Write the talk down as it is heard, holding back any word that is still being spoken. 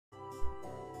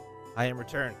I am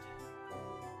returned.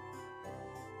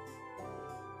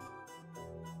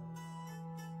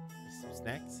 Some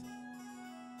snacks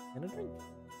and a drink.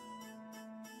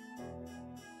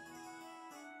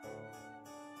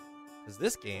 Because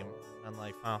this game,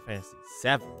 unlike Final Fantasy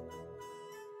VII,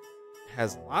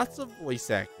 has lots of voice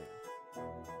acting.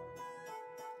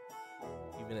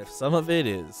 Even if some of it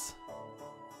is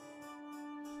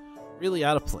really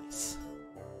out of place.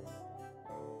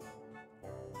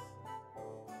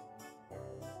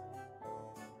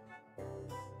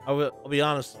 I'll be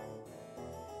honest.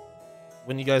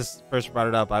 When you guys first brought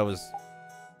it up, I was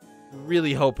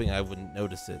really hoping I wouldn't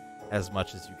notice it as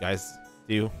much as you guys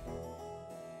do.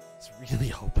 I was really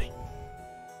hoping.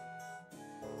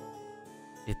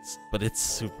 But it's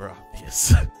super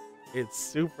obvious. It's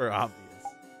super obvious.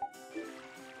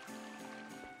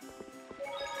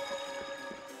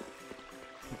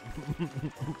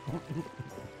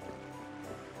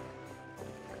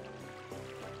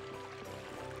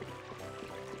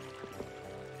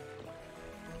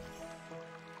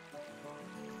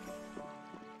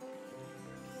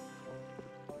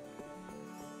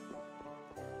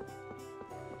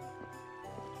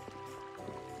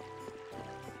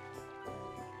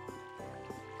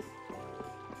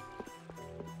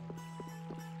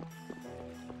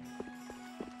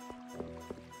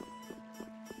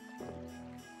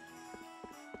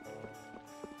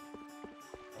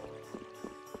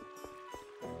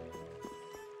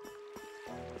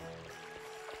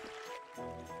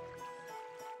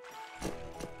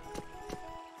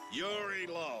 Yuri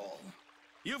Lowell,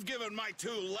 you've given my two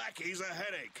lackeys a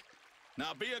headache.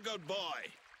 Now be a good boy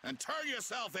and turn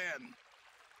yourself in.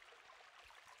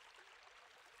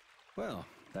 Well,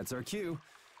 that's our cue.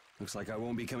 Looks like I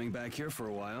won't be coming back here for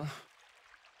a while.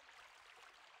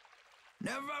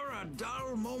 Never a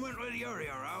dull moment with Yuri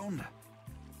around.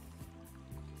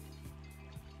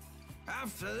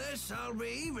 After this, I'll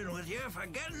be even with you for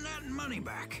getting that money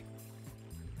back.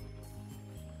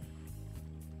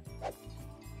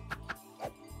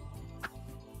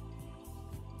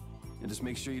 And just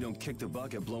make sure you don't kick the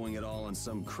bucket blowing it all on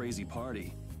some crazy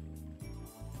party.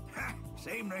 Ha!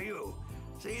 Same to you.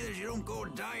 See that you don't go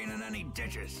dying in any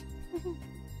ditches.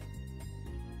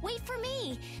 Wait for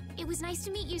me! It was nice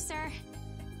to meet you, sir.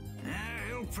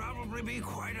 You'll probably be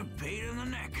quite a pain in the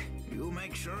neck. You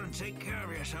make sure and take care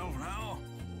of yourself now.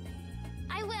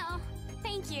 I will.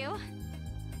 Thank you.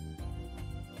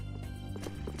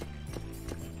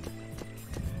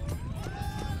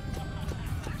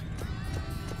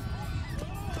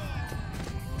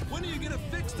 When are you gonna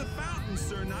fix the fountain,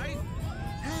 Sir Knight?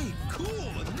 Hey, cool,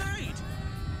 a knight!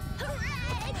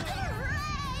 Hooray!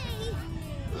 Hooray!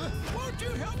 Won't you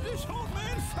help this old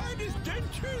man find his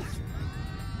dentures?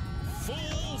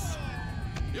 Fools!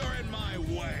 You're in my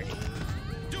way.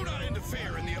 Do not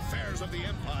interfere in the affairs of the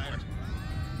Empire.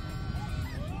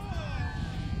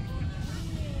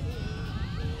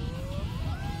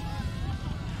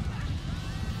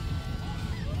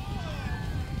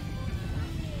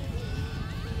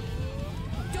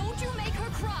 Don't you make her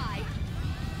cry!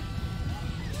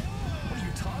 What are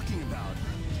you talking about?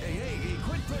 Hey,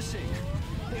 quit pushing!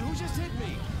 Hey, who just hit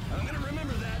me? I'm gonna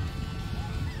remember that.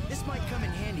 This might come in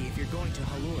handy if you're going to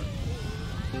Halur.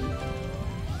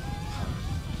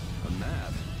 A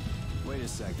map? Wait a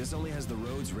sec, this only has the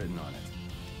roads written on it.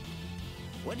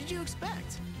 What did you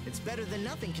expect? It's better than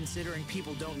nothing considering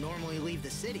people don't normally leave the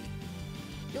city.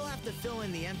 You'll have to fill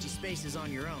in the empty spaces on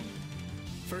your own.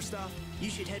 First off, you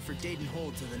should head for Dayton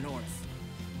Hold to the north.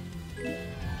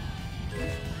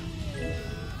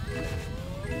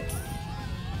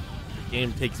 The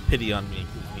game takes pity on me and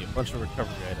gives me a bunch of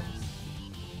recovery items.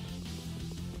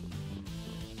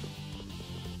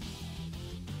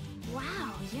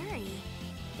 Wow, Yuri.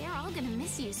 They're all gonna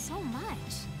miss you so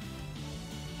much.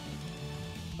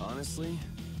 Honestly,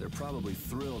 they're probably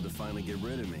thrilled to finally get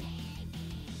rid of me.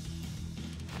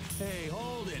 Hey,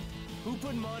 hold it! Who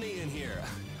put money in here?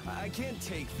 I can't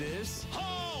take this.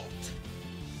 Halt!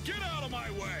 Get out of my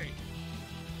way!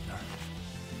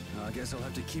 I guess I'll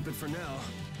have to keep it for now.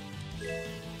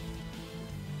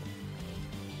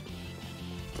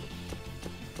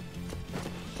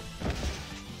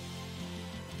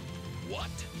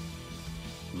 What?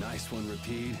 Nice one,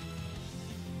 Rapide.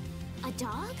 A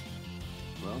dog?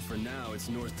 Well, for now, it's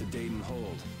north to Dayton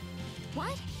Hold.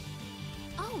 What?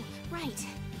 Oh, right.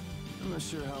 I'm not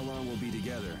sure how long we'll be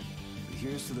together, but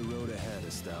here's to the road ahead,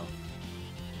 Estelle.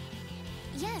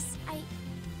 Yes, Huh?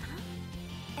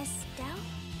 Estelle?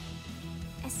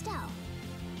 Estelle.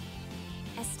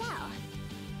 Estelle.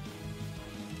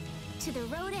 To the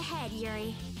road ahead,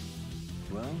 Yuri.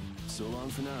 Well, so long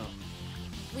for now.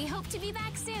 We hope to be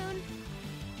back soon.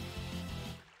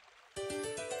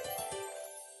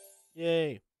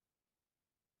 Yay.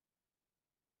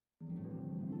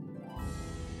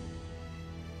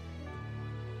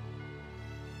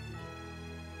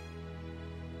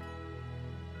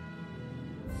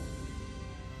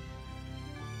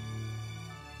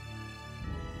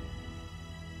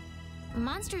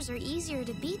 Monsters are easier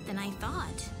to beat than I thought.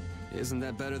 Isn't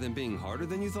that better than being harder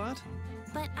than you thought?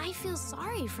 But I feel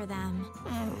sorry for them.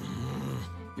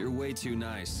 You're way too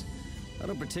nice. I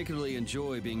don't particularly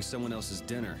enjoy being someone else's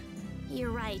dinner.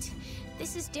 You're right.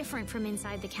 This is different from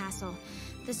inside the castle.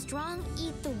 The strong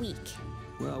eat the weak.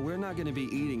 Well, we're not going to be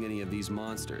eating any of these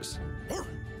monsters.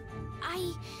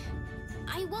 I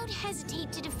won't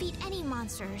hesitate to defeat any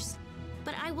monsters.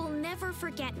 But I will never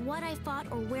forget what I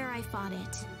fought or where I fought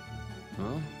it.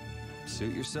 Well,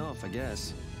 suit yourself, I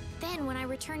guess. Then, when I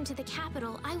return to the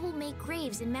capital, I will make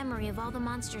graves in memory of all the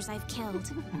monsters I've killed.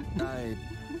 I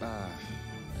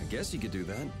guess you could do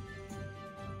that.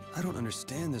 I don't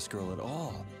understand this girl at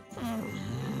all.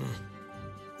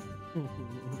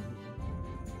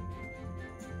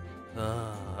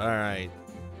 All right.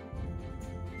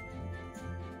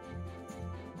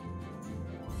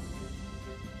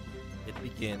 It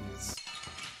begins.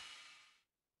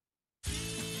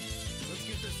 Let's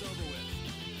get this over with.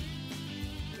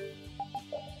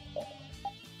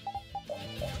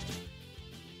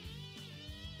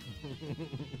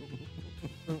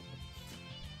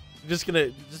 I'm just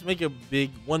gonna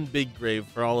make one big grave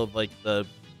for all of like the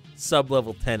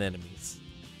sub-level 10 enemies.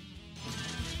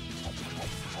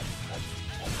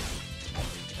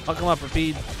 Fuck him up,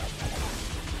 Rapide.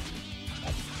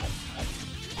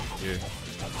 Here.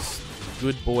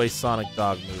 Good boy Sonic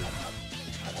Dog move.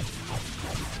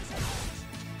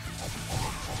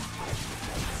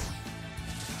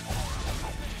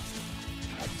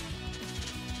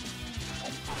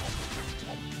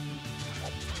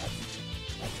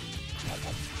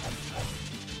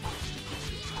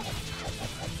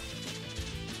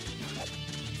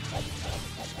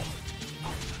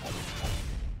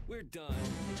 We're done.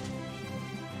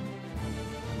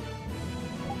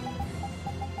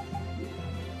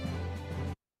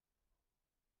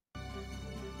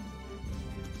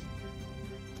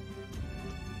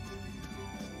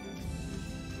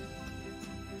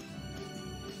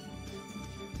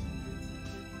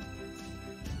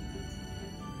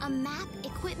 A map,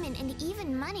 equipment, and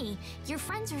even money. Your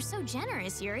friends are so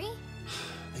generous, Yuri.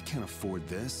 They can't afford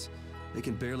this. They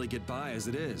can barely get by as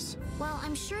it is. Well,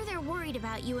 I'm sure they're worried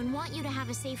about you and want you to have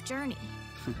a safe journey.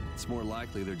 It's more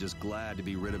likely they're just glad to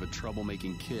be rid of a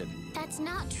troublemaking kid. That's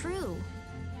not true.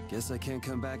 Guess I can't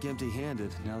come back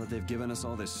empty-handed now that they've given us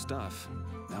all this stuff.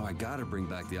 Now I gotta bring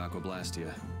back the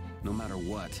Aquablastia, no matter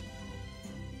what.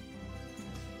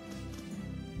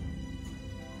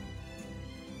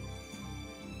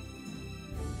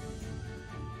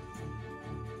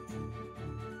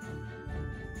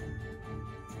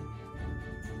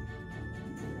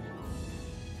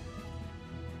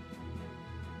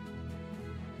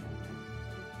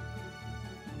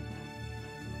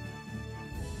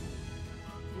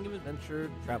 King of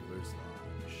Adventure Traveler's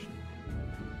Lodge.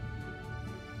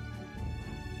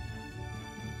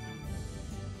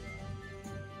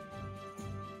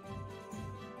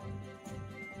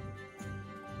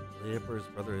 The Emperor's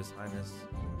brother, His Highness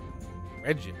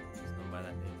Regin, is known by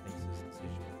that name, thanks to his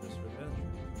insatiable thirst for revenge.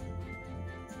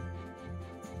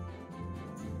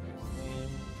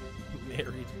 His name,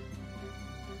 married.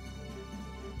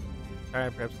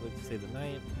 Alright, perhaps like to stay the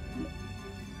night.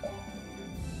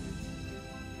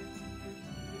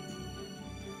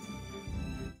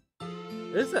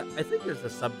 I think there's a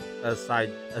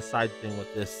side thing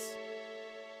with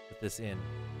this inn.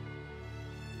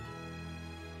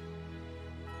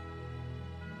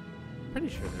 Pretty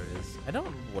sure there is. I don't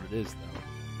remember what it is though,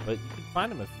 but you can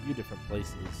find them a few different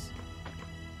places.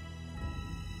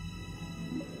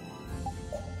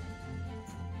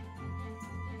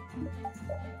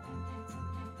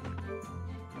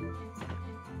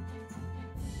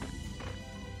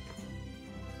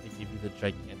 They give you the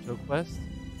Giganto quest.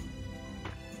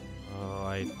 Oh,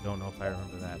 I don't know if I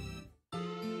remember that.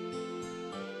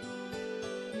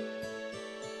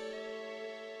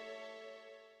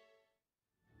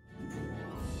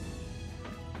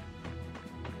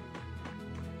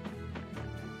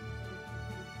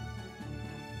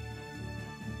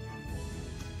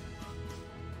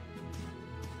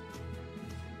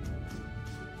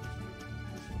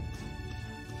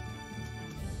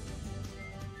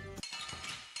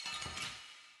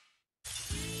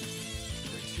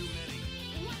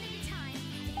 One at a time.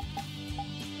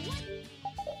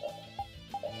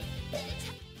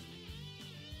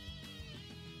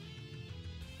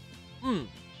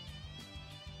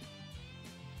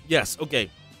 Yes, okay.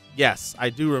 Yes, I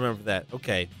do remember that.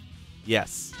 Okay.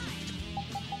 Yes.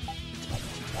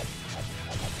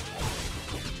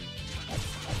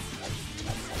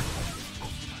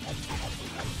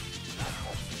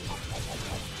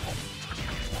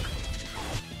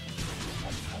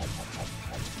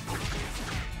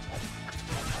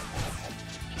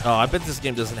 Oh, I bet this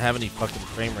game doesn't have any fucking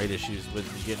frame rate issues with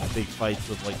you getting big fights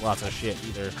with like lots of shit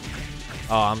either.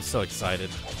 Oh, I'm so excited.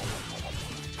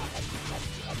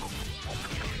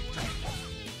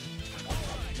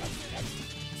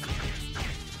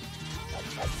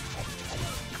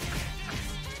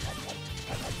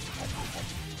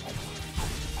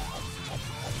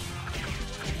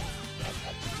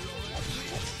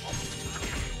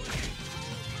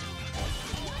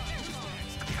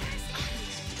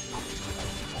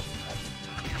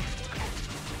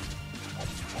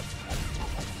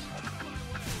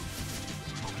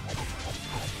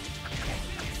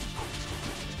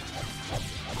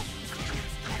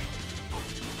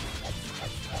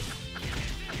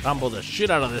 Combo the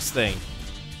shit out of this thing.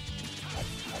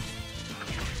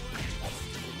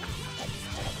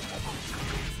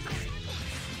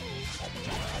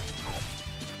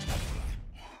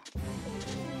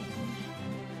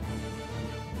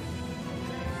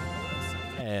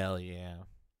 Hell yeah.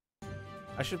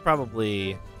 I should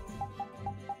probably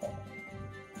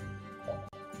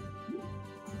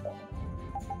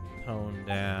tone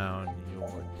down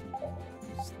your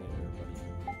keys there, buddy.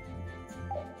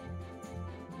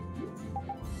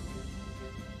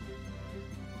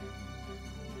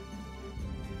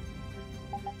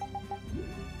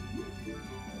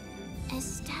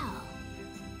 Estelle.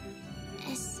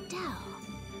 Estelle.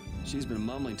 She's been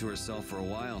mumbling to herself for a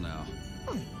while now.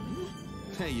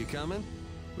 Hey, you coming?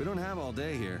 We don't have all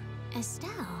day here.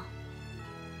 Estelle.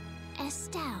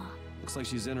 Estelle. Looks like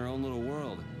she's in her own little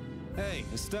world. Hey,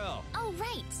 Estelle! Oh,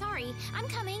 right. Sorry. I'm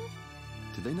coming.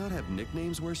 Do they not have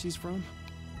nicknames where she's from?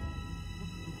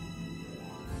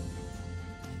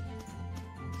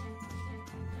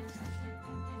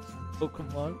 Oh, come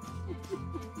on.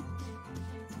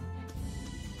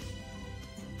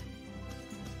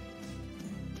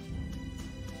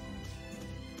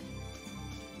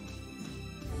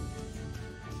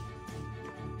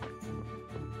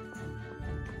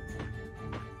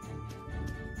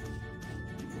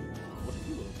 What are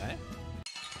you, little guy?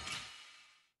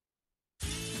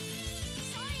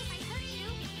 Sorry if I hurt you.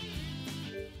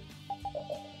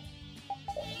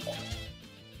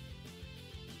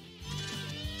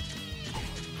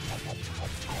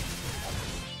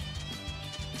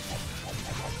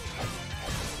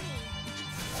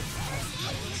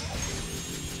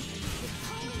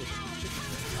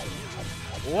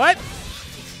 What?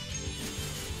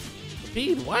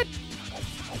 Speed, what?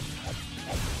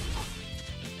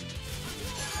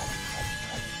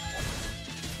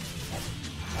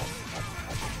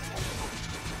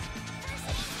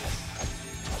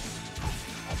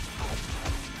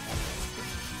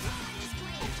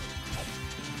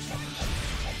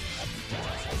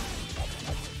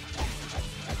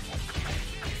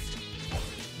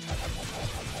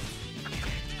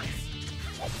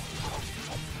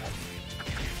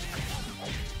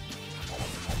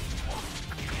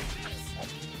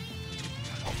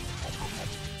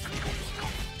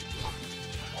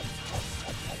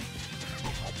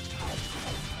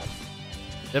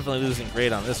 Definitely losing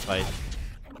grade on this fight.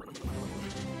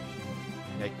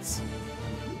 Yikes.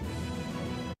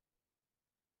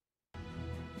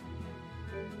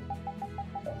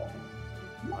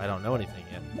 I don't know anything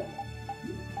yet.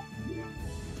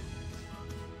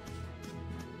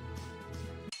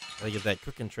 Gotta get that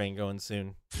cooking train going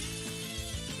soon.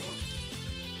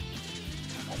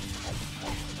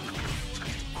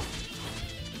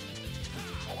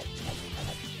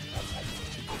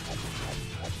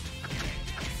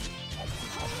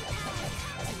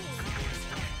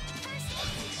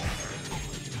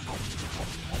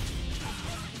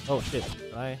 Oh shit,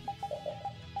 did I?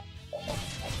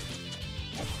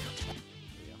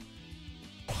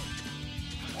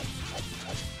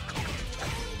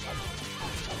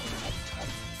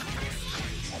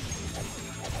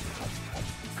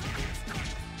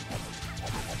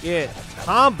 Get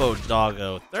combo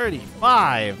doggo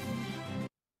 35.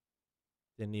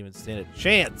 Didn't even stand a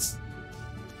chance.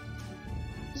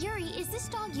 Yuri, is this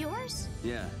dog yours?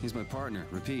 Yeah, he's my partner,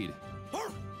 Rapide.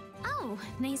 Oh,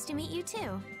 nice to meet you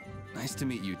too. Nice to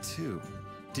meet you too.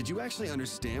 Did you actually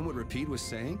understand what Rapide was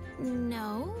saying?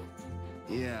 No.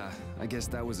 Yeah, I guess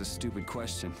that was a stupid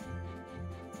question.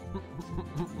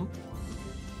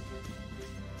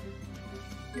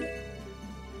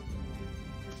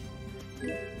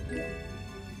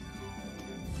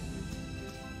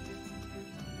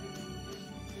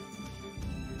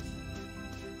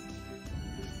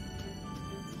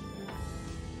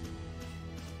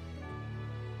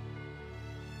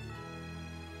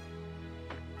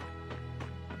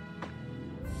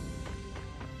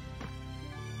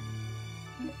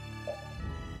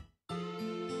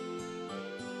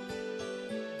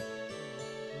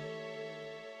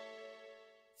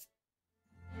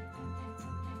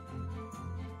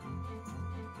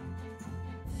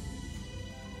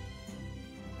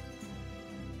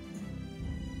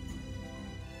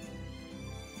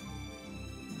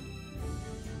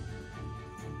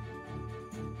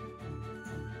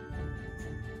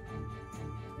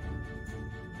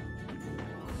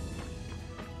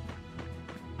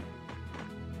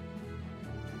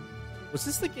 Was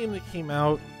this the game that came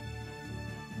out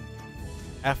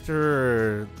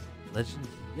after Legend?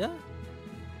 Yeah.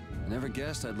 I never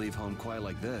guessed I'd leave home quite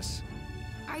like this.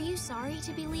 Are you sorry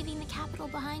to be leaving the capital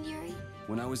behind, Yuri?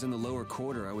 When I was in the lower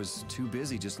quarter, I was too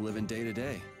busy just living day to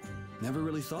day. Never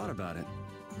really thought about it.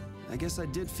 I guess I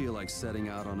did feel like setting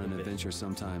out on an adventure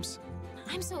sometimes.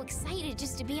 I'm so excited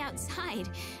just to be outside.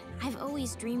 I've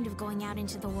always dreamed of going out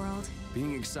into the world.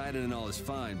 Being excited and all is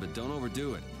fine, but don't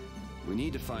overdo it. We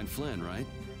need to find Flynn, right?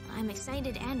 I'm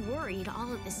excited and worried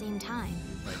all at the same time.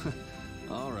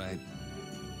 All right.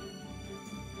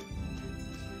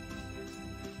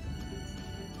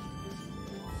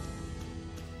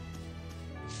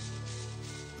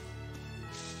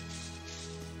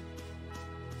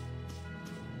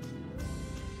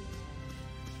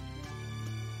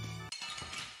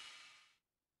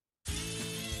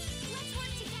 Let's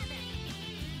work together.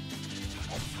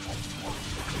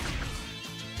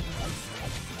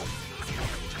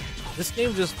 This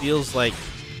game just feels like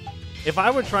if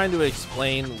I were trying to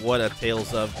explain what a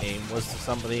Tales of game was to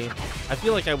somebody, I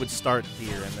feel like I would start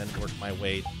here and then work my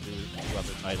way through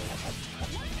other titles.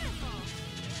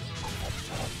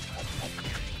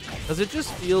 Because it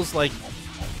just feels like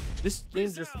this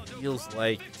game just feels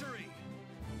like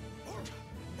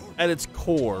at its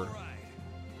core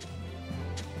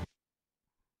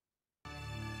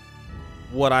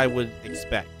what I would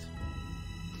expect.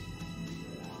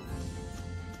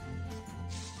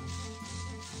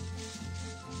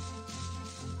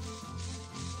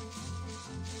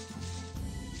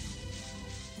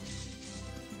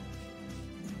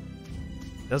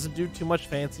 Doesn't do too much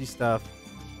fancy stuff.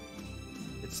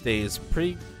 It stays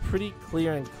pretty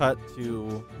clear and cut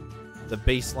to the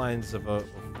baselines of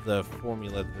the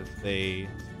formula that they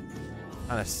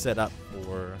kind of set up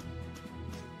for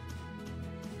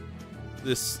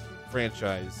this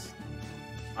franchise,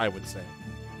 I would say.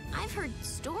 I've heard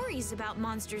stories about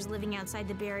monsters living outside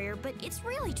the barrier, but it's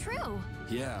really true.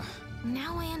 Yeah,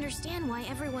 Now I understand why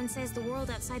everyone says the world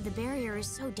outside the barrier is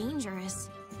so dangerous.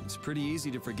 it's pretty easy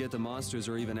to forget the monsters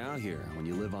are even out here when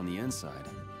you live on the inside.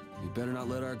 We better not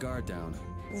let our guard down.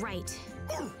 Right.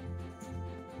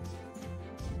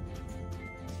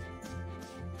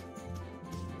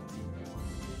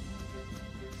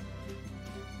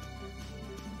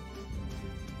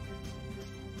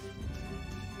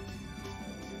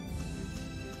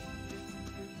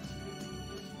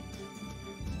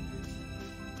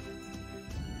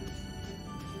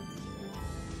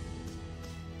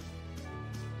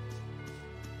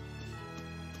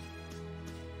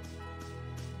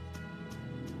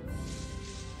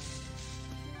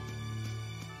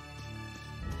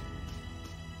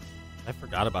 I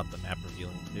forgot about the map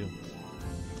revealing too.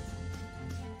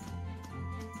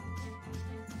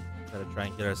 Gotta try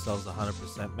and get ourselves a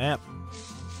 100% map.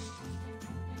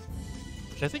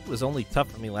 Which I think was only tough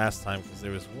for me last time because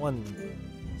there was one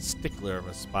stickler of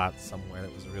a spot somewhere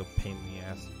that was a real pain in the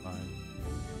ass to find.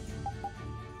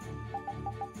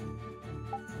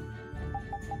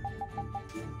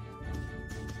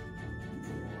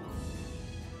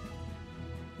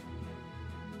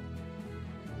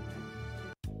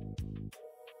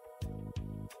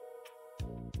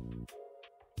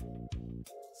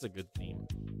 It's a good theme.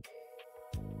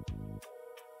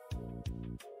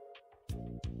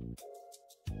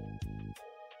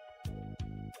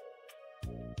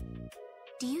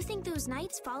 Do you think those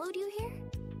knights followed you here?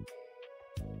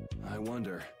 I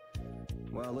wonder.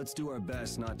 Well, let's do our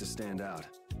best not to stand out.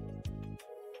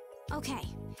 Okay,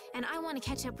 and I want to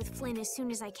catch up with Flynn as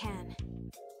soon as I can.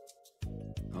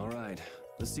 All right,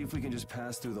 let's see if we can just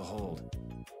pass through the hold.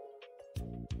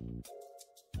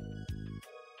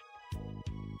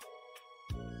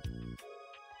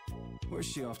 Where's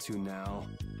she off to now?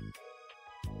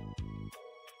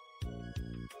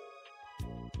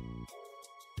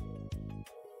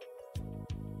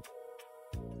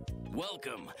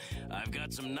 Welcome. I've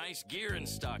got some nice gear in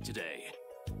stock today.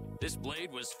 This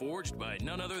blade was forged by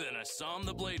none other than Assam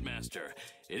the Blade Master.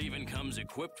 It even comes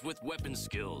equipped with weapon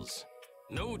skills.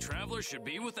 No traveler should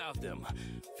be without them.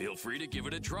 Feel free to give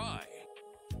it a try.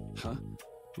 Huh?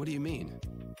 What do you mean?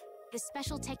 The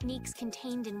special techniques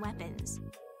contained in weapons.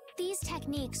 These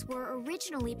techniques were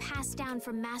originally passed down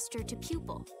from master to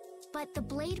pupil, but the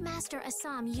Blade Master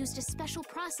Assam used a special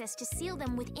process to seal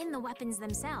them within the weapons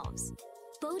themselves.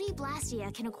 Bodhi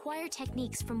Blastia can acquire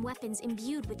techniques from weapons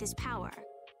imbued with this power.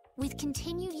 With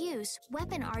continued use,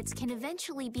 weapon arts can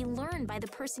eventually be learned by the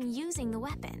person using the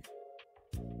weapon.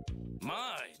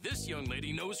 My, this young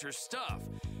lady knows her stuff.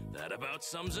 That about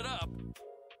sums it up.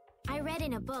 I read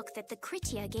in a book that the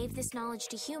Kritya gave this knowledge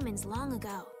to humans long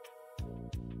ago.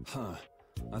 Huh.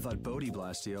 I thought Bodhi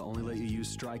Blastia only let you use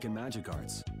strike and magic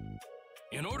arts.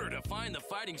 In order to find the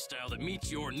fighting style that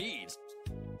meets your needs,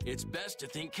 it's best to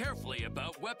think carefully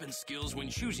about weapon skills when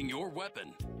choosing your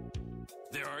weapon.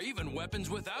 There are even weapons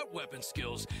without weapon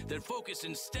skills that focus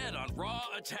instead on raw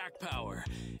attack power.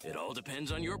 It all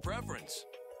depends on your preference.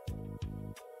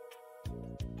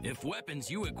 If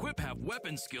weapons you equip have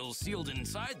weapon skills sealed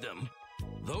inside them,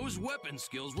 those weapon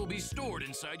skills will be stored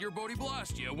inside your Bodhi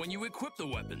Blastia when you equip the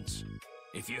weapons.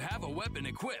 If you have a weapon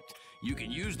equipped, you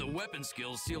can use the weapon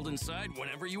skills sealed inside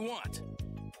whenever you want.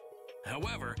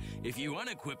 However, if you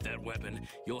unequip that weapon,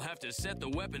 you'll have to set the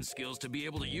weapon skills to be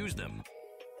able to use them.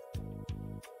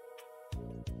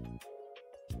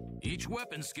 Each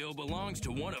weapon skill belongs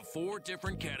to one of 4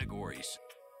 different categories.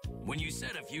 When you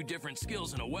set a few different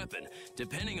skills in a weapon,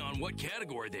 depending on what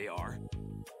category they are,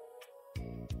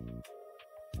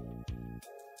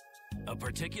 a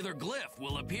particular glyph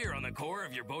will appear on the core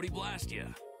of your Bodhi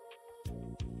Blastia.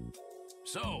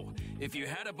 So, if you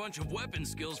had a bunch of weapon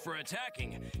skills for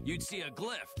attacking, you'd see a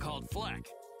glyph called Fleck.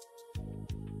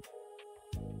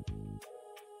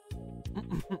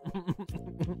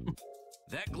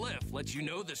 That glyph lets you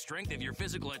know the strength of your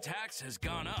physical attacks has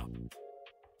gone up.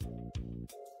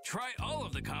 Try all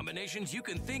of the combinations you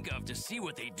can think of to see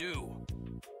what they do.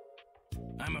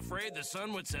 I'm afraid the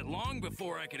sun would set long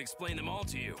before I could explain them all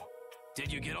to you.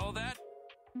 Did you get all that?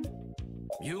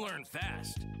 You learn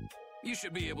fast. You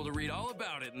should be able to read all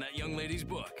about it in that young lady's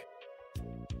book.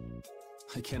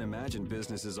 I can't imagine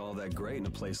business is all that great in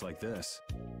a place like this.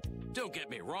 Don't get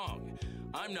me wrong.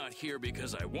 I'm not here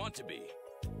because I want to be.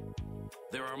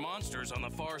 There are monsters on the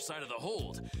far side of the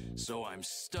hold, so I'm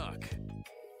stuck.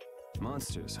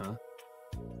 Monsters, huh?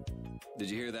 Did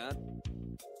you hear that?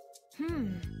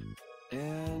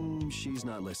 And she's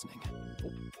not listening.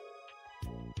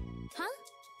 Huh?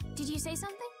 Did you say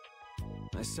something?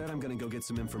 I said I'm gonna go get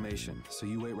some information, so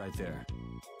you wait right there.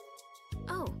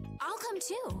 Oh, I'll come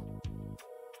too.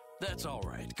 That's all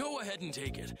right. Go ahead and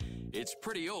take it. It's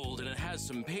pretty old and it has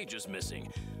some pages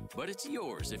missing, but it's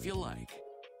yours if you like.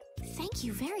 Thank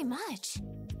you very much.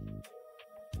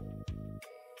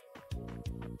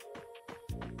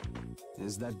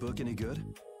 Is that book any good?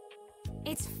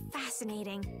 It's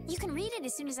fascinating. You can read it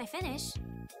as soon as I finish.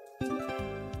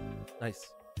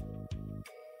 Nice.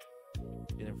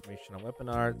 Get information on weapon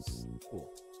arts.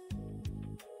 Cool.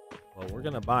 Well, we're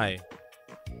gonna buy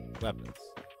weapons.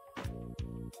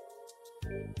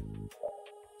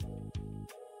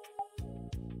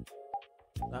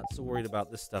 Not so worried about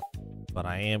this stuff, but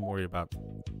I am worried about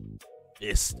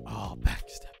this. Oh,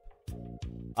 backstep.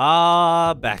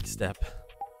 Backstep.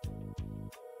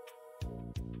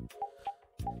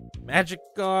 Magic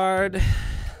guard.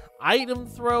 Item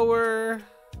thrower.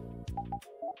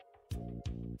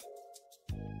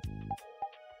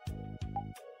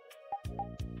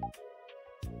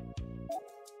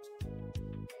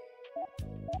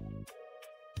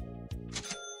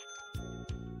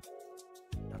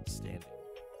 Outstanding.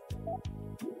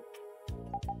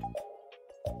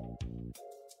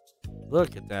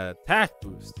 Look at that attack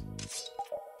boost.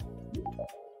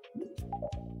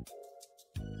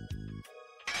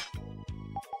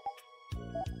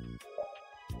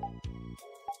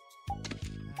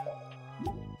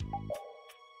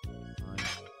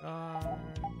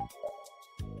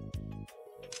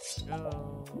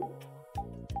 Go.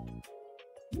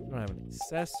 You don't have an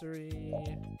accessory.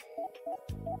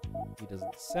 He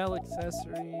doesn't sell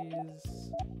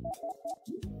accessories.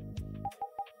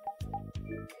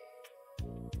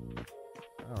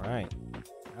 All right.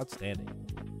 Outstanding.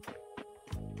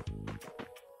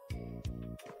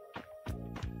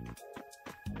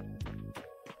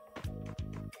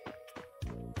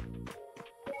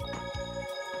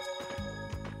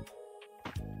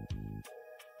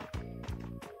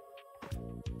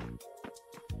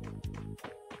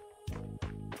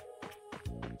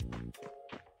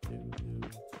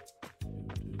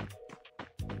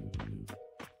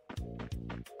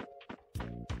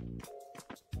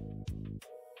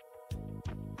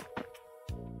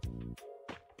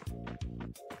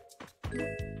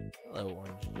 Hello,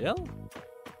 orange gel.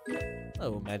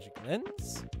 Hello, magic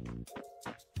lens.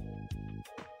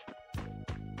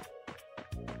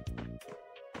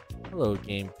 Hello,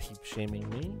 game peep shaming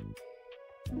me.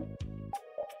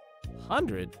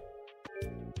 100.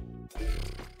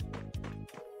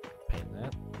 Paying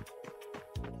that.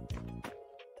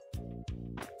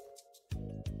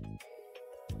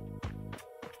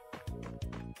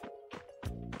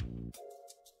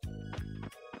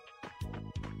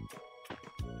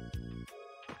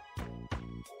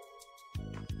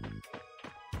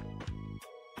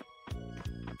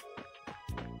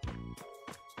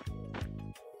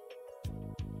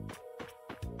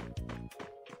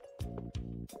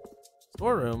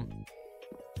 storeroom.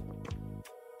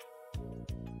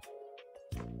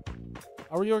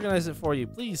 I'll reorganize it for you,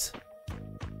 please.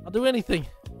 I'll do anything.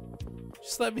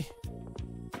 Just let me.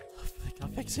 I'll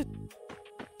fix it.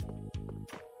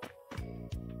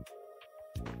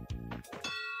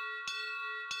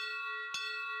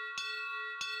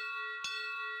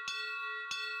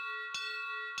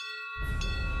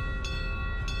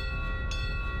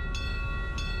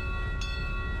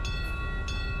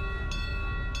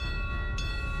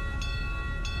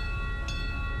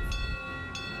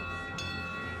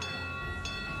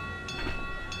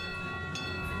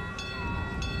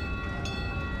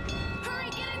 Hurry,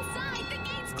 get inside! The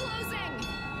gate's closing!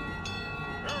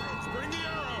 Arrows, bring the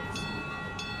arrows!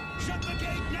 Shut the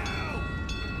gate now!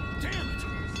 Damn it!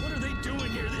 What are they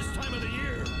doing here this time of the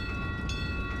year?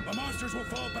 The monsters will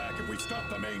fall back if we stop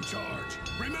the main charge.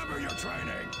 Remember your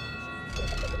training!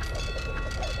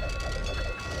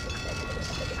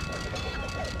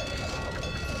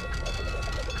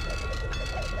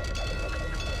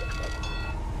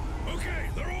 Okay,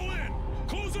 they're all in!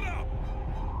 Close it up!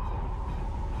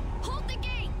 Hold the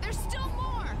gate! There's still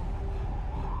more!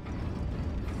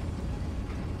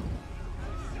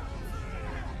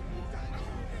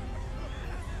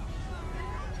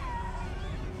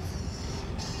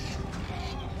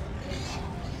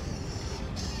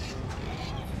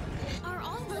 Are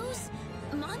all those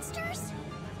monsters?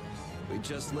 We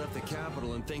just left the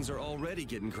capital and things are already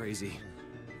getting crazy.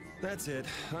 That's it.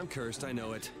 I'm cursed, I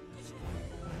know it.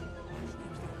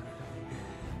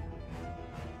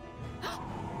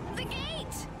 The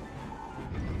gate!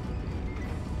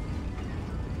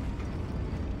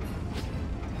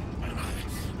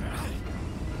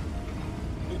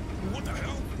 What the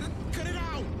hell? Cut it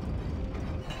out!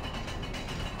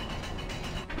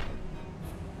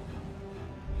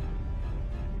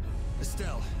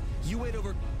 Estelle, you wait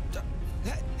over...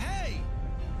 Hey!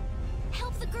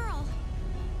 Help the girl!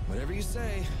 Whatever you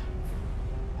say.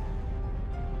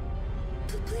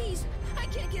 Please, I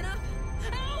can't get up.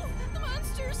 Ow! The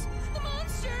monsters! The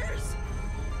monsters!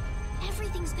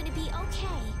 Everything's gonna be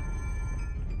okay.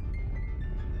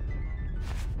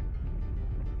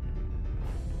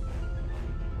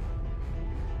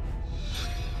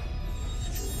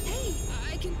 Hey,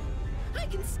 I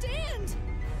can stand!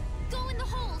 Go in the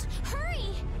hold! Hurry!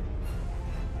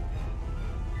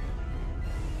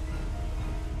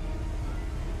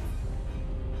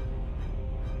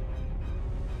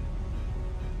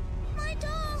 My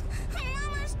doll! My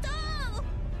mama's doll!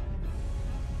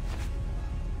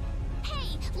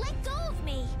 Hey, let go of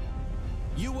me!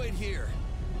 You wait here.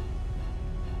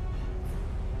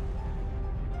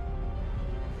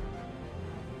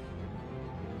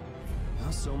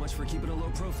 Well, so much for keeping a low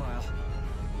profile.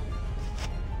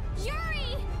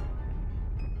 Yuri!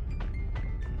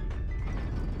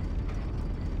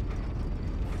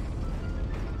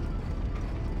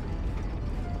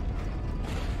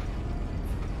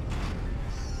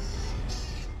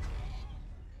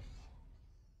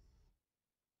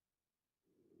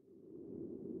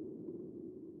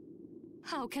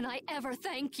 How can I ever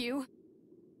thank you?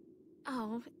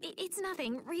 Oh, it's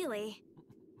nothing, really.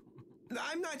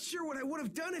 I'm not sure what I would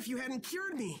have done if you hadn't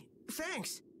cured me.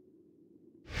 Thanks.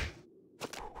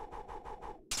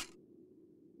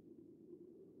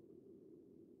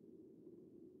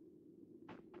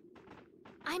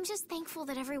 I'm just thankful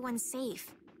that everyone's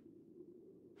safe.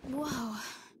 Whoa.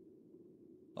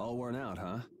 All worn out,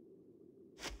 huh?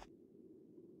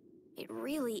 It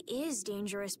really is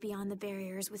dangerous beyond the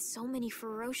barriers with so many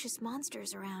ferocious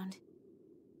monsters around.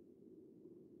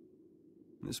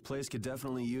 This place could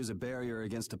definitely use a barrier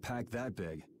against a pack that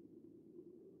big.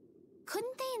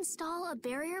 Couldn't they install a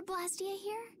barrier blastia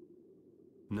here?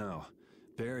 No.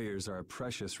 Barriers are a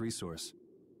precious resource.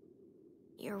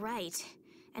 You're right.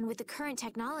 And with the current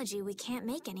technology, we can't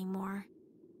make any more.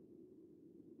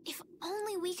 If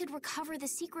only we could recover the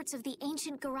secrets of the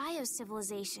ancient Garayos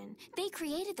civilization. They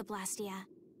created the blastia.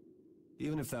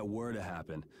 Even if that were to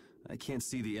happen, I can't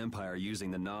see the Empire using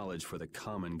the knowledge for the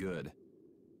common good.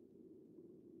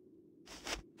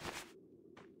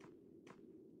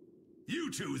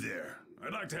 You two there.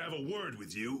 I'd like to have a word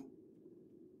with you.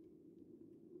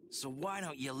 So why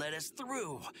don't you let us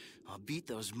through? I'll beat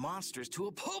those monsters to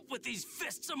a pulp with these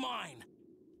fists of mine!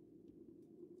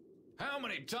 How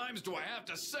many times do I have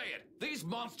to say it? These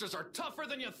monsters are tougher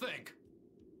than you think!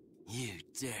 You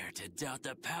dare to doubt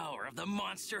the power of the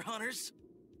monster hunters?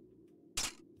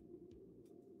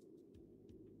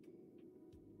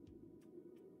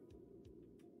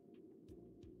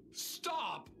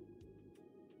 Stop!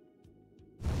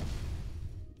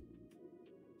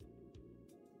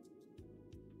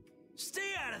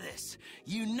 Stay out out of this.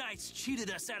 You knights cheated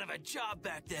us out of a job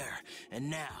back there, and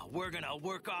now we're gonna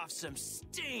work off some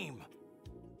steam.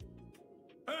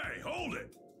 Hey, hold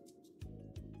it!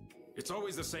 It's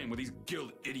always the same with these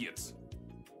guild idiots.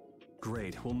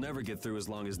 Great, we'll never get through as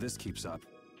long as this keeps up.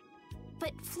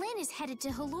 But Flynn is headed to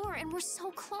Halure and we're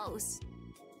so close.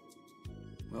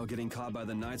 Well, getting caught by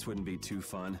the knights wouldn't be too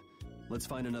fun. Let's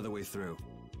find another way through.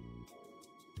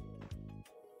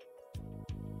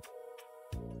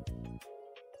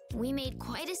 We made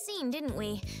quite a scene, didn't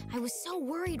we? I was so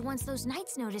worried once those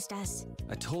knights noticed us.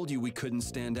 I told you we couldn't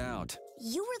stand out.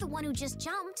 You were the one who just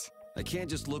jumped. I can't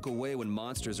just look away when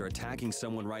monsters are attacking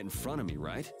someone right in front of me,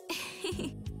 right?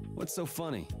 What's so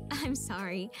funny? I'm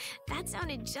sorry. That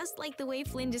sounded just like the way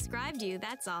Flynn described you,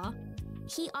 that's all.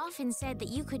 He often said that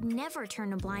you could never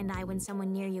turn a blind eye when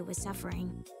someone near you was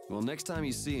suffering. Well, next time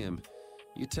you see him,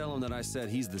 you tell him that I said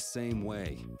he's the same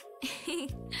way.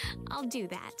 I'll do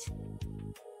that.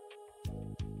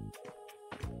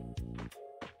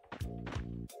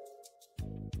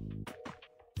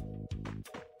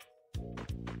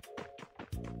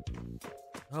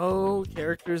 Oh,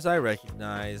 characters I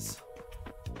recognize.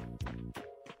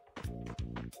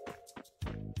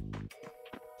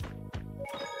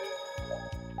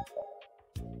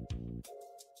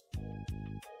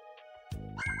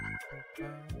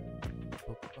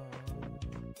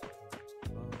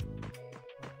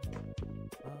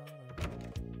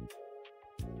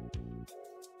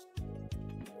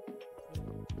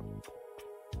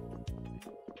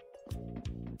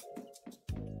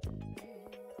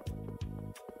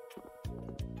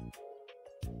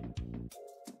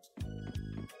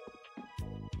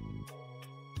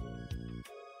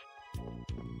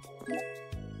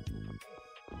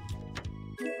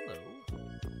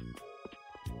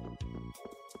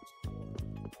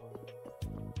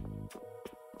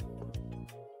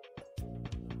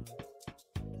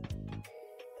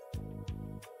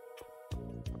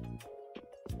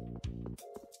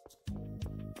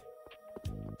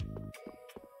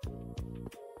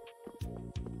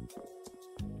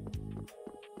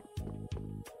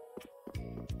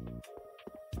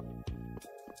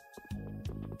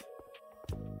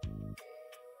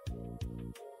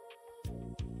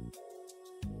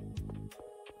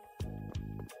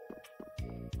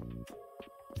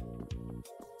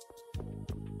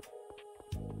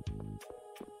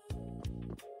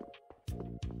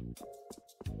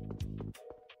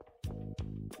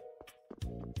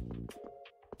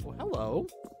 Oh, hello.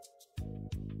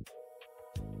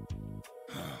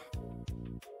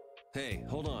 Hey,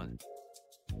 hold on.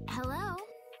 Hello?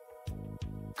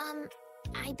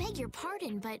 I beg your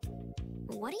pardon, but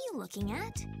what are you looking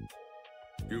at?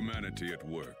 Humanity at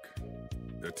work.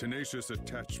 A tenacious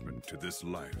attachment to this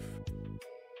life.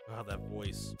 Wow, that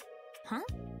voice. Huh?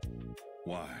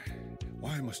 Why?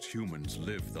 Why must humans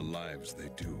live the lives they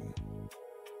do?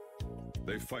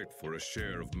 They fight for a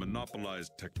share of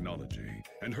monopolized technology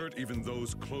and hurt even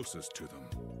those closest to them.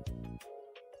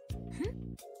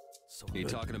 So Are you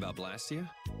good. talking about Blastia?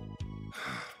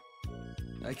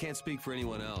 I can't speak for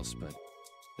anyone else, but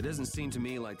it doesn't seem to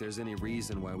me like there's any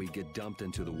reason why we get dumped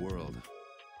into the world.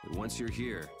 But once you're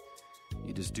here,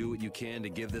 you just do what you can to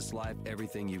give this life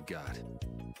everything you've got.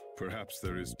 Perhaps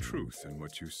there is truth in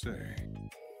what you say.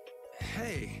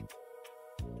 Hey!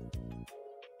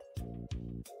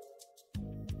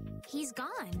 He's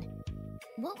gone.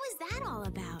 What was that all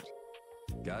about?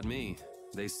 Got me.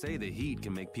 They say the heat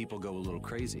can make people go a little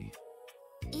crazy.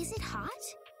 Is it hot?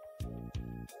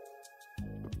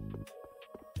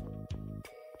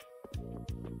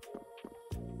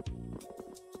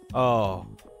 Oh.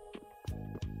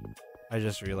 I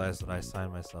just realized what I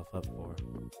signed myself up for.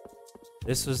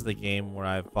 This was the game where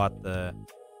I bought the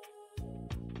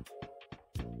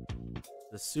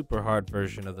super hard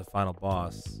version of the final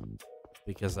boss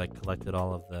because I collected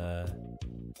all of the...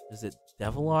 Is it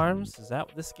Devil Arms? Is that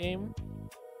this game?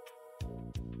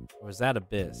 Or is that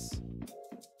Abyss?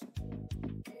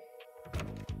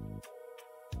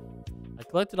 I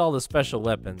collected all the special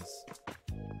weapons.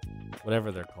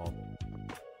 Whatever they're called.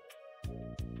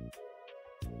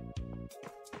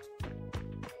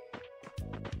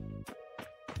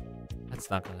 That's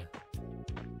not gonna...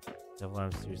 Devil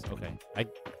Arms series. Okay.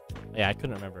 I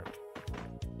couldn't remember.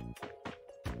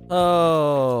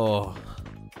 Oh.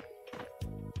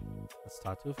 Let's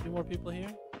talk to a few more people here.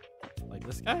 Like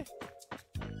this guy?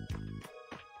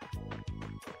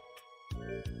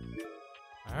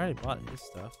 I already bought his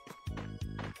stuff.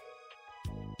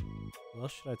 Who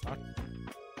else should I talk to?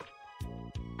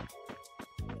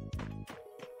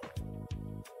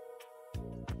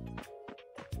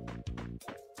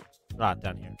 Ah,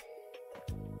 down here.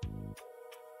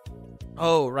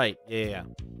 Oh, right. Yeah.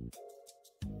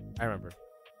 I remember.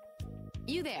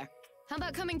 You there. How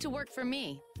about coming to work for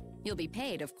me? You'll be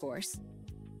paid, of course.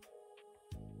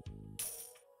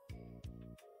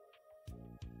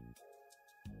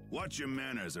 Watch your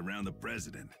manners around the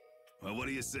president. Well, what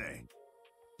do you say?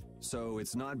 So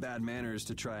it's not bad manners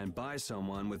to try and buy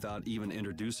someone without even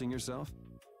introducing yourself?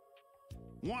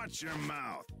 Watch your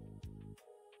mouth.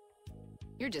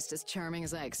 You're just as charming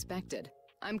as I expected.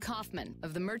 I'm Kaufman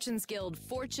of the Merchants Guild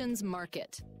Fortune's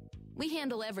Market. We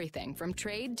handle everything from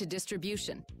trade to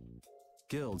distribution.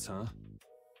 Guilds, huh?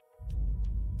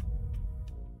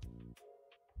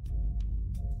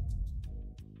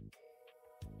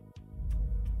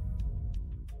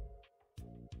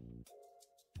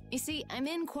 You see, I'm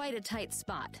in quite a tight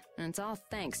spot, and it's all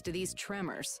thanks to these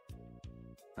tremors.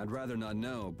 I'd rather not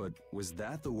know, but was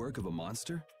that the work of a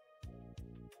monster?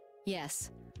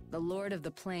 Yes, the Lord of the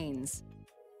Plains.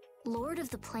 Lord of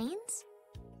the Plains?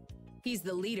 He's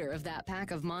the leader of that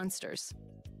pack of monsters.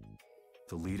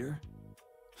 The leader?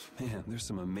 Man, there's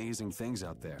some amazing things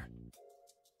out there.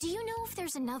 Do you know if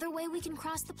there's another way we can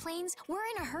cross the plains? We're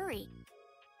in a hurry.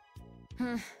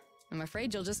 I'm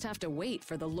afraid you'll just have to wait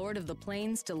for the Lord of the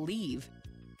Plains to leave.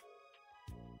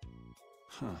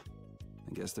 Huh.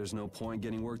 I guess there's no point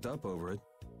getting worked up over it.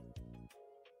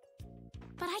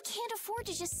 But I can't afford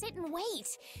to just sit and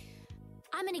wait.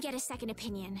 I'm gonna get a second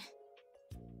opinion.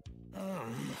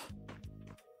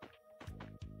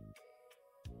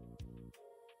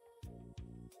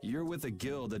 You're with a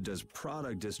guild that does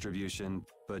product distribution,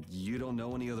 but you don't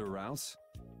know any other routes?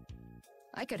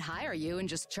 I could hire you and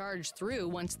just charge through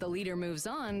once the leader moves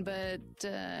on, but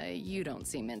you don't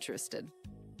seem interested.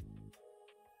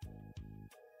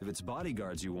 If it's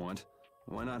bodyguards you want,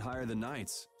 why not hire the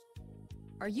knights?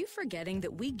 Are you forgetting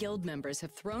that we guild members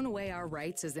have thrown away our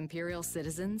rights as Imperial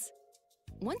citizens?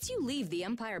 Once you leave the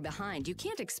Empire behind, you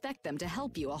can't expect them to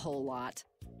help you a whole lot.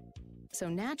 So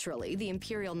naturally, the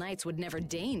Imperial Knights would never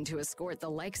deign to escort the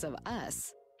likes of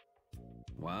us.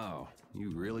 Wow,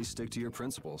 you really stick to your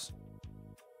principles.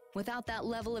 Without that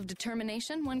level of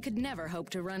determination, one could never hope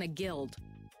to run a guild.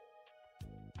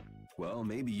 Well,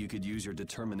 maybe you could use your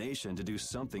determination to do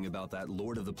something about that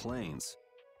Lord of the Plains.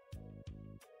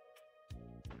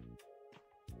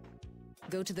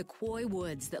 Go to the Koi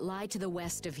Woods that lie to the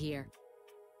west of here.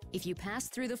 If you pass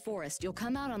through the forest, you'll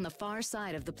come out on the far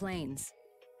side of the plains.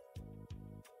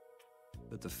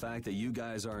 But the fact that you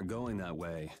guys aren't going that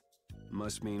way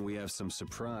must mean we have some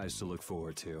surprise to look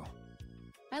forward to.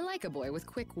 I like a boy with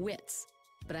quick wits,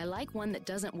 but I like one that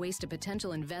doesn't waste a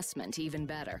potential investment even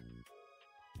better.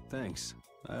 Thanks.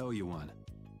 I owe you one.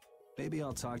 Maybe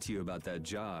I'll talk to you about that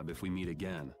job if we meet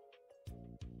again.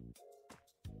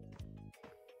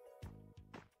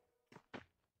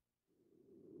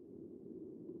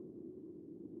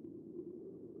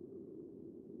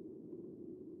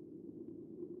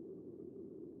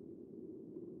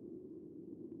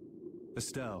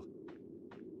 Estelle.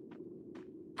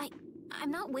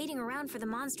 I'm not waiting around for the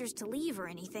monsters to leave or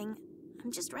anything.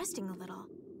 I'm just resting a little.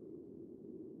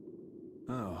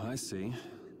 Oh, I see.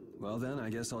 Well then, I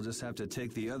guess I'll just have to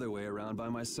take the other way around by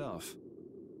myself.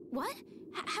 What?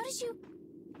 How did you...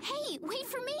 Hey, wait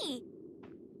for me!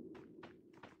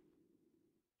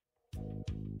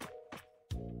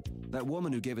 That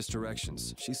woman who gave us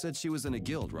directions, she said she was in a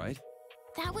guild, right?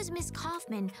 That was Miss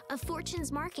Kaufman of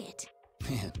Fortune's Market.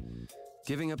 Man,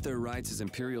 giving up their rights as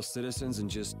Imperial citizens and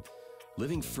just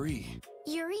living free.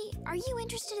 Yuri, are you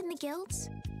interested in the guilds?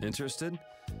 Interested?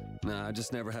 Nah, I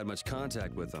just never had much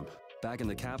contact with them. Back in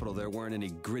the capital, there weren't any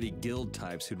gritty guild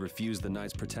types who'd refuse the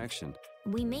Knights' protection.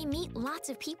 We may meet lots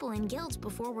of people in guilds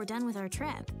before we're done with our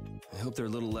trip. I hope they're a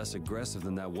little less aggressive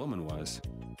than that woman was.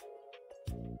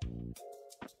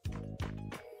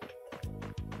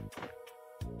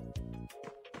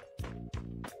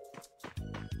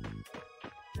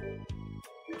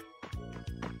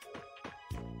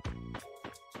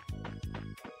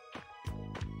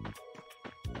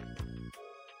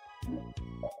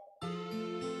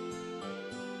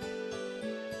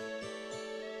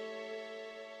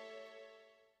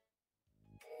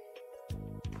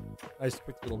 Nice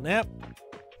quick little nap.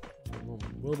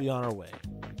 We'll be on our way.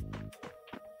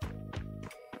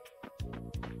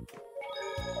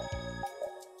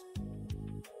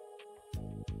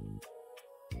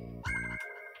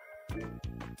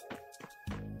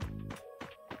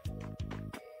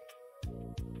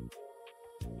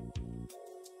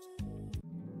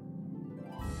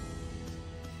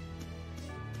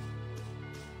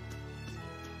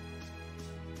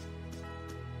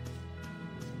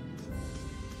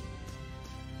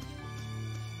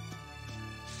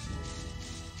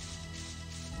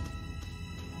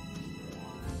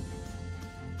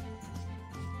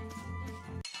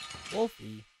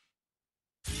 Wolfie.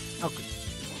 How could you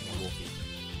be Wolfie?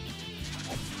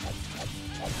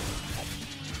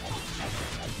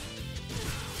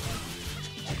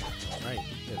 Right,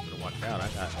 you guys better watch out. I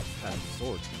got a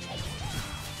sword.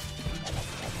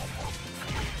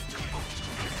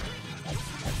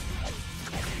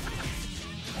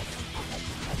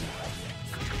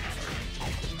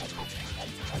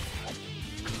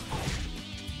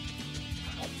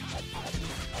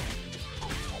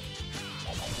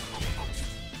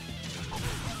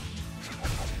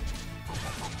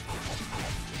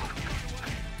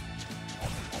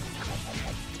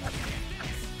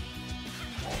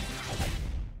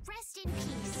 Rest in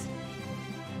peace.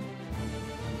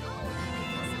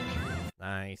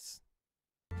 Nice.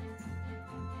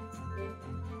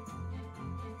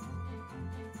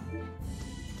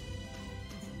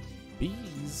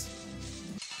 Bees.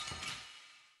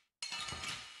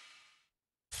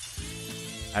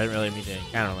 I didn't really mean to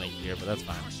encounter Link here, but that's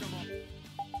fine.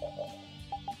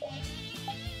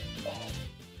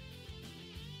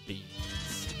 Bees.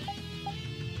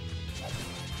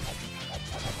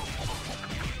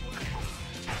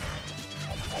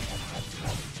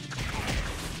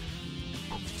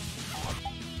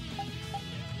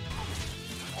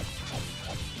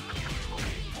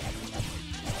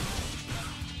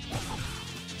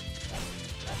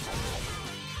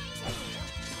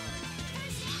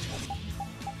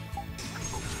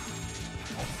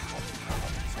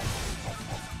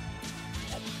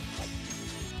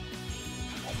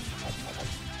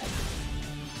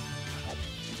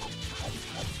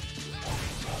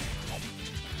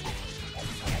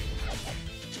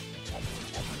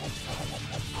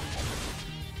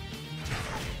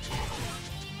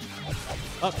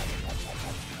 Up.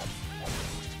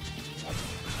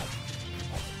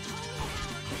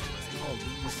 Oh,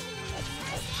 these.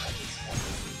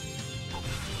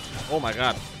 Oh my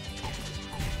god.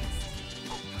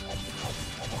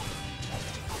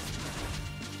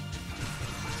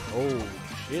 Oh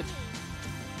shit.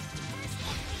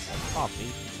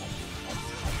 Coffee.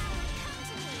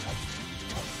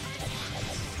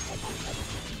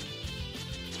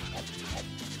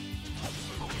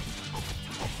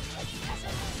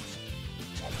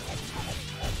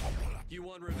 You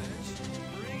want revenge?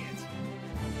 Bring it!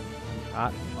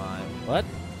 Hot my butt.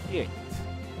 Shit.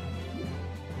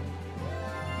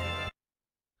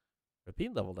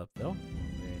 Rapine leveled up though.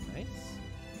 Very nice.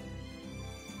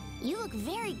 You look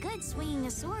very good swinging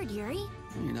a sword, Yuri.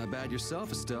 You're not bad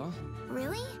yourself, Estelle.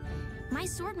 Really? My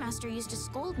swordmaster used to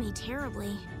scold me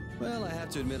terribly. Well, I have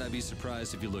to admit I'd be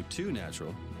surprised if you looked too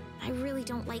natural. I really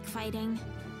don't like fighting.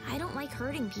 I don't like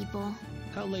hurting people.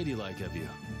 How ladylike of you.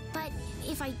 But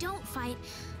if I don't fight,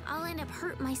 I'll end up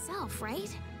hurt myself,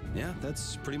 right? Yeah,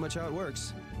 that's pretty much how it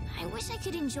works. I wish I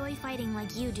could enjoy fighting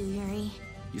like you do, Yuri.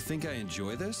 You think I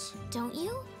enjoy this? Don't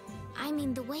you? I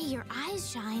mean, the way your eyes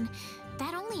shine,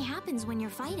 that only happens when you're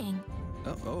fighting.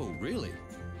 Oh, really?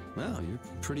 Wow, you're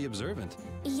pretty observant.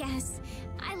 Yes,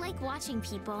 I like watching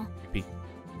people. Be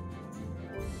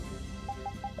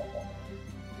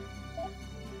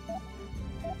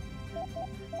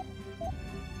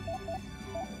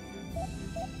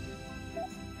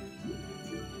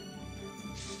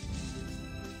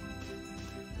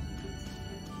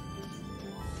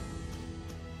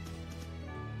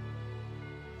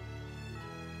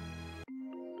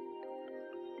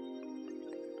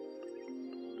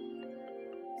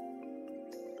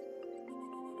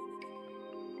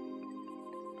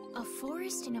A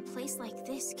forest in a place like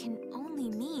this can only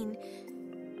mean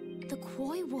the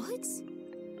Koi Woods?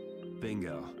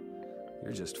 Bingo.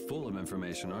 You're just full of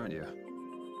information, aren't you?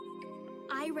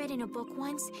 I read in a book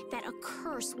once that a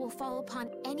curse will fall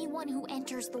upon anyone who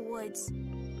enters the woods.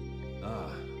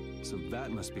 Ah, so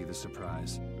that must be the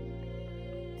surprise.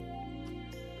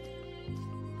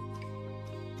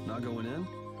 Not going in?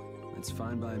 It's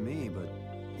fine by me, but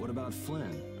what about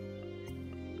Flynn?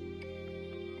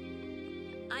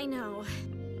 I know.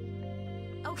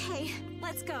 Okay,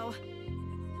 let's go.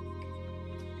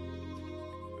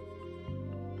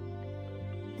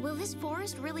 Will this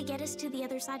forest really get us to the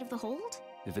other side of the hold?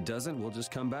 If it doesn't, we'll just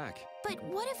come back. But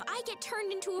what if I get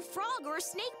turned into a frog or a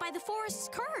snake by the forest's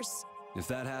curse? If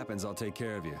that happens, I'll take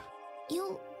care of you.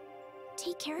 You'll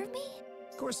take care of me?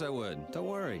 Of course I would. Don't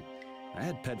worry. I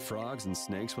had pet frogs and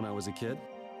snakes when I was a kid.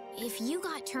 If you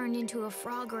got turned into a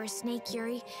frog or a snake,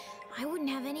 Yuri, I wouldn't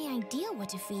have any idea what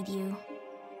to feed you.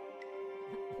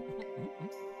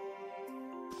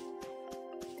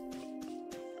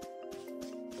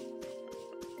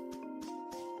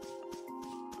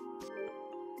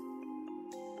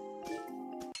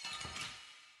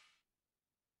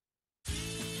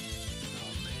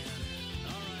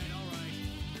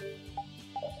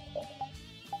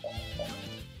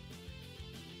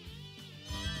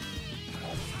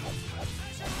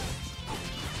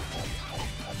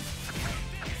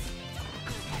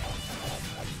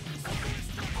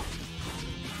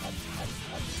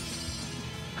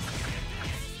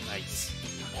 Nice.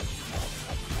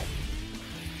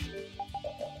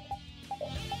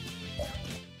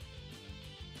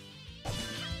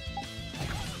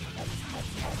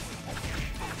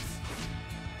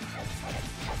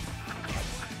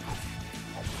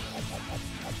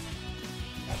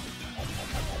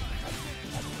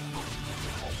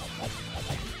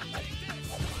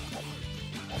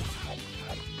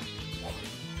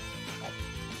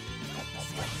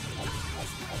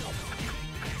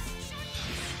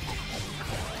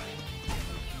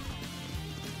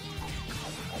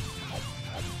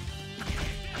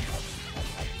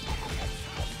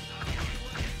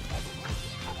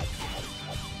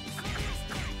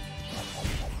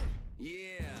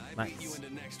 I beat you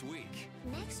into next week.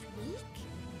 Next week?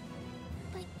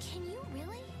 But can you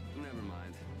really? Never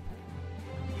mind.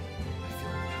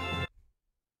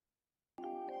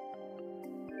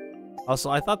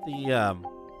 Also, I thought the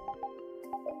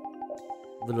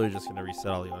literally just gonna reset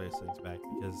all the audio settings back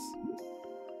because,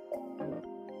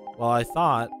 well, I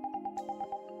thought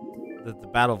that the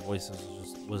battle voices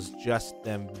was just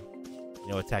them, you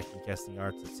know, attacking, casting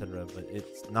arts, etc. But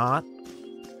it's not,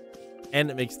 and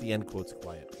it makes the end quotes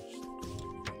quiet,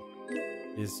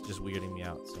 which is just weirding me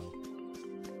out. So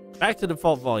back to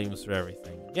default volumes for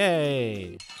everything.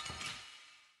 Yay!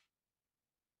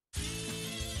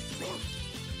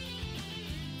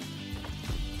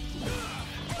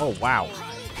 Oh wow,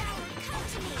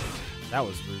 that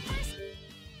was rude.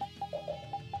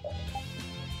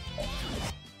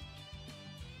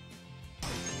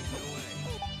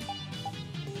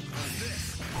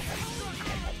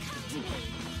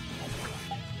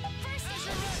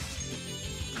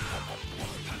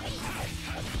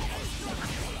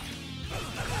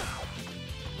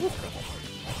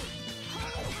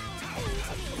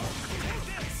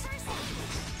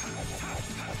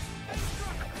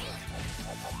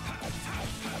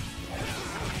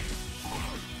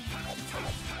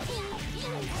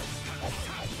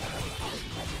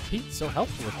 Pete's so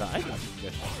helpful with the item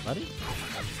suggestions, buddy.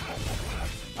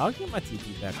 I'll get my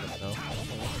TP back up, though.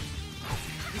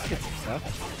 Just get some stuff.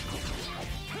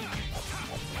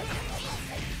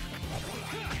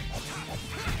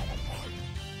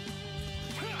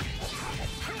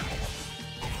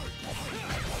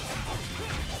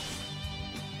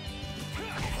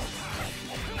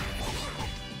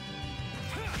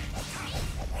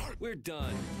 We're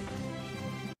done.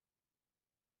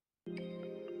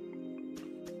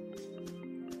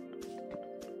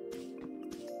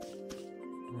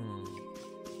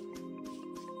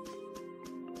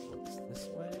 What's this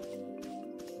way?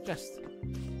 Just.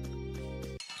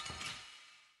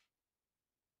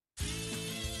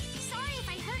 Sorry if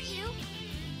I hurt you.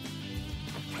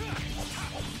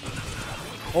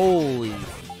 Holy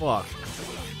fuck.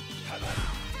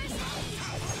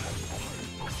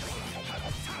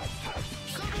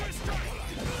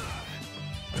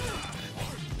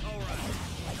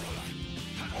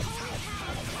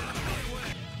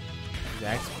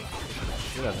 Jax.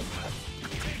 Shit out of him.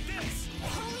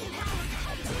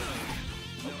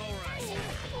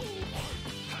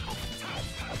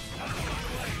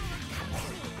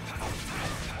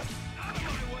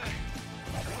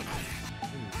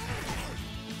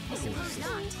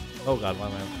 Oh god, why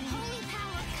am I?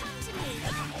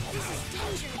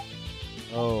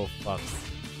 Oh fuck.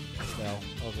 No.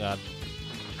 Oh god.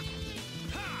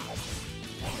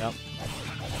 Yep.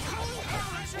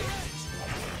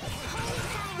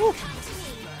 Woo.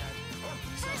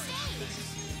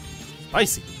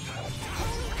 Spicy.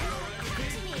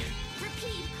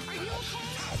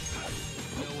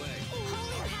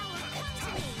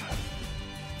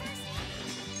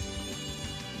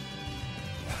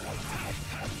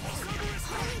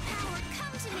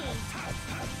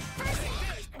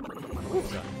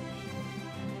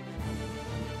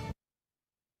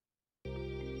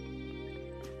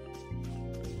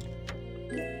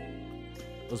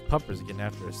 Those pumpers getting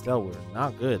after Estelle were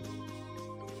not good.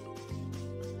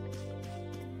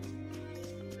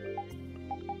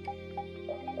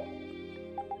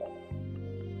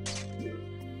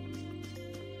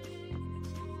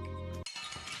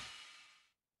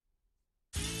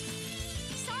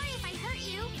 Sorry if I hurt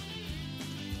you.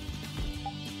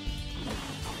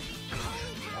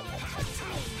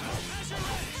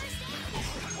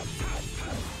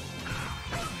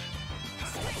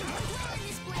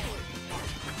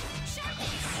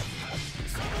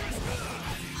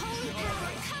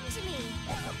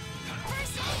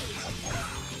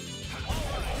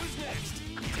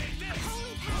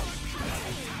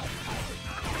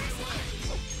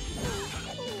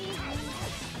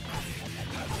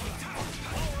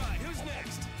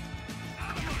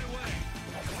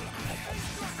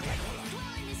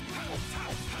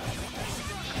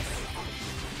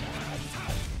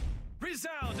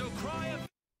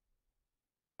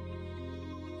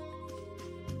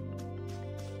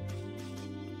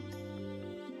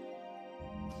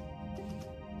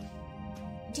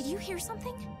 Did you hear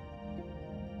something?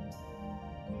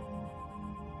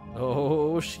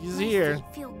 Oh, she's My here.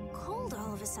 feet feel cold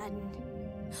all of a sudden.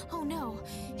 Oh no,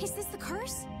 is this the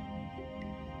curse?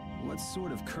 What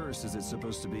sort of curse is it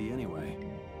supposed to be anyway?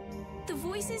 The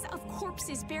voices of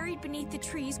corpses buried beneath the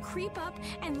trees creep up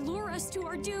and lure us to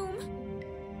our doom.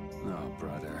 Oh,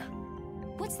 brother.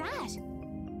 What's that?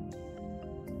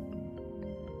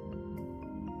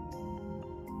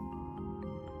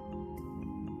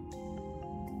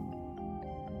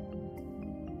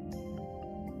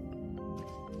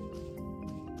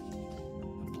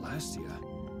 The Blastia?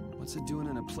 What's it doing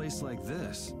in a place like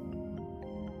this?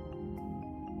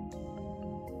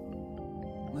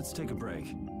 Let's take a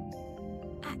break.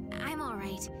 I'm all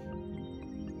right.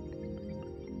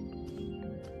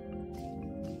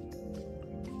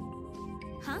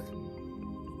 Huh?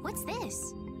 What's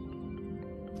this?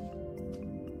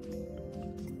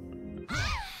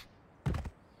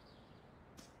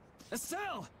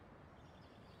 Estelle!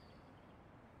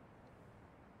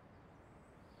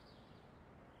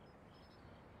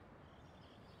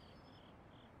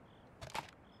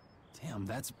 Damn,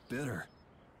 that's bitter.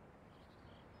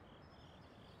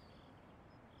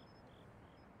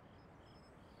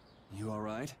 You all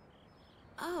right?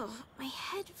 Oh, my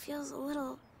head feels a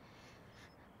little...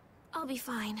 I'll be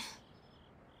fine.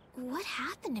 What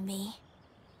happened to me?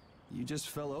 You just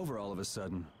fell over all of a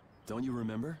sudden. Don't you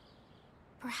remember?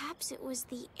 Perhaps it was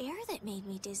the air that made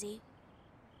me dizzy.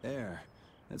 Air.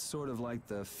 That's sort of like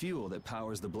the fuel that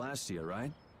powers the Blastia,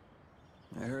 right?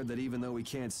 I heard that even though we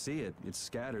can't see it, it's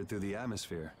scattered through the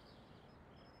atmosphere.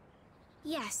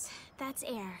 Yes, that's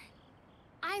air.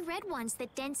 I read once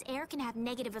that dense air can have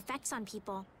negative effects on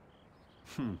people.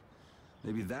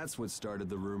 Maybe that's what started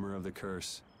the rumor of the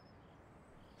curse.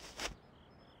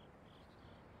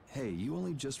 Hey, you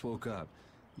only just woke up.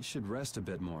 You should rest a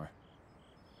bit more.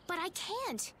 But I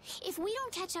can't! If we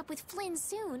don't catch up with Flynn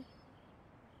soon...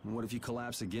 And what if you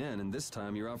collapse again, and this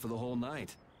time you're out for the whole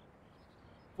night?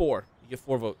 4. You get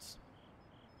 4 votes.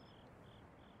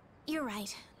 You're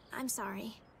right. I'm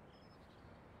sorry.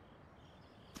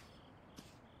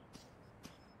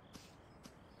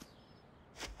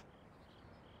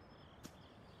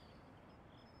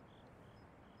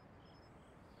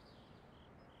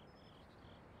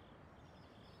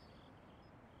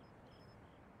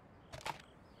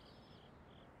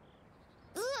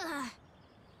 Ugh!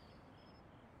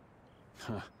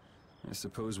 Huh. I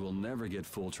suppose we'll never get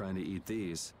full trying to eat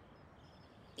these.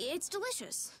 It's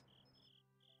delicious.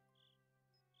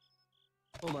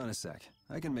 Hold on a sec.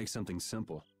 I can make something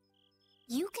simple.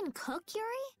 You can cook, Yuri?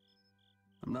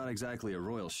 I'm not exactly a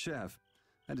royal chef.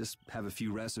 I just have a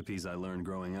few recipes I learned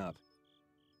growing up.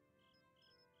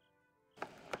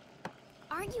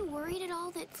 Aren't you worried at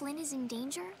all that Flynn is in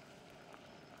danger?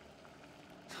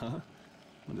 Huh?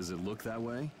 Does it look that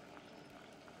way?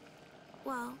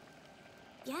 Well,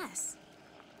 yes.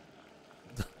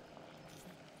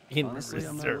 Honestly,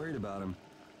 I'm not worried about him.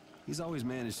 He's always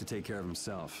managed to take care of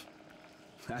himself.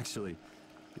 Actually,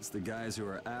 it's the guys who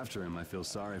are after him I feel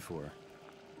sorry for.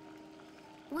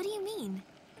 What do you mean?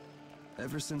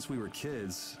 Ever since we were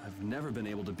kids, I've never been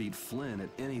able to beat Flynn at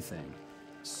anything.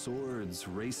 Swords,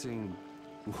 racing,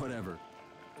 whatever.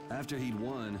 After he'd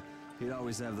won, he'd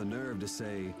always have the nerve to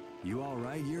say, "You all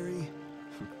right, Yuri?"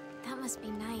 That must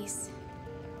be nice.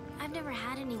 I've never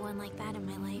had anyone like that in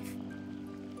my life.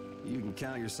 You can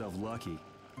count yourself lucky.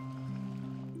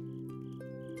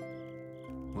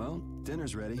 Well,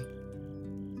 dinner's ready.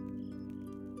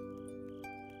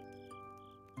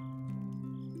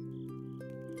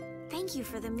 Thank you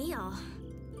for the meal.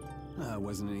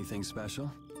 Wasn't anything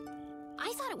special.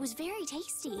 I thought it was very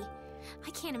tasty. I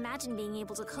can't imagine being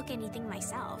able to cook anything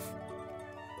myself.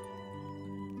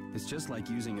 It's just like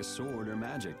using a sword or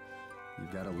magic.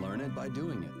 You've got to learn it by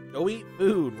doing it. Go eat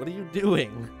food. What are you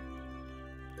doing?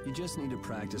 You just need to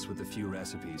practice with a few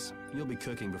recipes. You'll be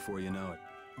cooking before you know it.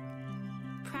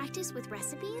 Practice with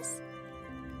recipes?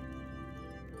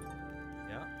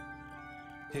 Yeah.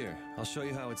 Here, I'll show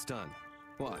you how it's done.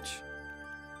 Watch.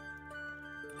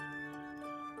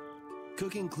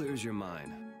 Cooking clears your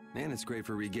mind, and it's great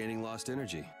for regaining lost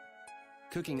energy.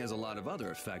 Cooking has a lot of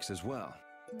other effects as well.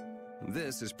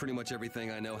 This is pretty much everything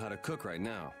I know how to cook right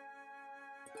now.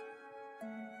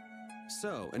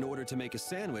 So, in order to make a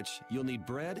sandwich, you'll need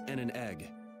bread and an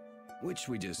egg, which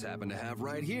we just happen to have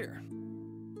right here.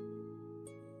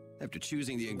 After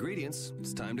choosing the ingredients,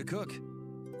 it's time to cook.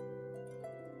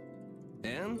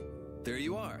 And there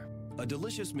you are, a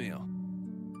delicious meal.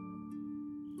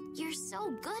 You're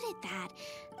so good at that.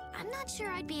 I'm not sure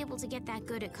I'd be able to get that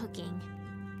good at cooking.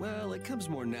 Well, it comes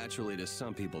more naturally to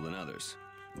some people than others.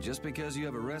 Just because you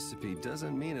have a recipe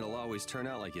doesn't mean it'll always turn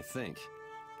out like you think.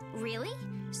 Really?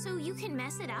 So you can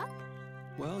mess it up?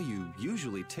 Well, you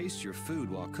usually taste your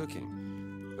food while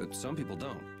cooking, but some people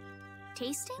don't.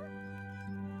 Tasting?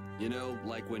 You know,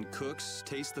 like when cooks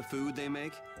taste the food they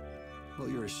make? Well,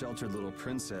 you're a sheltered little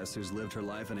princess who's lived her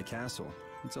life in a castle.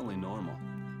 It's only normal.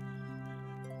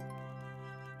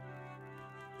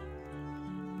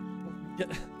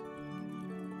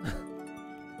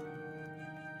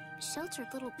 Sheltered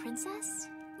little princess?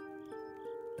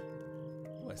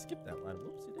 Oh, I skipped that line.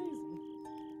 Whoopsie daisy.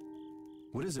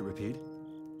 What is it, Repeat?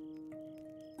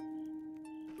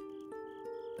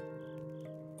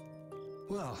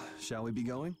 Well, shall we be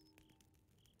going?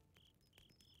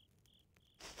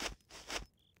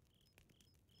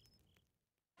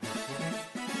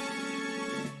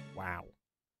 Wow.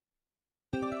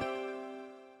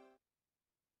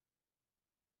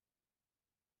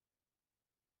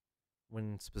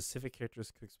 When specific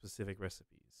characters cook specific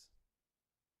recipes.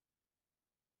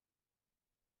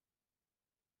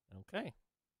 Okay.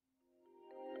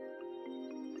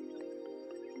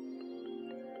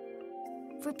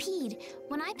 Rapide,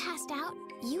 when I passed out,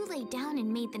 you laid down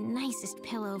and made the nicest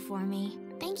pillow for me.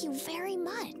 Thank you very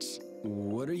much.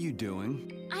 What are you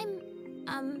doing?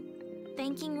 I'm,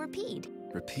 thanking Rapide.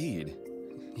 Repeat?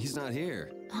 He's not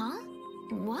here. Huh?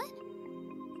 What?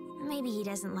 Maybe he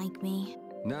doesn't like me.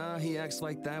 Nah, he acts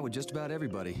like that with just about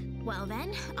everybody. Well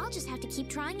then, I'll just have to keep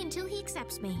trying until he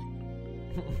accepts me.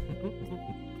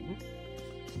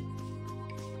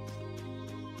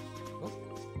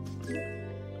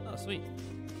 Oh, sweet.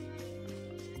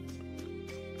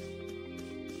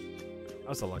 That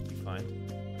was a lucky find.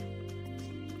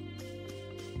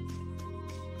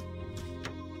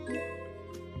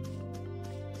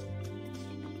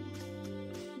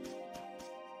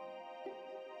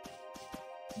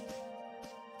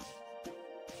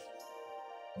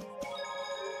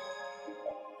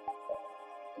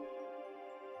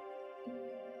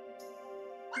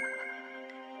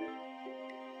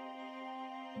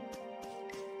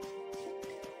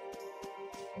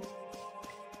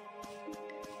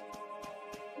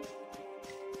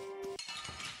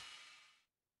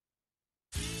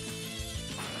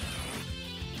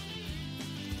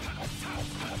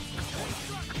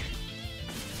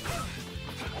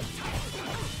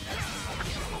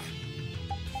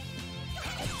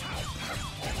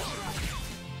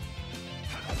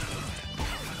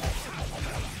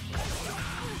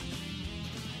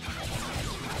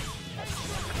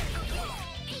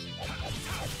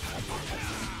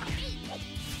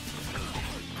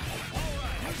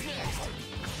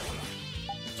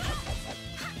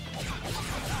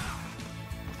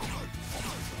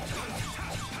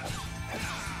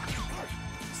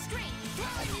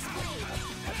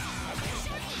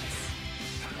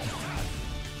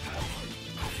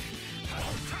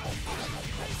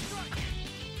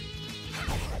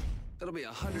 It'll be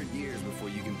 100 years before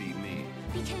you can beat me.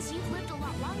 Because you've lived a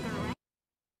lot longer, right?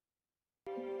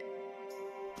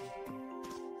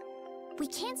 We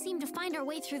can't seem to find our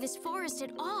way through this forest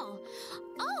at all.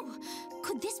 Oh,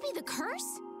 could this be the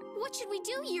curse? What should we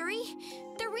do, Yuri?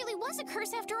 There really was a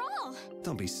curse after all.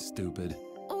 Don't be stupid.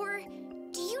 Or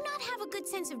do you not have a good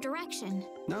sense of direction?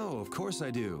 No, of course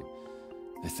I do.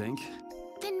 I think.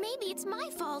 Then maybe it's my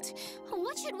fault.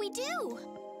 What should we do?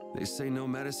 They say no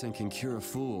medicine can cure a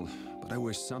fool, but I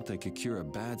wish something could cure a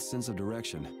bad sense of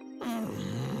direction.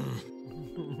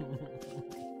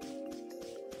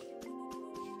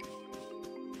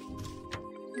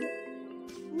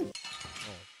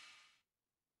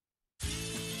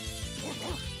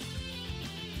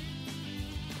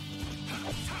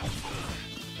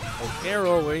 Oh,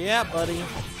 Carol, where you at, buddy?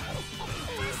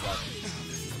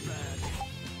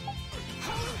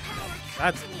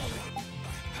 That's...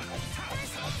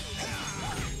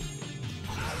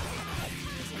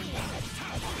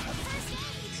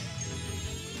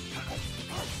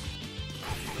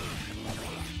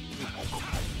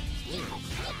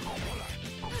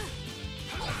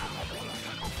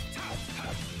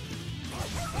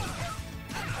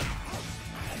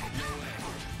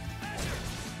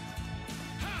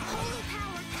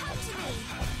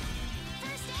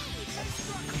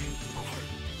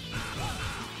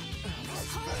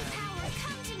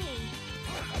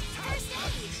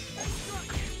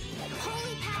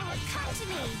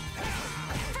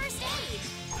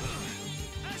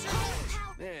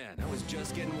 Man, I was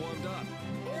just getting warmed up.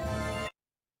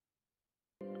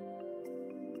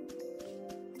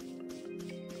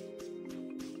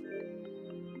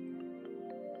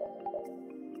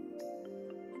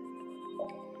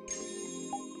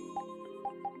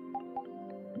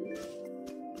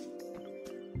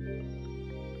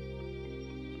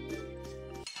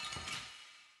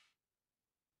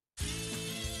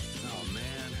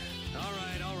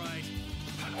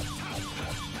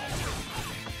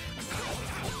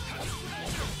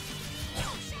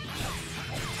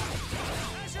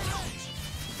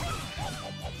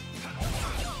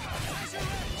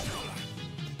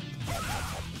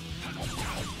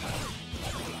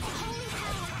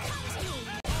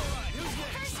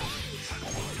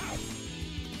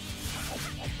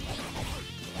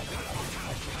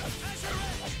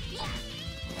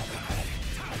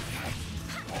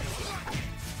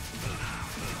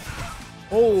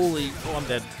 Holy... Oh, I'm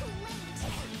dead.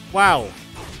 Wow.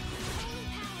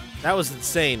 That was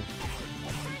insane.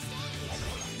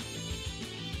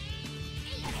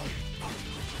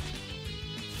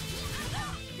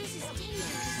 This is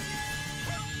dangerous.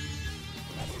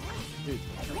 Dude,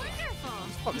 Wonderful.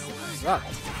 fucking suck.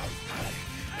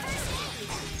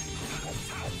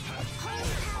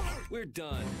 We're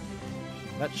done.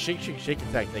 That shake, shake, shake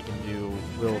attack they can do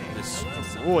will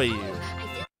destroy you.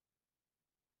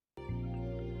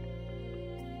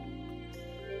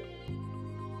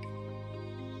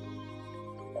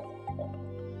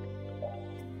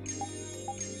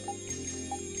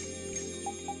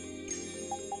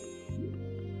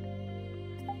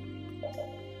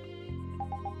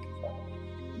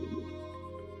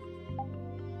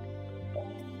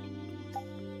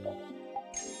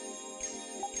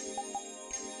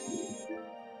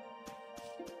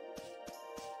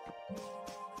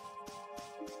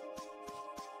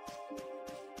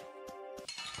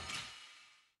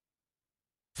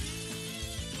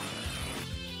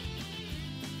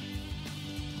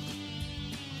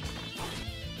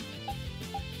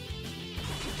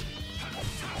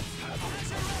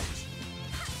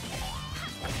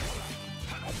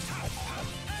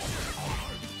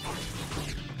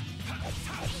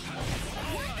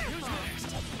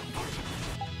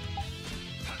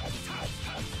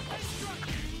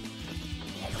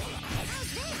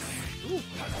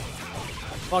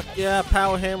 Fuck yeah,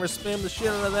 power hammer, spam the shit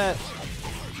out of that.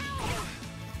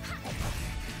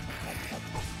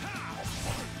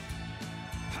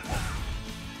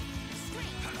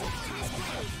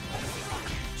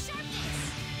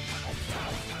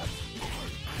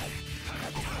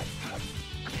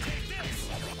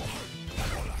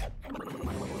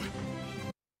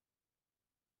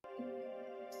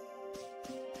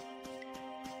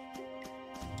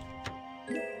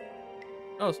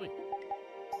 Oh, sweet.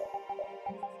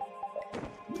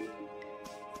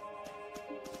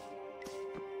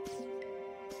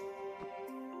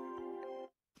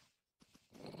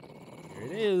 Here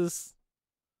it is.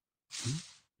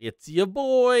 It's your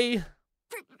boy.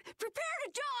 Prepare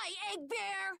to die, Egg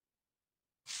Bear!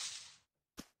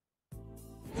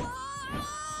 Whoa!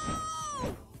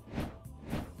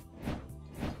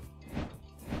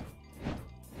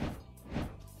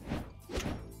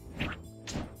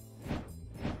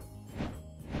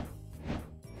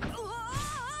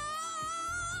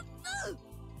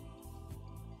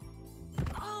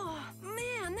 Oh,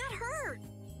 man, that hurt.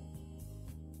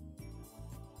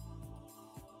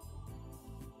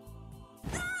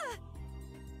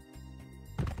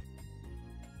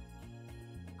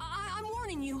 I'm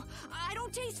warning you. I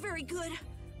don't taste very good.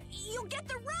 You'll get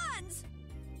the runs.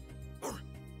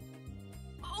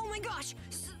 Oh my gosh!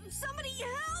 Somebody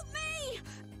help me!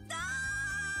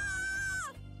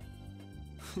 Ah!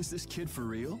 Is this kid for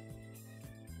real?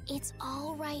 It's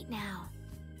all right now.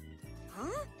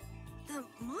 Huh? The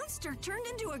monster turned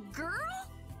into a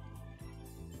girl?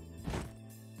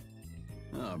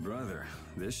 Oh, brother.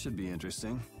 This should be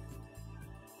interesting.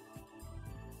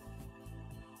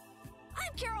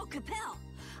 I'm Carol Capel.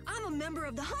 I'm a member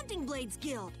of the Hunting Blades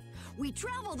Guild. We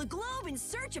travel the globe in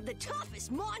search of the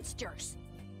toughest monsters.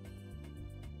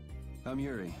 I'm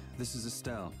Yuri. This is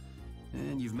Estelle.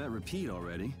 And you've met Repeat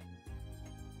already.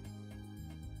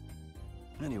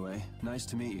 Anyway, nice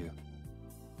to meet you.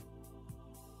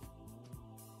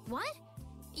 What?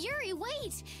 Yuri,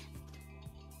 wait!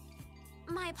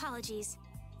 My apologies.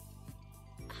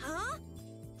 Huh?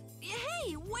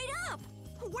 Hey, wait up!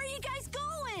 Where are you guys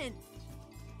going?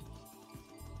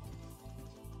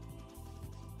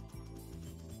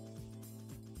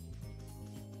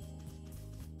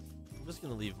 I'm just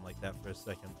gonna leave him like that for a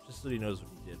second, just so he knows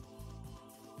what he did.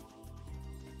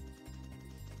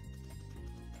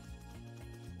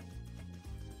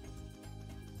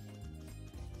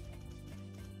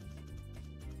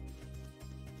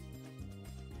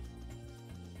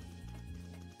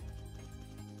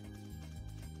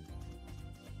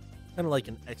 Kind of like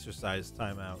an exercise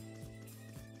timeout.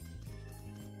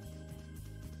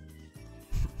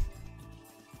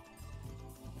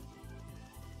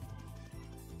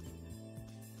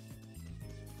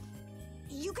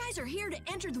 You guys are here to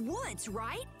enter the woods,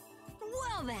 right?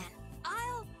 Well then,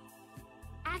 I'll...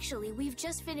 Actually, we've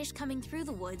just finished coming through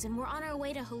the woods and we're on our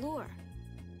way to Halure.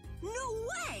 No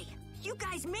way! You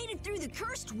guys made it through the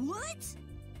cursed woods?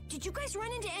 Did you guys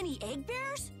run into any egg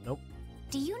bears? Nope.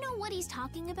 Do you know what he's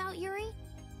talking about, Yuri?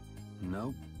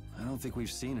 Nope. I don't think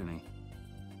we've seen any.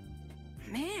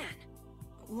 Man,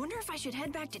 wonder if I should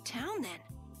head back to town then.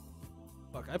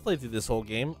 Fuck, I played through this whole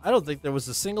game. I don't think there was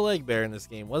a single egg bear in this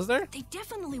game, was there? They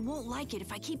definitely won't like it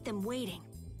if I keep them waiting.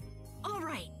 All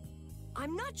right,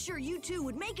 I'm not sure you two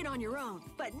would make it on your own,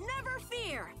 but never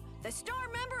fear. The star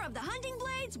member of the Hunting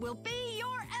Blades will be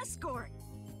your escort.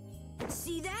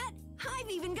 See that? I've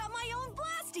even got my own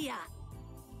Blastia!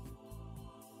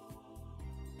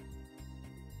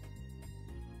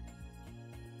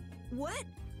 What?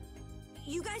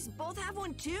 You guys both have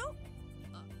one too?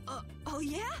 Oh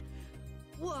yeah?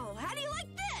 Whoa, how do you like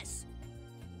this?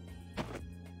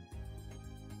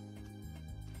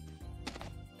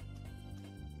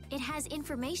 It has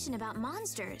information about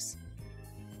monsters.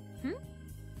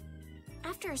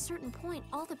 After a certain point,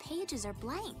 all the pages are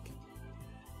blank.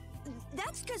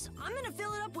 That's because I'm gonna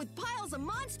fill it up with piles of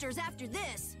monsters after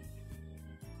this.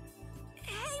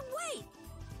 Hey, wait!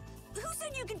 Who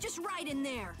said you could just write in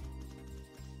there?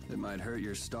 It might hurt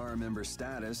your star member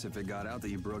status if it got out that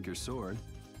you broke your sword.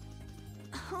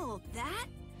 Oh, that?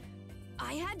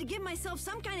 I had to give myself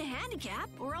some kind of handicap,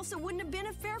 or else it wouldn't have been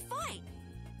a fair fight.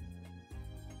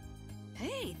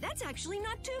 Hey, that's actually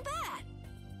not too bad.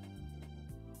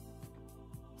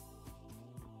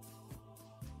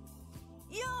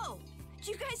 Yo!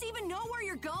 Do you guys even know where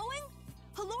you're going?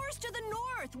 Halore's to the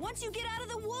north, once you get out of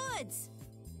the woods.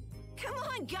 Come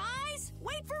on, guys!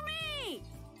 Wait for me!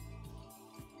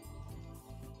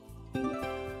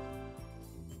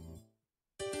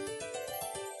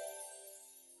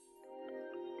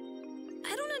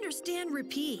 I don't understand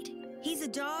Repeat. He's a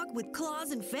dog with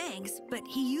claws and fangs, but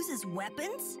he uses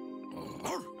weapons?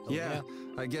 Yeah,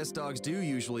 I guess dogs do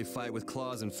usually fight with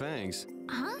claws and fangs.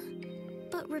 Huh?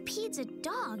 But Repeat's a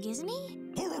dog, isn't he?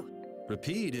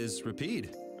 Repeat is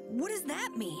Repeat. What does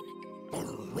that mean?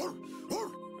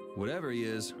 Whatever he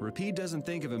is, Repeat doesn't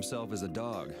think of himself as a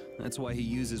dog. That's why he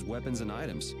uses weapons and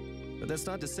items. But that's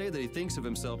not to say that he thinks of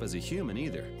himself as a human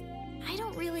either. I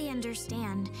don't really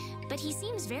understand, but he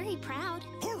seems very proud.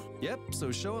 Yep,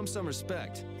 so show him some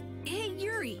respect. Hey,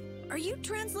 Yuri, are you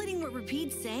translating what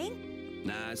Repeat's saying?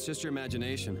 Nah, it's just your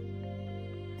imagination.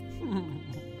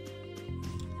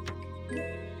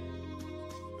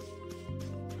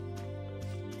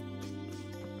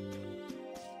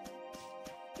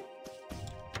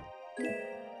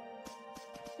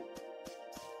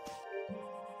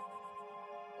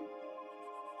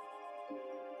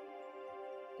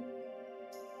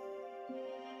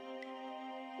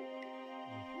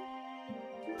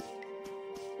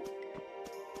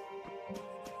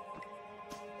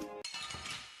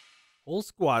 Whole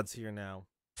squad's here now.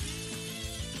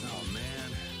 Oh,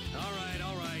 man. All right,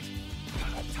 all right.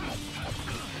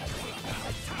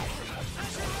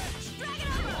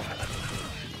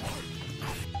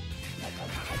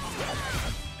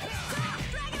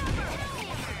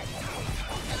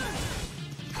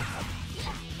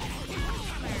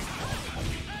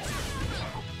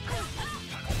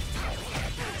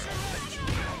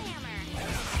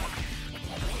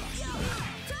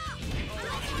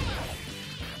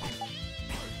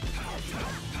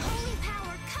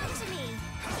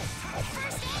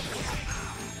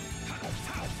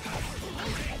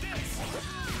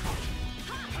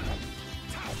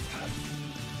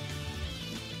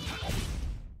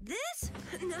 This?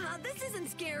 Nah, this isn't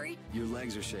scary. Your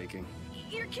legs are shaking.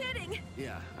 You're kidding.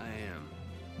 Yeah, I am.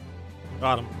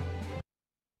 Got him.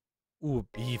 Ooh,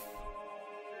 beef.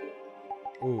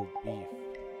 Ooh, beef.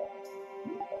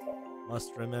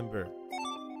 Must remember.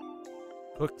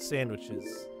 Cooked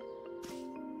sandwiches.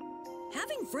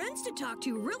 Having friends to talk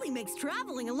to really makes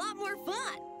traveling a lot more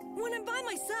fun. When I'm by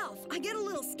myself, I get a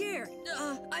little scared.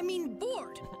 I mean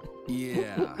bored.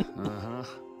 Yeah, uh-huh.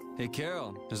 Hey,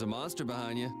 Carol, there's a monster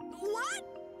behind you. What?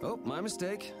 Oh, my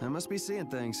mistake. I must be seeing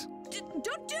things.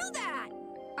 Don't do that!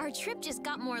 Our trip just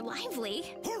got more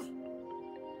lively.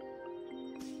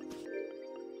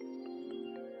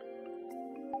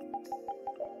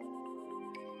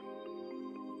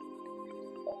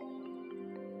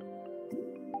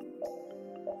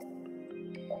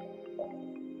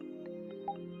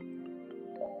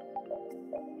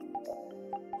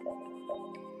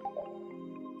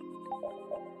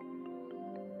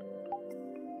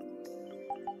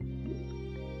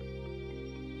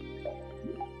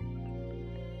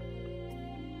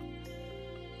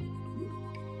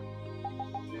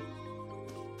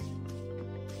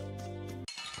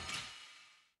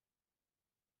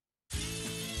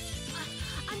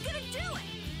 I'm gonna do it!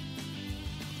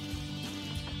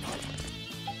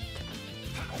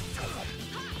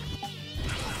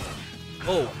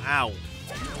 Oh, ow.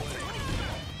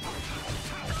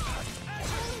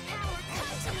 Holy power,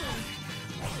 come to me!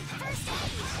 First aid!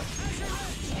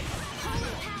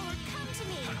 Holy power, come to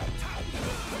me!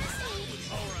 First aid!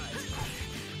 All right.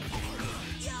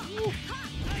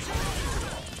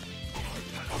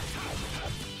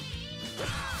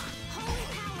 Holy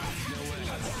power, come to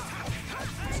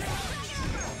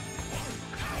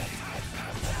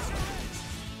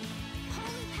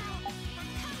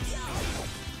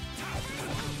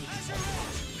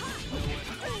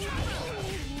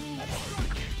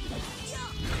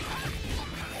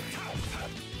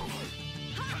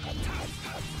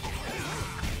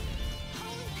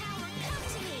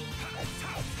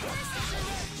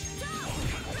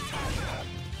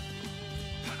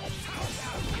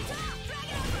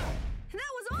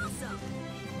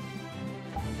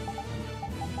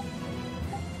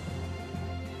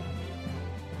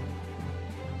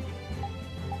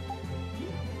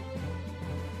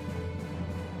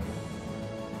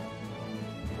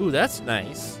Ooh, that's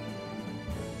nice.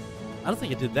 I don't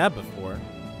think it did that before.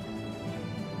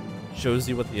 Shows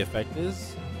you what the effect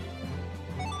is.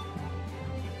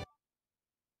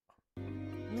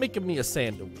 Making me a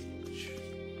sandwich.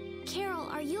 Carol,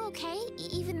 are you okay?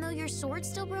 Even though your sword's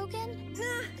still broken?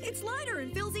 Nah, it's lighter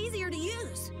and feels easier to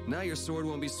use. Now your sword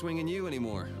won't be swinging you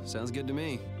anymore. Sounds good to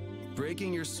me.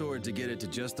 Breaking your sword to get it to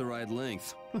just the right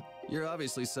length. You're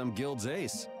obviously some guild's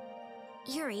ace.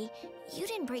 Yuri, you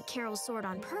didn't break Carol's sword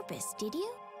on purpose, did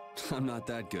you? I'm not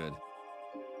that good.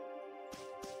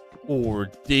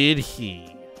 Or did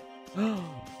he?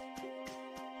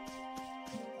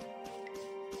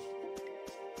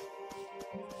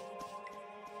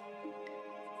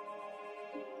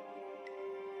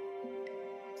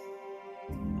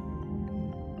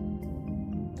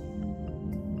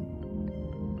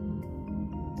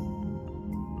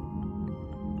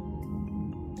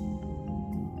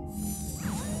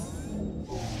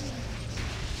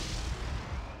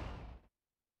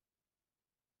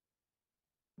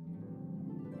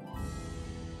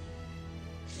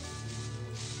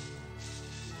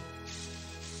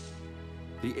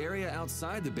 The area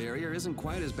outside the barrier isn't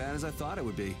quite as bad as I thought it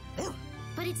would be.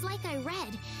 But it's like I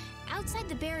read. Outside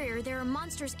the barrier, there are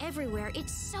monsters everywhere.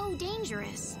 It's so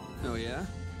dangerous. Oh yeah?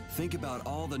 Think about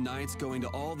all the knights going to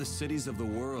all the cities of the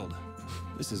world.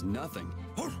 This is nothing.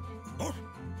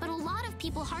 But a lot of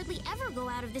people hardly ever go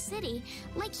out of the city,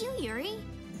 like you, Yuri.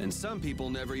 And some people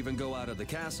never even go out of the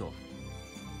castle.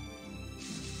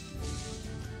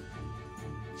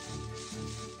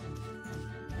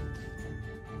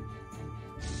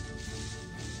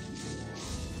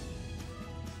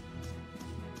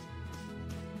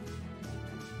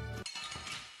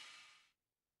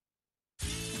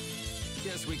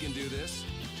 Guess we can do this.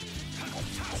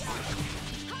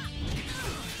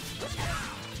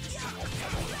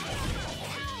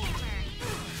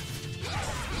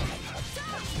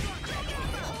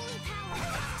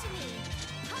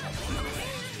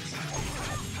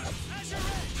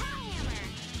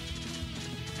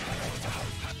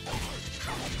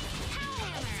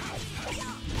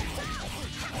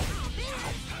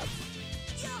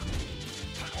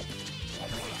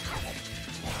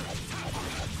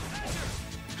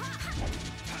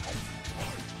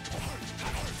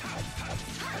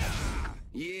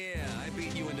 Yeah, I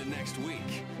beat you into next week.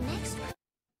 Next week?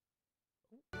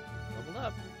 Leveled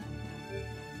up.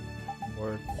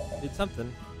 Or did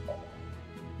something.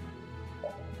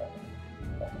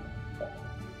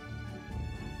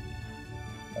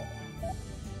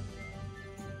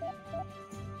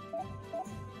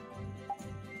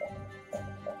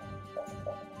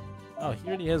 Oh, he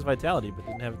already has vitality, but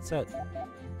didn't have it set.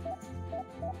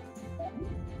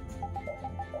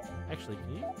 Actually, can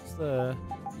you use the...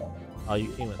 Oh,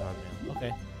 you came with hard man.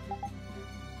 Okay.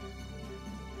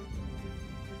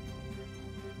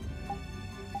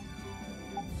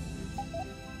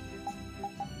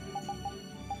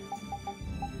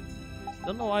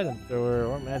 Still no item thrower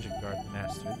or magic guard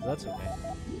master, but that's okay.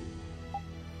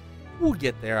 We'll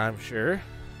get there, I'm sure.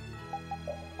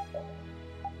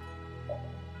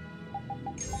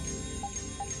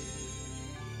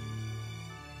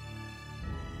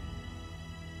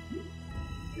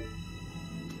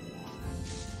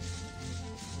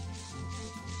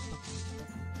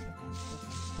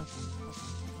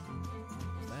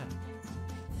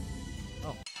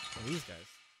 These guys.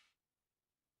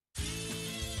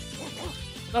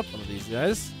 Up one of these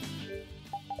guys.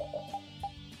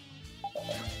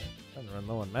 Trying to run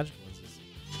low on magic lenses.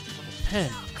 Level 10.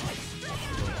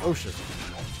 Ferocious.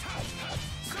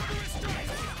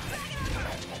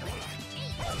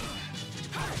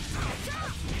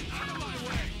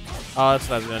 Oh, that's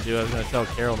what I was gonna do. I was gonna tell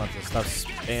Carol not to stop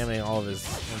spamming all of his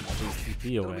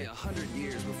TP It'll away. be 100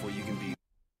 years before you can be.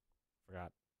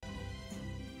 Forgot.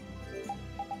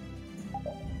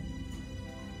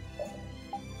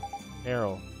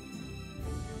 Carol.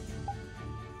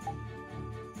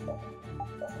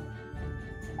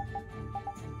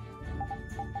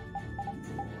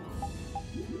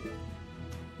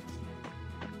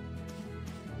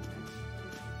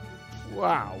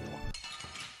 Wow.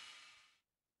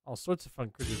 All sorts of fun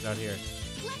critters out here.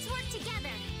 Let's work together.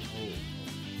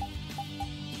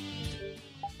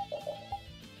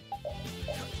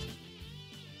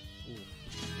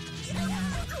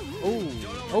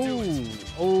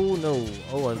 Oh no.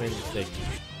 Oh, I made a mistake.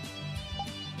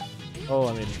 Oh,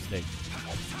 I made a mistake.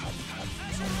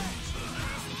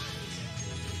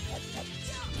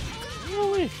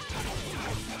 Really?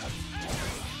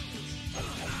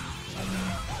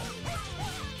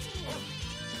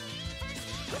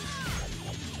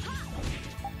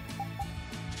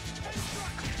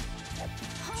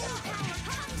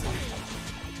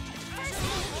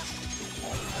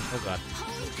 Oh god.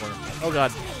 Corner. Oh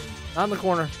god. Not in the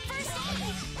corner.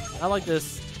 Not like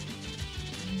this.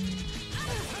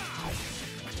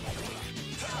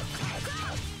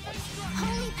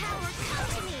 Holy power, come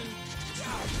to me.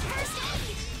 First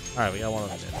aid. Alright, we got one of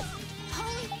them.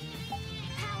 Holy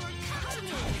power, come to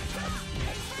me.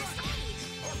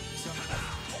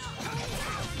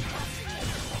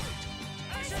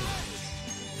 First aid.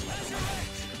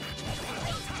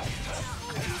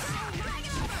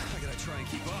 I gotta try and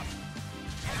keep up.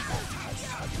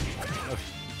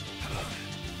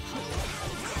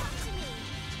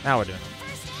 Now we're doing it.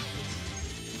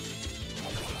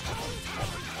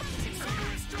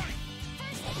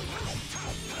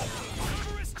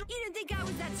 You didn't think I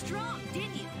was that strong, did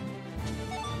you?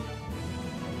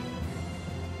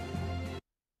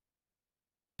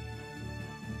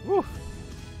 Woo.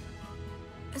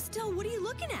 Estelle, what are you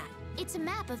looking at? It's a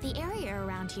map of the area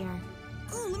around here.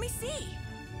 Oh, let me see.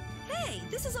 Hey,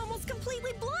 this is almost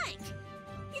completely blank.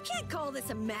 You can't call this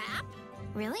a map.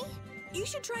 Really? You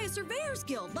should try a surveyor's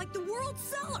guild like the World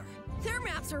Cellar. Their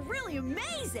maps are really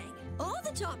amazing. All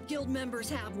the top guild members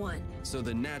have one. So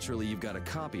then naturally you've got a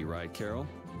copy, right, Carol?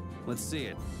 Let's see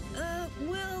it.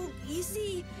 Well, you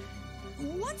see,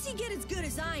 once you get as good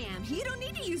as I am, you don't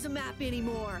need to use a map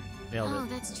anymore. Nailed Oh, it.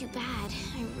 that's too bad.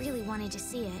 I really wanted to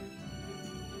see it.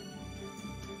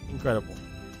 Incredible.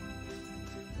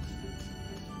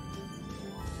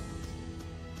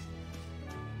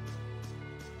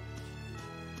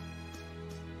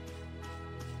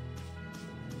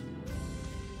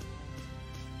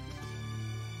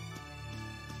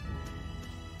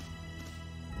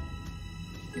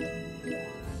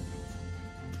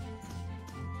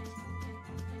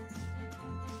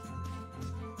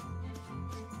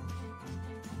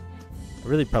 I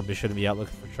really probably shouldn't be out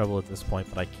looking for trouble at this point,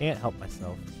 but I can't help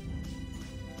myself.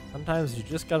 Sometimes you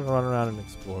just gotta run around and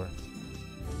explore.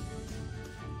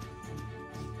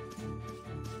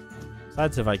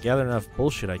 Besides, if I gather enough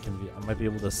bullshit, I might be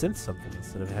able to synth something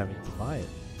instead of having to buy it.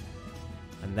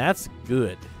 And that's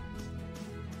good.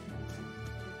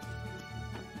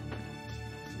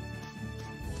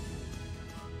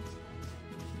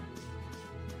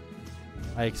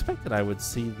 I expected I would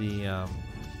see the,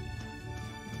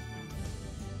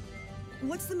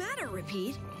 What's the matter,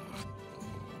 Repeat?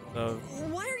 Why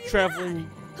are you traveling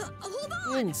hold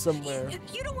on! in somewhere.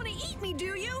 You don't want to eat me,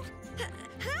 do you?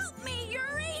 Help me,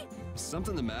 Yuri!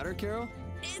 Something the matter, Carol?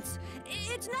 It's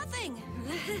nothing.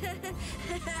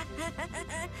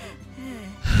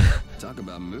 Talk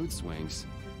about mood swings.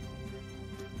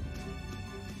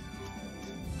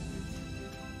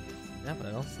 Yeah, but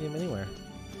I don't see him anywhere.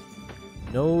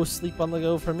 No sleep on the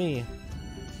go for me.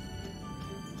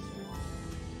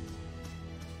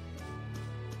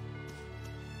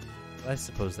 I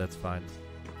suppose that's fine.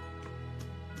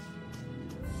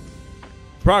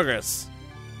 Progress.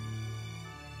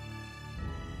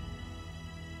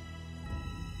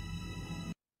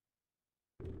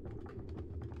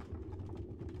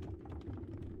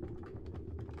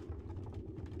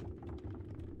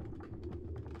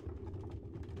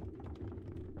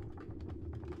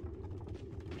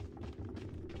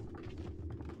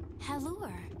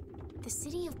 Halure, the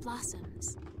city of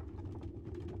blossoms.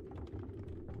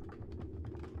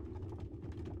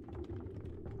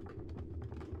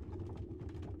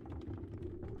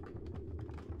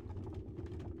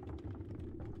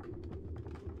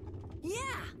 Yeah,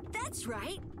 that's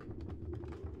right.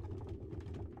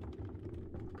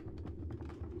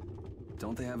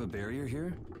 Don't they have a barrier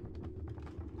here?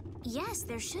 Yes,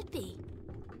 there should be.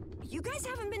 You guys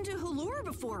haven't been to Halure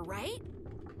before, right?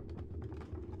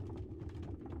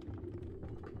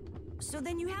 So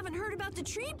then you haven't heard about the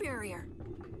tree barrier.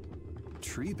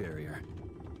 Tree barrier?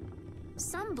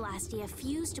 Some Blastia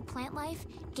fuse to plant life,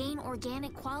 gain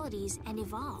organic qualities, and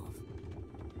evolve.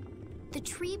 The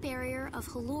tree barrier of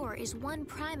Halure is one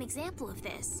prime example of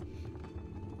this.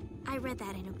 I read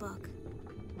that in a book.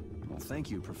 Well,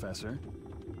 thank you, Professor.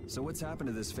 So what's happened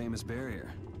to this famous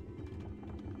barrier?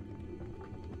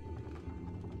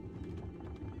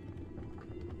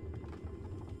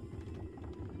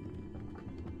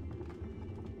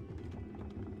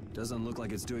 Doesn't look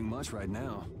like it's doing much right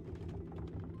now.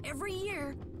 Every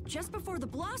year, just before the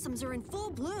blossoms are in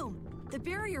full bloom, the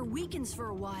barrier weakens for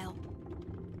a while.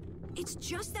 It's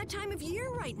just that time of year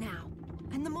right now,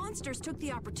 and the monsters took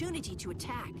the opportunity to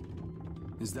attack.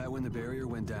 Is that when the barrier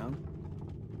went down?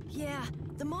 Yeah,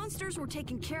 the monsters were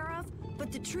taken care of,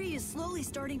 but the tree is slowly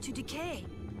starting to decay.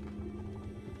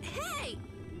 Hey!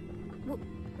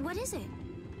 What is it?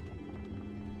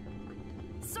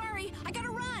 Sorry, I gotta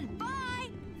run! Bye!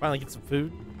 Finally get some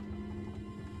food.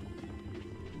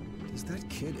 Does that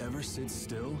kid ever sit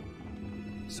still?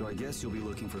 So I guess you'll be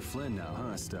looking for Flynn now,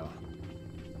 huh, Estelle?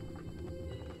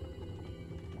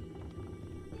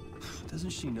 Doesn't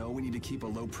she know we need to keep a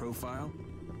low profile?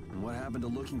 And what happened to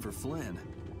looking for Flynn?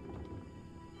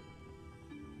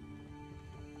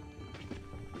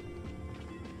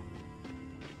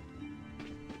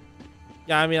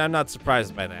 Yeah, I mean, I'm not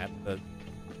surprised by that, but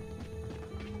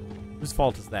whose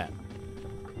fault is that?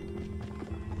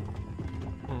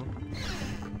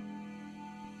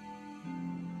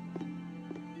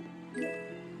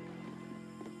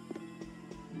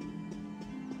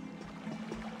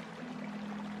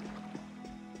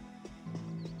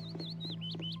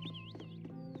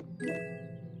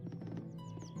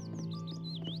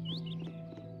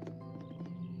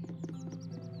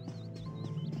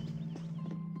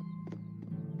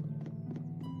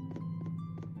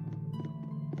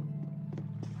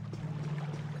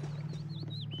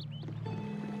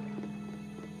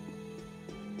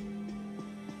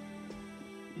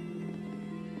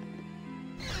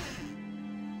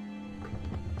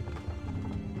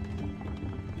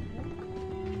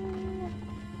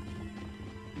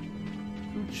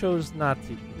 Chose not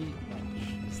to eat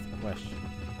much is the question.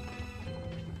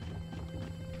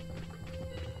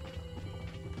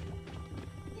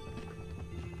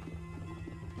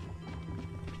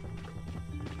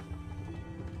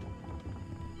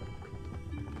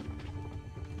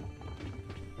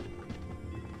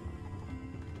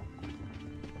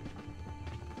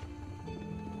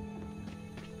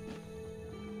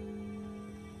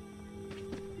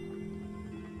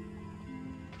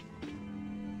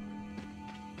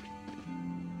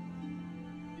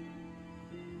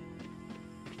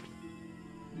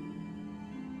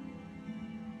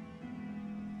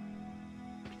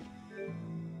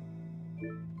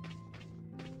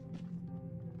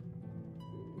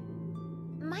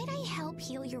 Might I help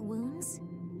heal your wounds?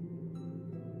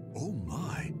 Oh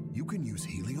my, you can use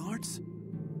healing arts?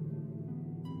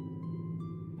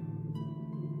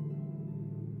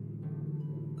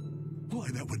 Why,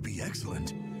 that would be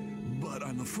excellent. But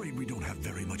I'm afraid we don't have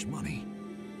very much money.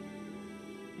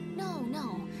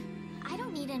 No. I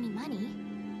don't need any money.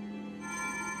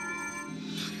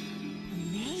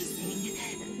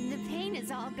 Amazing. The pain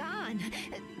is all gone.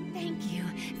 Thank you.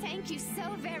 Thank you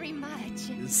so very much.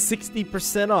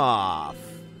 60% off.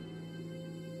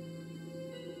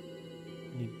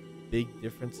 Any big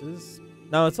differences?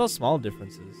 No, it's all small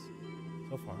differences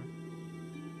so far.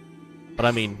 But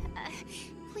I mean,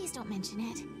 Please don't mention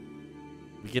it.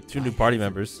 we get 2 new party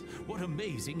members. What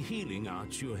amazing healing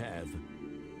arts you have.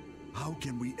 How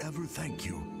can we ever thank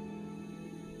you?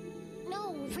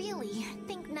 No, really.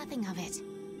 Think nothing of it.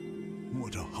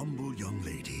 What a humble young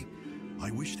lady.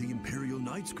 I wish the Imperial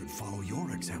Knights could follow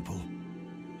your example.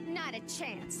 Not a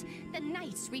chance. The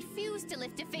Knights refuse to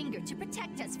lift a finger to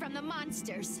protect us from the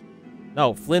monsters.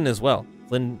 No, Flynn as well.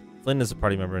 Flynn is a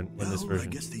party member in this Well, I version.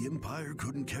 guess the Empire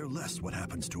couldn't care less what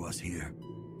happens to us here.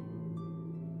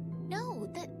 No,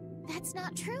 that's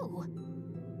not true.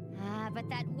 Ah, but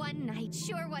that one knight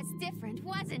sure was different,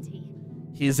 wasn't he?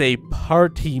 He's a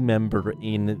party member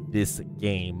in this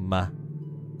game,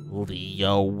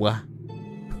 Leo.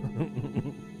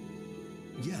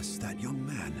 Yes, that young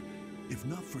man. If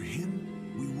not for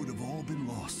him, we would have all been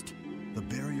lost. The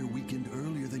barrier weakened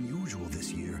earlier than usual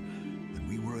this year, and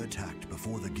we were attacked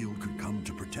before the guild could come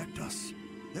to protect us.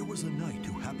 There was a knight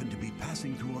who happened to be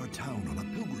passing through our town on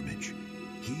a pilgrimage.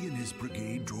 He and his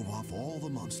brigade drove off all the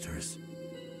monsters.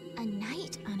 A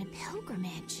knight on a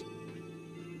pilgrimage.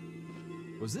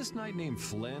 Was this knight named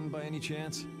Flynn by any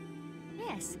chance?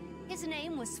 Yes, his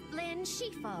name was Flynn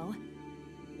Shifo.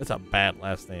 That's a bad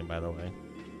last name, by the way.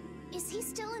 Is he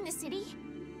still in the city?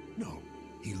 No,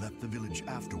 he left the village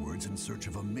afterwards in search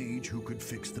of a mage who could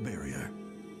fix the barrier.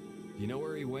 You know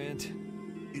where he went?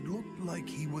 It looked like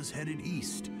he was headed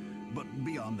east, but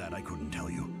beyond that I couldn't tell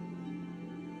you.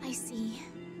 I see.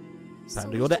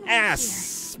 Time to go to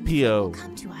Aspio.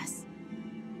 Come to us.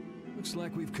 Looks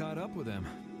like we've caught up with him.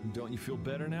 Don't you feel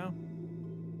better now?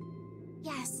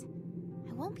 Yes.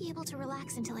 I won't be able to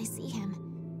relax until I see him.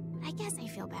 I guess I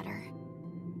feel better.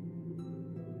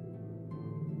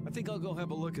 I think I'll go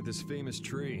have a look at this famous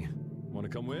tree. Want to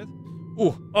come with?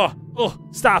 Oh,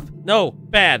 stop. No,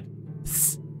 bad.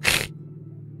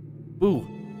 Boo.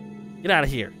 Get out of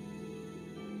here.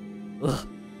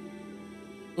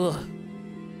 Ugh.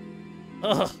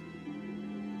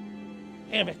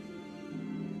 Damn it.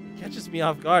 Catches me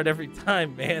off guard every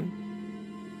time, man.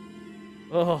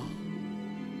 Oh.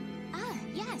 Ah,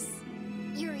 yes.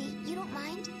 Yuri, you don't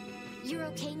mind? You're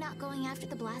okay not going after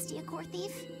the Blastia core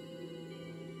thief?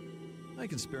 I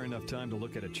can spare enough time to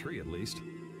look at a tree at least.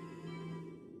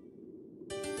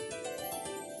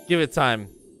 Give it time.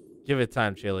 Give it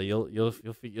time, Chayla.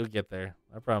 You'll get there.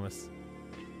 I promise.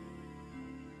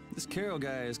 This Carol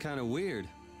guy is kind of weird.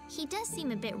 He does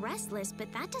seem a bit restless,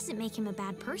 but that doesn't make him a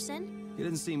bad person. He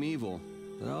doesn't seem evil,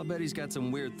 but I'll bet he's got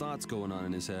some weird thoughts going on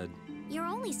in his head. You're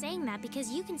only saying that because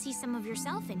you can see some of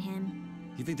yourself in him.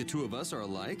 You think the two of us are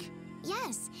alike?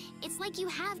 Yes, it's like you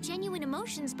have genuine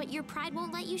emotions, but your pride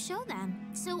won't let you show them.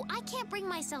 So I can't bring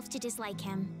myself to dislike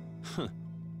him. Huh.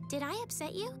 Did I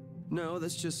upset you? No,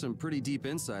 that's just some pretty deep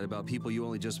insight about people you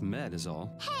only just met is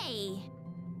all. Hey!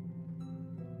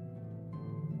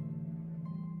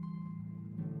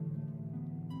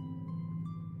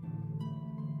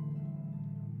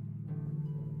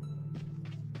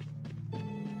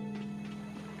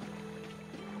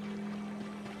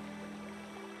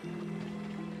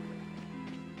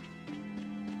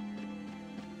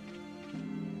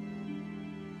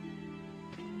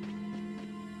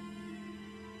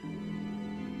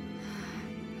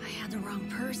 The wrong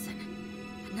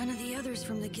person. None of the others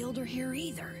from the guild are here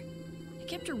either. I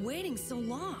kept her waiting so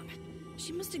long.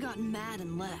 She must have gotten mad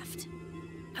and left.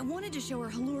 I wanted to show her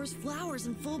Halur's flowers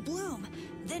in full bloom.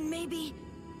 Then maybe...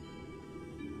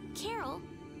 Carol,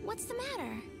 what's the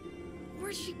matter?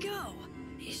 Where'd she go?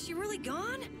 Is she really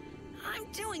gone? I'm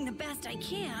doing the best I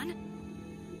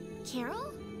can.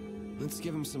 Carol? Let's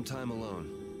give him some time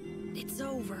alone. It's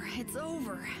over. It's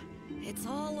over. It's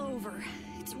all over.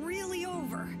 It's really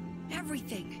over.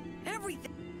 Everything.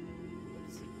 Everything.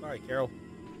 Sorry, Carol.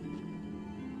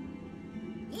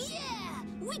 Yeah!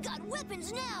 We got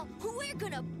weapons now! We're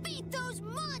gonna beat those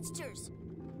monsters!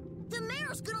 The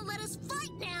mayor's gonna let us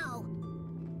fight now!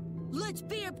 Let's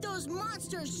beat up those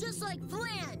monsters just like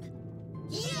Flan!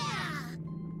 Yeah!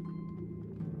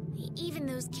 Even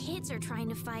those kids are trying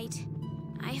to fight.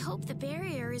 I hope the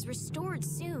barrier is restored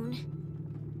soon.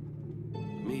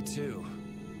 Me too.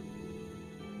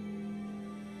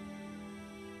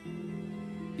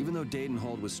 Even though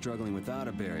Daytonhold was struggling without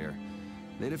a barrier,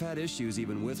 they'd have had issues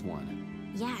even with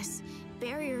one. Yes,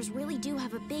 barriers really do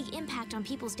have a big impact on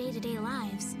people's day-to-day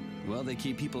lives. Well, they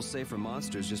keep people safe from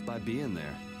monsters just by being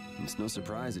there. It's no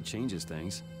surprise it changes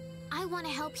things. I want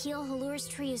to help heal Halur's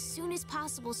tree as soon as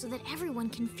possible so that everyone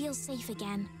can feel safe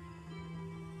again.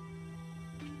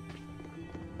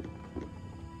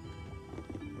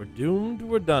 We're doomed,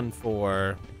 we're done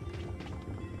for.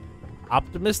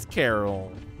 Optimist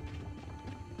Carol.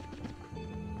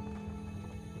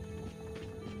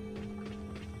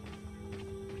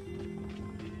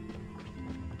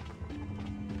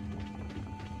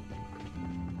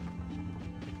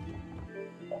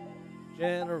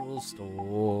 General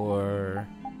store.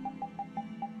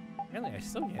 Apparently, I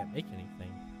still can't make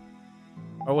anything.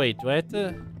 Oh wait, do I have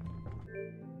to?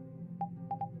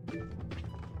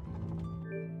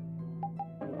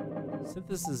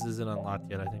 Synthesis isn't unlocked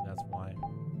yet. I think that's why.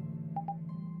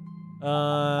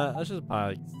 Let's just buy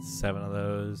like 7 of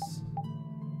those.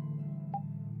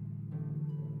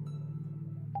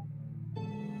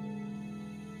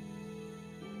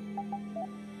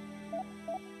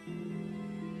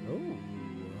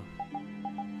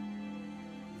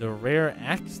 The rare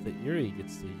axe that Yuri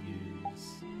gets to use.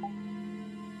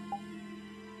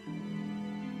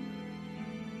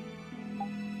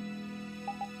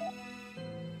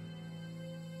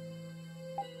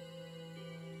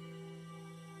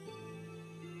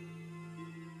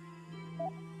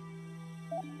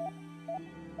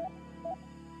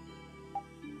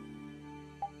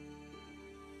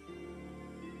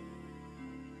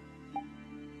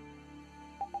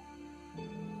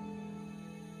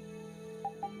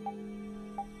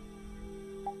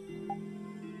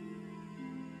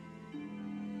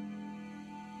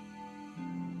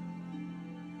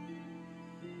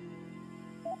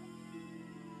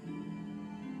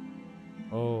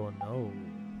 Oh no.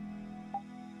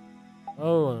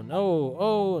 Oh no.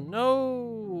 Oh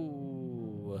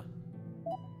no.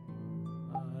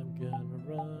 I'm gonna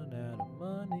run out of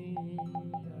money. I'm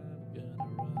gonna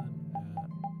run out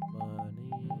of money.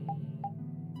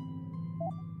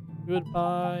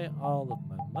 Goodbye, all of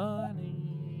my money.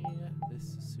 This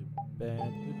is super bad.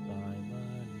 Goodbye, money.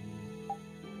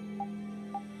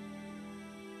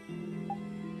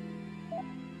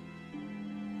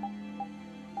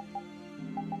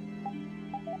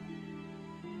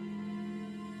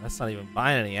 That's not even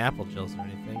buying any apple gels or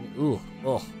anything. Ooh,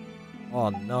 oh, oh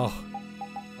no,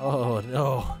 oh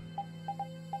no.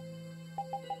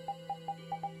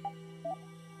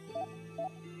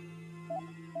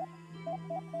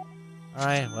 All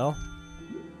right, well,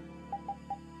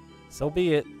 so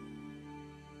be it.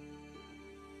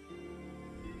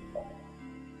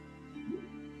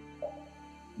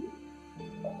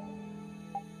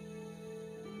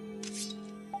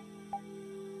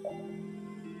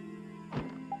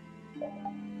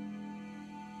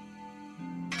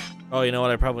 Oh, you know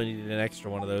what? I probably needed an extra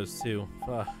one of those too.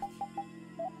 Fuck.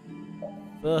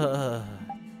 Fuck.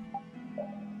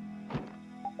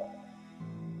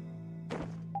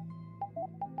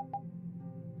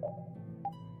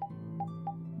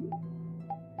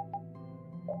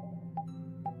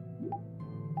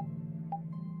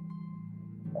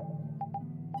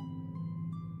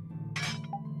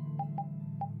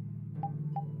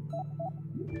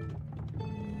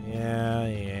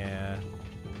 Yeah.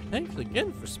 Thanks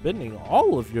again for spending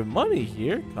all of your money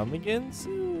here. Come again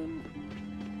soon.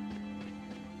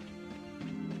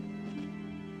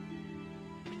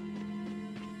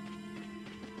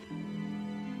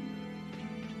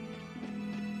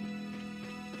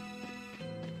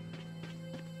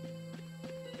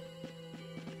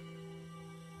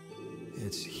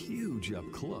 It's huge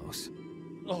up close.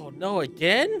 Oh no,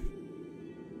 again?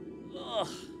 Ugh.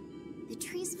 The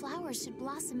tree's flowers should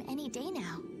blossom any day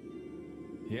now.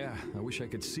 Yeah, I wish I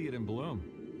could see it in bloom.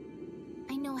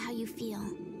 I know how you feel.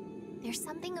 There's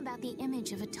something about the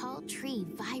image of a tall tree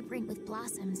vibrant with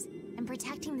blossoms and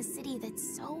protecting the city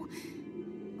that's so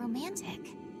romantic.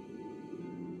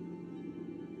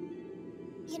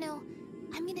 You know,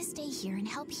 I'm gonna stay here and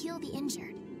help heal the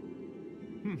injured.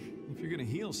 If you're gonna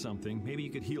heal something, maybe you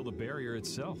could heal the barrier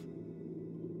itself.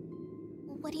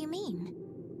 What do you mean?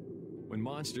 When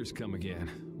monsters come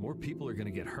again, more people are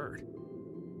gonna get hurt.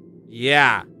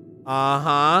 Yeah.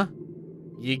 Uh-huh.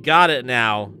 You got it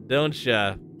now, don't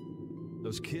ya?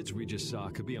 Those kids we just saw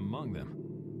could be among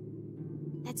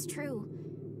them. That's true,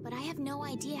 but I have no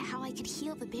idea how I could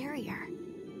heal the barrier.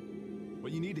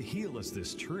 What you need to heal is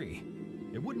this tree.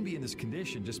 It wouldn't be in this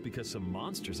condition just because some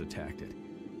monsters attacked it.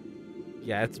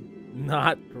 Yeah, it's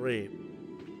not great.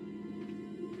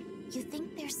 You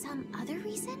think there's some other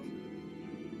reason?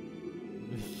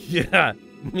 Yeah,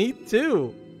 me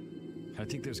too. I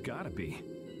think there's gotta be.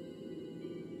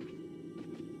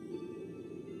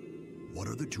 What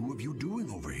are the two of you doing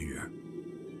over here?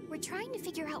 We're trying to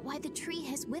figure out why the tree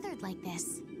has withered like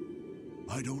this.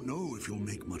 I don't know if you'll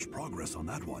make much progress on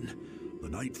that one. The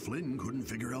night Flynn couldn't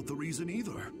figure out the reason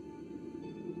either.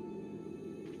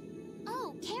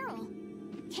 Oh, Carol!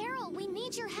 Carol, we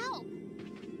need your help!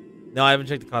 No, I haven't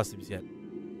checked the costumes yet.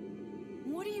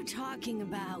 What are you talking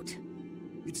about?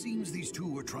 It seems these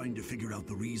two are trying to figure out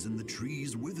the reason the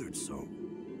trees withered so.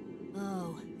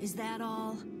 Oh, is that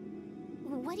all?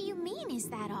 What do you mean, is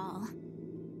that all?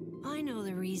 I know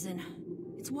the reason.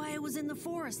 It's why I was in the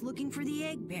forest looking for the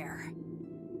egg bear.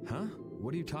 Huh?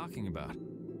 What are you talking about?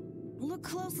 Look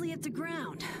closely at the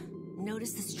ground.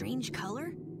 Notice the strange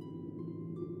color?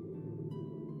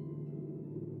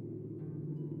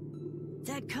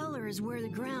 That color is where the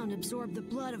ground absorbed the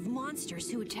blood of monsters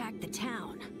who attacked the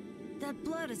town. That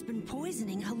blood has been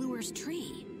poisoning Haluer's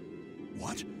tree.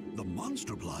 What? The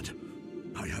monster blood?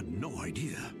 I had no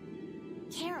idea.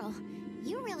 Carol,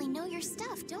 you really know your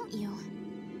stuff, don't you?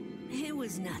 It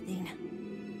was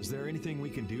nothing. Is there anything we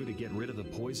can do to get rid of the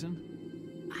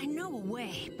poison? I know a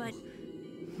way, but...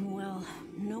 well,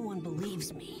 no one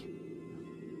believes me.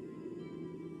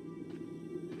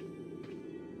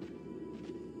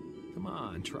 Come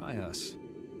on, try us.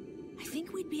 I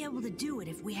think we'd be able to do it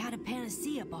if we had a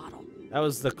panacea bottle. That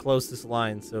was the closest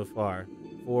line so far.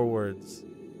 4 words.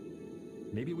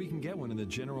 Maybe we can get one in the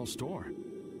general store.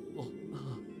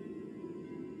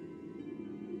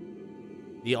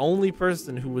 The only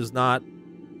person who was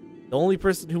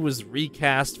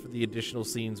recast for the additional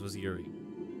scenes was Yuri.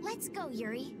 Let's go,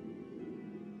 Yuri.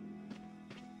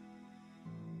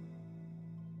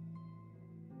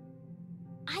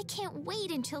 I can't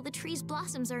wait until the tree's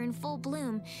blossoms are in full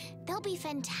bloom. They'll be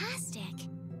fantastic.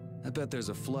 I bet there's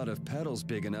a flood of petals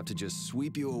big enough to just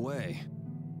sweep you away.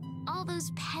 All those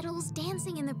petals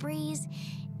dancing in the breeze,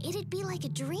 it'd be like a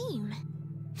dream.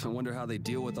 I wonder how they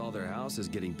deal with all their houses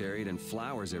getting buried in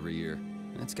flowers every year.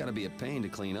 It's gotta be a pain to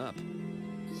clean up.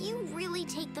 You really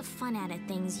take the fun out of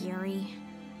things, Yuri.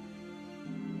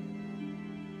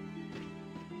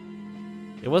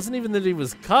 It wasn't even that he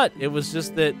was cut. It was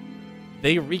just that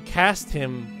they recast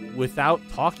him without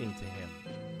talking to him.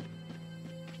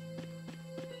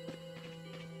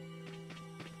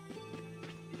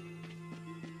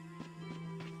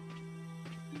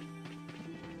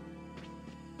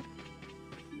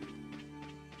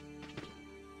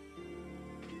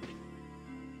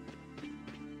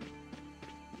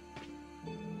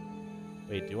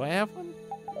 Wait, do I have one?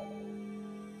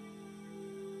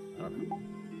 I don't know.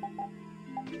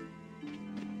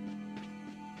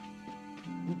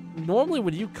 Normally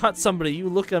when you cut somebody, you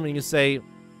look at them and you say,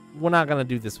 we're not going to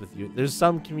do this with you. There's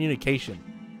some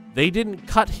communication. They didn't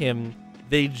cut him.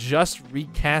 They just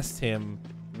recast him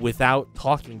without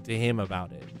talking to him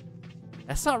about it.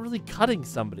 That's not really cutting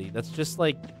somebody. That's just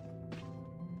like...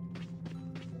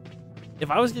 If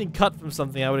I was getting cut from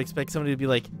something, I would expect somebody to be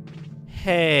like,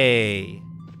 hey...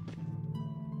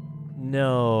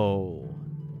 No.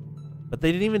 But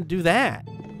they didn't even do that.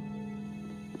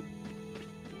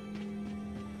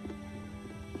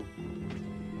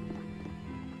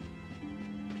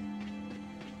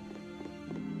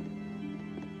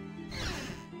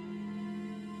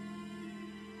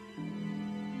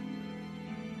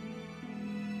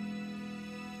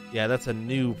 Yeah, that's a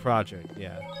new project,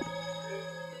 yeah.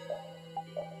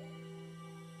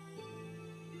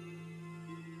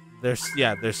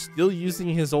 They're still using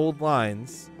his old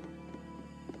lines.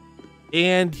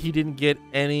 And he didn't get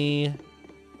any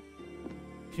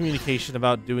communication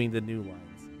about doing the new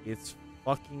lines. It's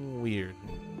fucking weird.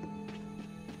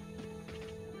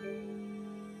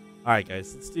 Alright,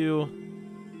 guys, let's do...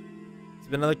 It's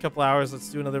been another couple hours. Let's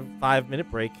do another 5-minute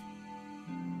break.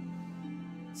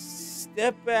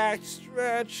 Step back,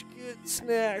 stretch, get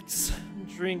snacks,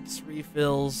 drinks,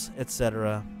 refills,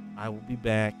 etc. I will be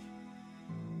back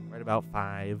right about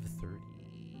 5:30.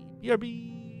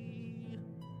 BRB!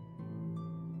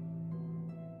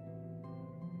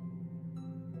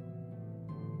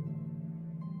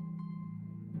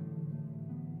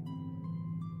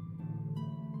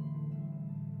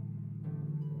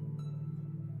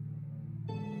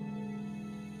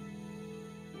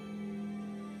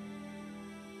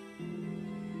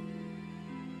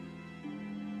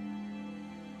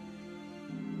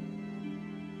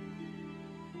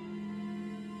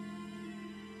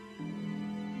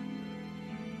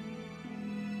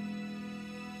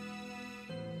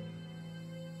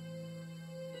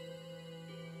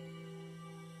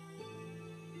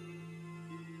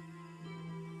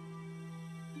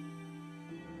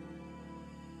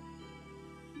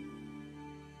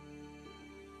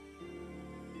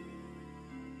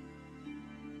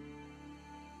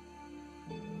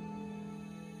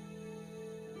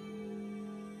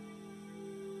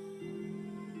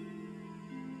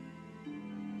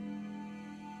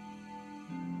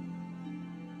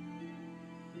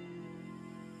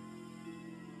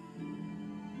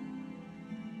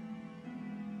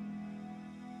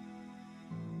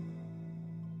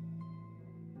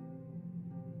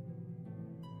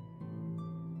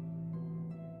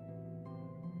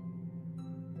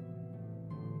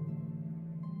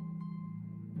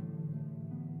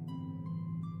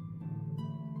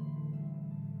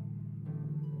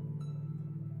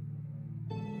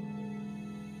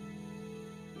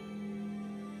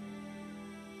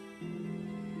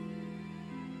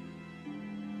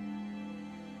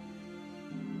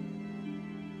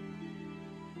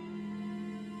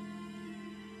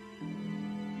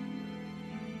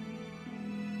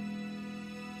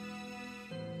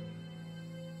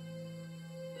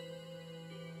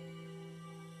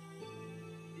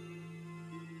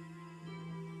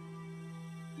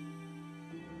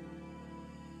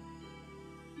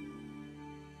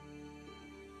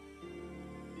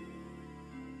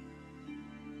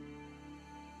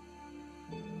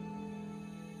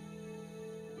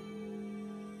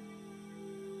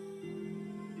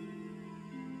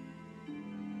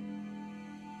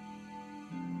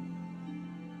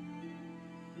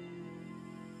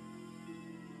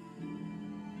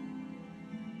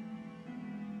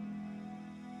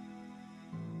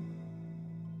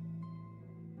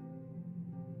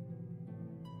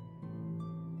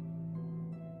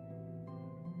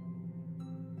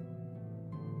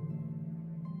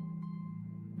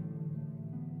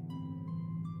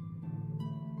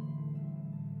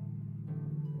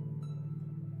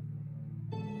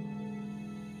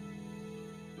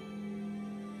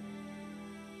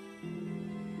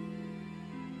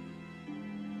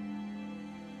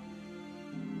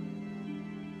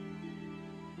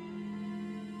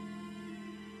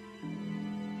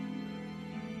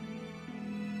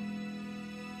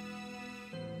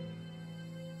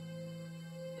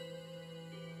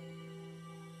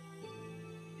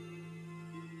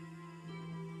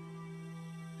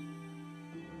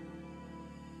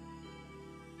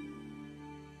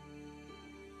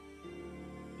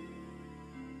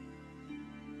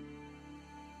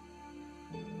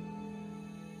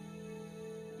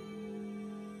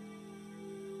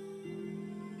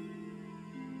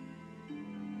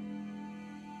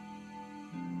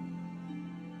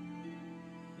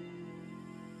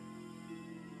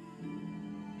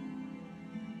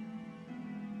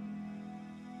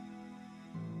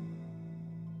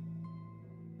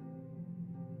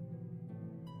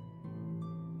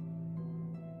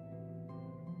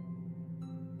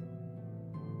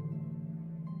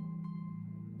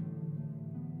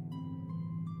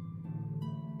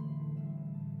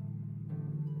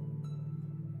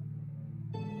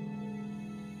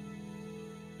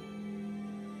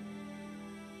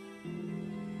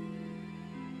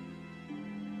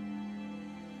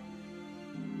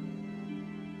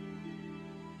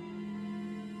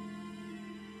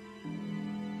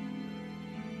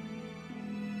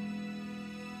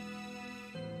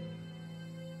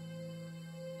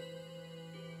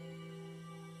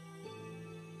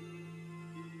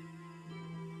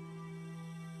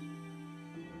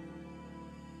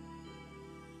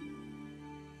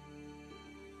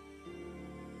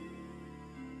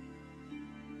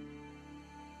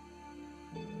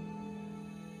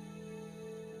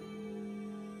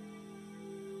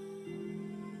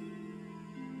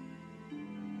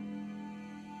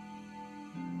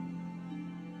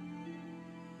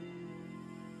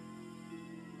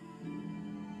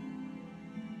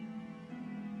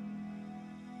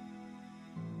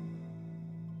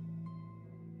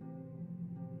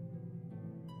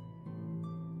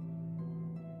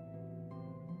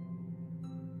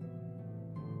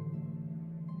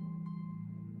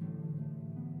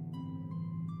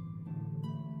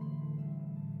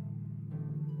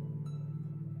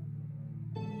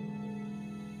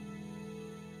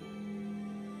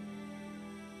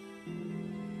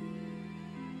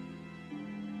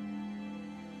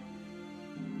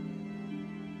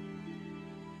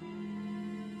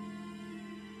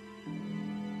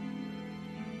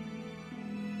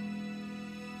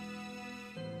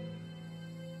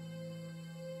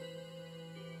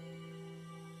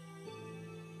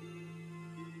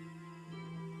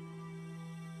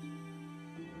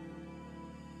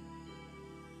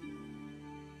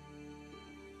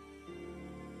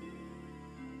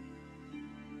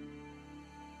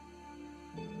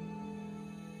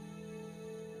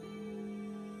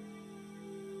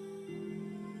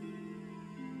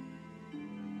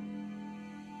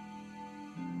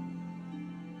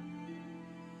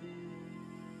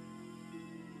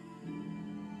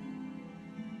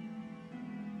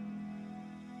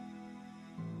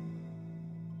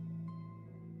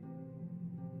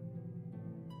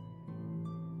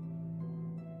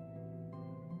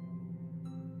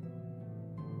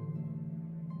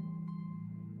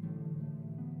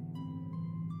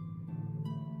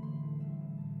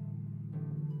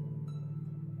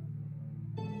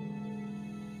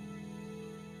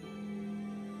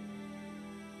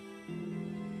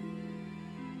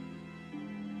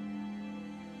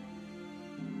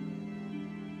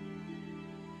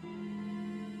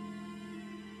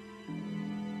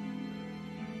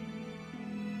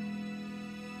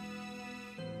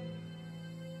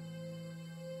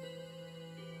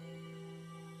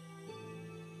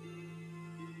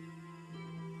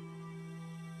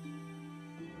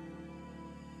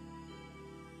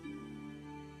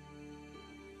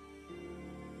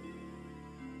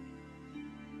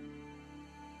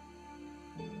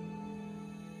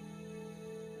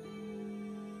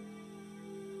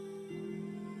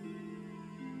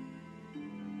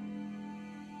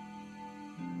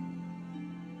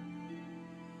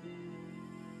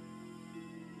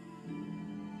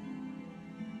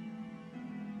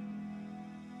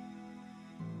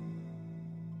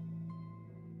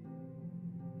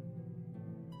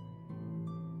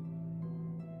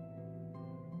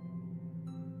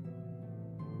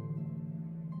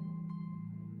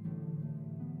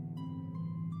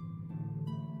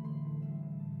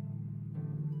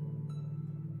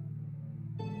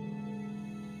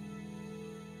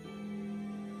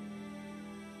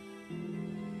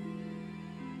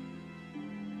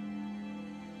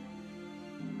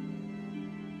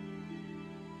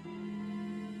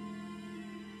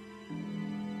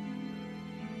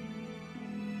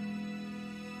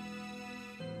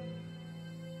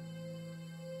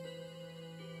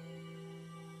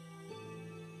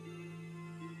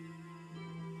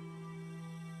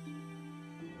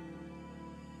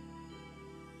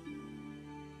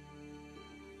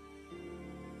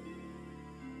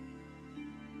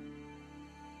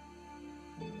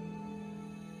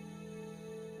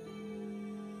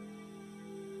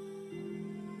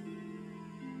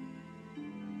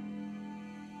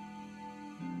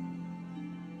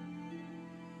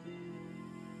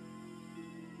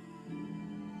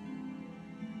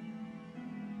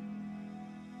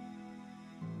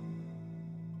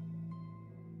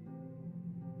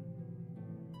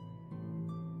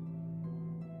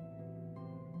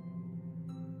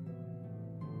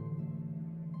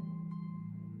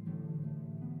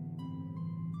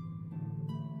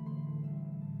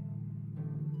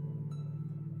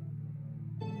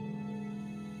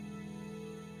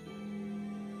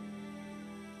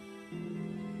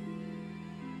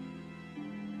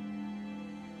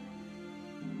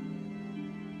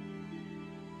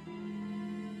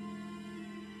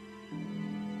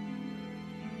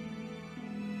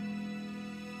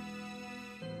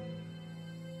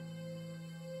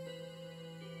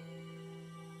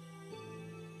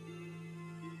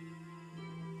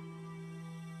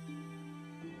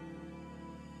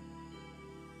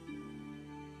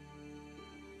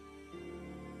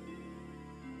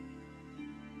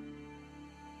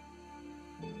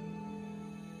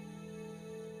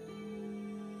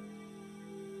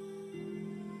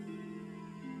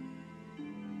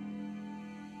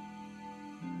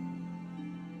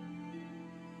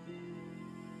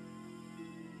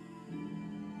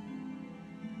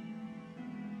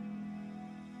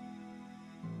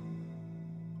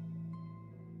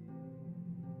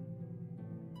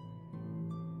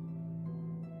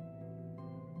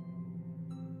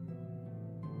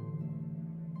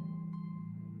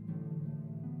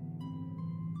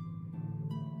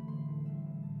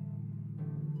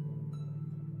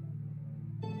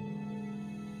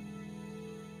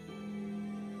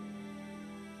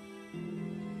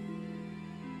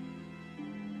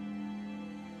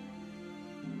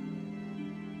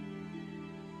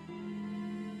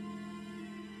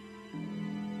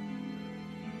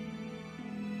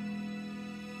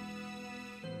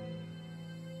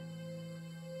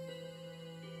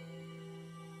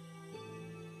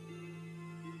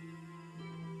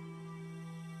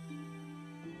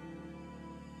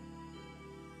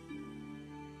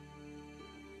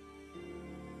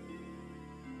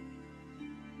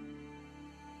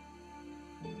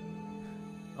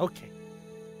 Okay.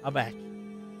 I'm back.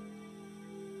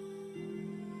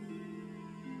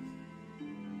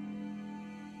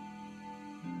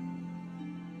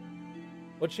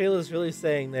 What Shayla's really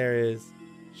saying there is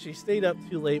she stayed up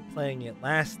too late playing it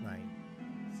last night,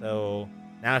 so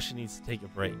now she needs to take a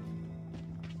break.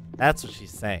 That's what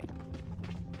she's saying.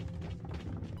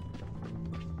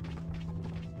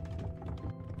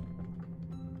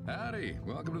 Howdy,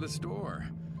 welcome to the store.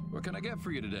 What can I get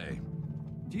for you today?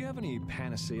 Do you have any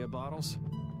Panacea bottles?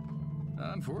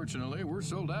 Unfortunately, we're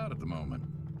sold out at the moment.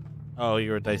 Oh,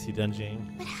 you're a dicey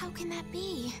dungeon. But how can that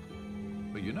be?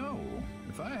 But you know,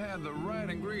 if I had the right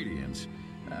ingredients,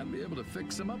 I'd be able to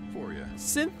fix them up for you.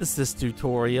 Synthesis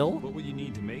tutorial. What would you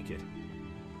need to make it?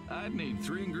 I'd need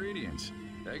 3 ingredients.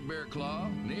 Egg bear claw,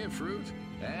 nia fruit,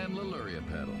 and Leluria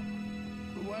petal.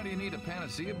 But why do you need a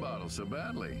Panacea bottle so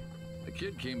badly? A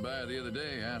kid came by the other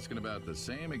day asking about the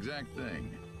same exact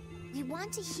thing. We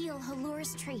want to heal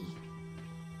Halura's tree.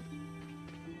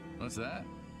 What's that?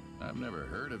 I've never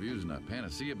heard of using a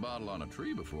Panacea bottle on a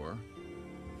tree before.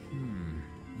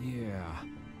 Yeah.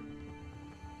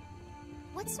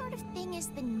 What sort of thing is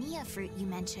the Nia fruit you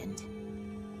mentioned?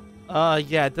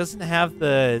 Yeah, it doesn't have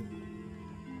the...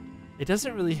 It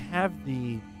doesn't really have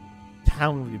the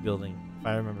town rebuilding, if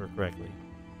I remember correctly.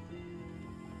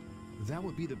 That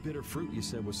would be the bitter fruit you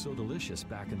said was so delicious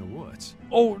back in the woods.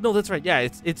 Oh, no, that's right. Yeah,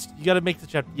 it's you got to make the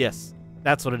chapter. Yes,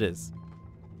 that's what it is.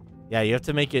 Yeah, you have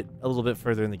to make it a little bit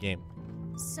further in the game.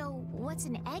 So, what's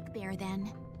an egg bear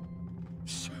then?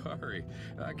 Sorry,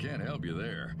 I can't help you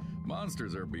there.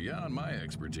 Monsters are beyond my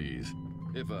expertise.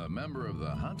 If a member of the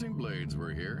Hunting Blades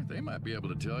were here, they might be able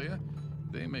to tell you.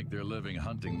 They make their living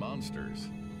hunting monsters.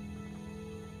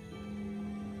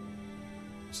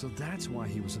 So that's why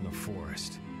he was in the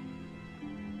forest.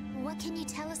 What can you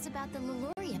tell us about the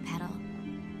Leluria petal?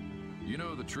 You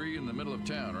know the tree in the middle of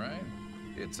town, right?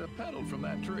 It's a petal from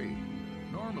that tree.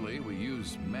 Normally, we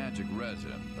use magic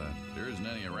resin, but there isn't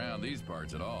any around these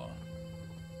parts at all.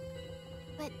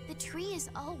 But the tree is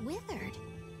all withered.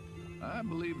 I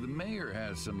believe the mayor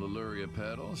has some Leluria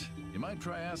petals. You might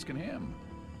try asking him.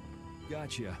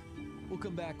 Gotcha. We'll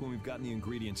come back when we've gotten the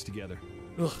ingredients together.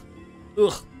 Ugh.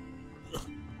 Ugh.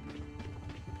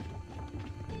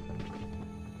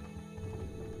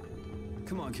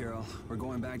 Come on, Carol. We're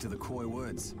going back to the Koi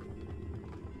Woods.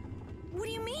 What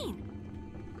do you mean?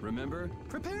 Remember?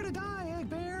 Prepare to die, Egg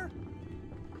Bear!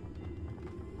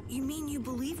 You mean you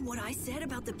believe what I said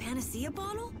about the Panacea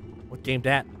bottle? What game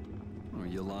that? Are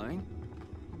you lying?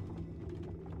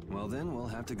 Well then, we'll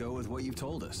have to go with what you've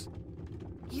told us.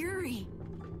 Yuri.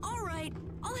 All right,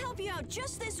 I'll help you out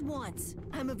just this once.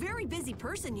 I'm a very busy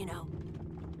person, you know.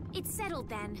 It's settled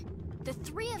then. The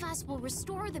 3 of us will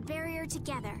restore the barrier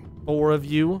together. 4 of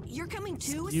you? You're coming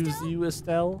too, Excuse Estelle? you,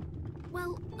 Estelle?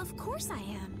 Well, of course I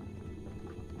am.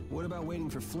 What about waiting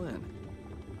for Flynn?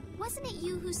 Wasn't it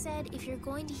you who said if you're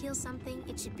going to heal something,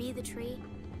 it should be the tree?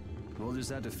 We'll just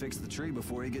have to fix the tree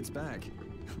before he gets back.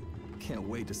 Can't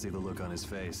wait to see the look on his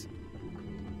face.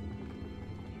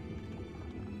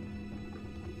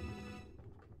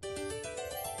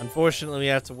 Unfortunately, we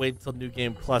have to wait until New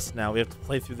Game Plus now. We have to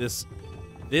play through this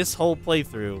whole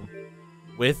playthrough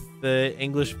with the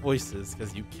English voices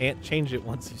because you can't change it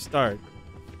once you start.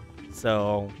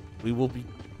 So we will be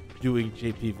doing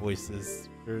JP voices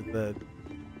for the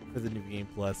New Game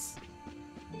Plus.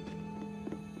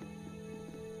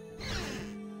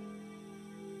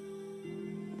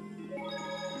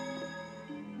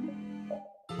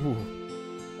 Ooh,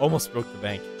 almost broke the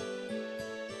bank.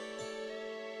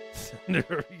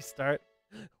 Restart.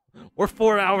 We're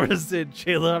 4 hours in,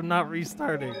 Shayla. I'm not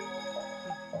restarting.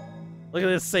 Look at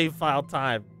this save file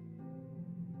time.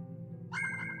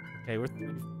 Okay, we're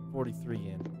 3:43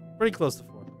 in. Pretty close to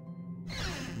 4.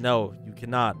 No, you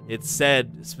cannot. It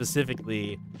said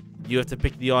specifically you have to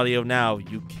pick the audio now.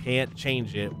 You can't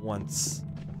change it once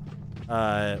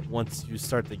you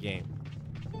start the game.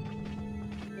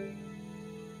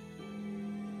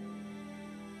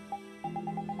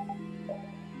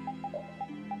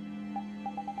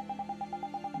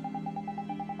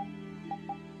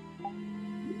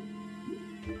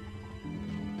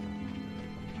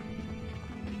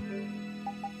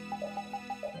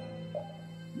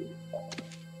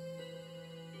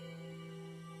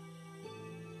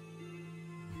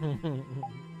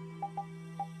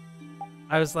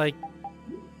 I was like,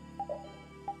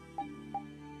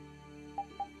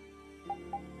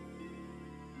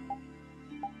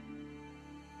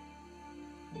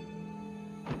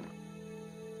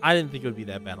 I didn't think it would be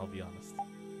that bad, I'll be honest.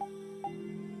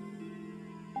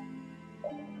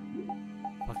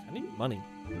 Fuck, I need money.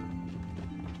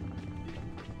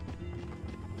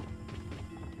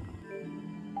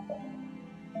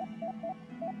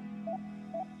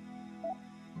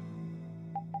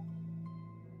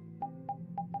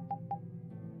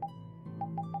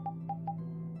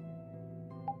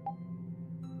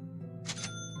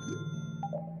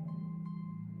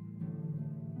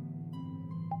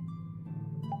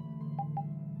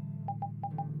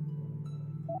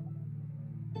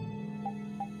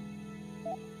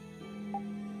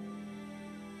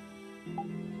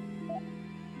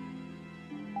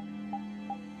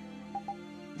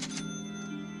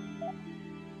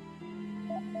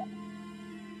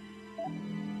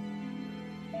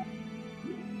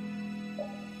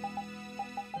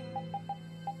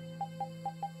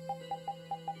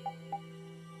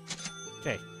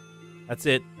 Okay. That's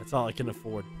it. That's all I can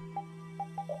afford.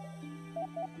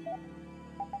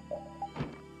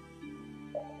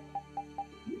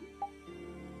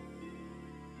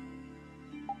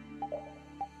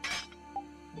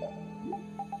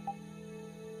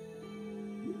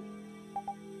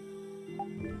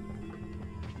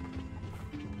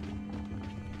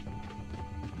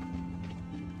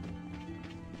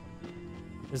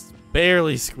 Just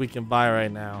barely squeaking by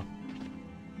right now.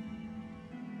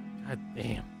 God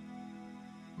damn.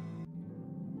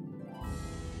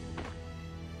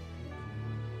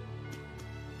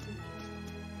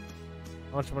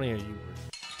 How much money are you worth?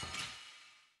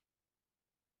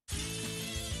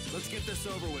 Let's get this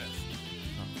over with.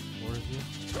 Oh, 4 of you?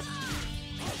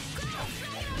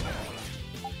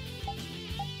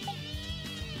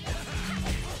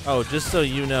 Oh, just so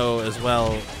you know as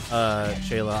well,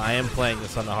 Shayla, I am playing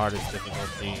this on the hardest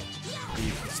difficulty that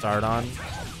you can start on.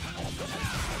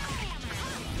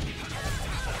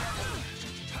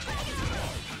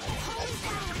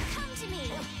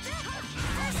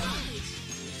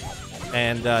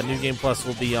 And New Game Plus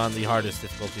will be on the hardest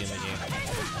difficulty in the game.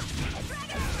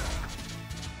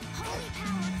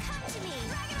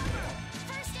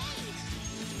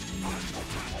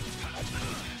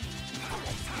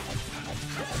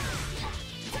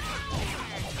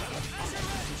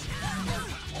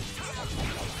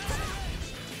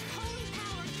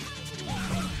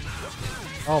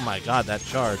 Oh my god, that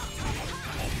charge.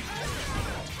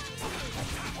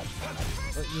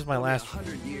 This is my last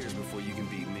 100 years before you can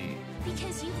beat me.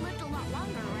 Because you've lived a lot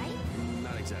longer, right?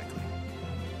 Not exactly.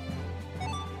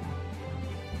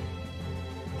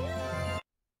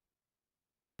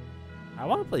 I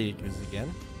want to play Yakuza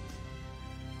again.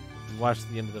 Watch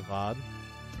the end of the VOD.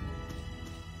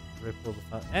 Ripple the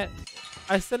fun.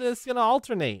 I said it's gonna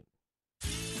alternate.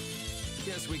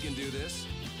 Guess we can do this.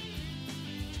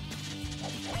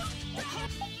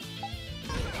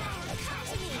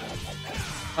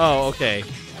 Oh, okay.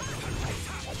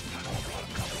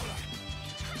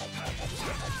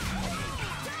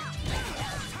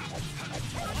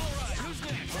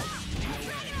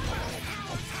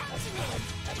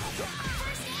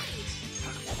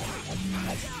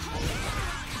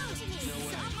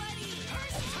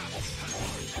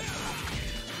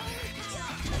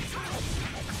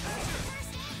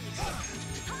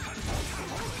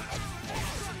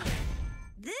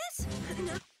 This?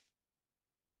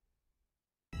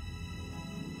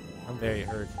 I'm very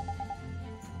hurt.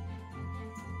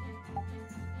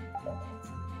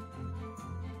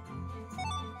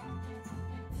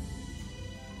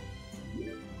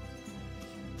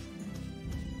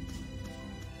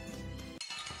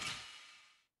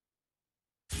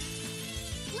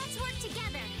 Let's work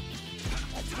together.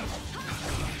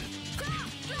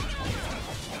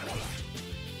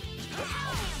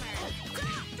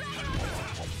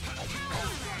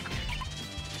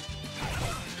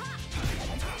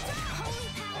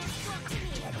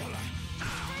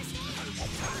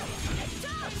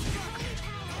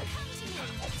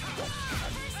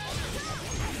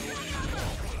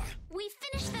 We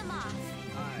finished them off.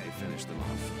 I finished them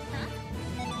off.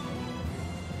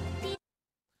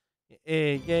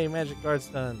 Hey, yay, magic guard's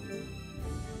done.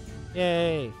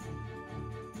 Yay.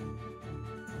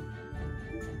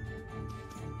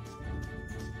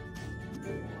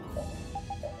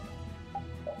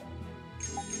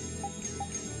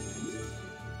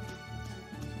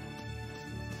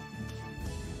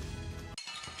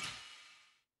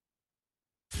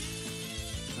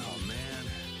 Oh man.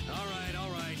 All right,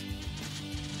 all right.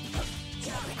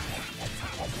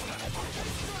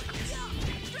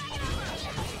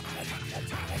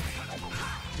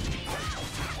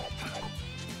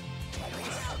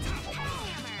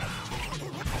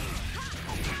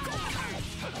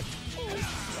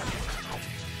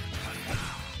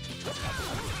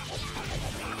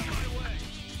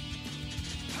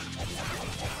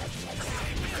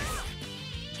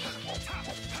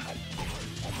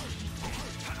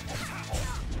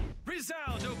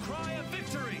 Resound, O cry of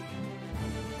victory!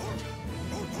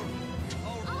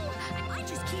 I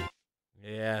just keep...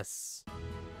 Yes.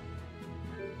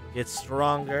 Get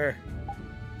stronger.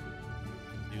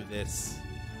 Do this.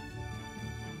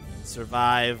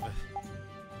 Survive.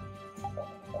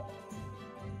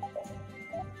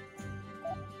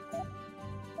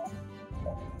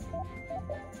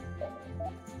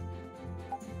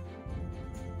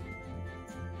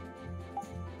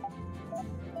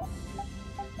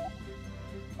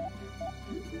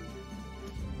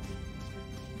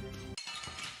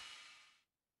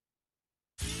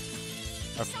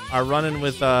 Our run-in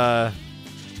with the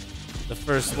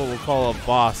first what we'll call a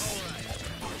boss,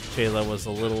 Shayla, was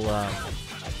a little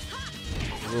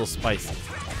a little spicy.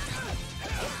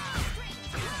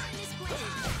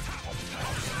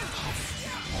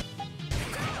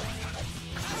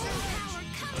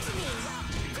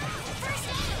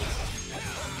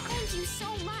 Thank you so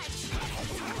much.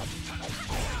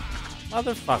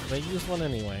 Motherfucker, they use one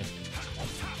anyway.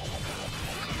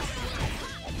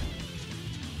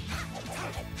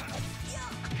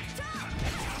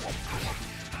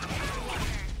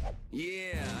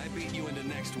 Yeah, I beat you into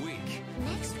next week.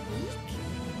 Next week?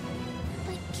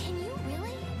 But can you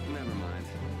really? Never mind.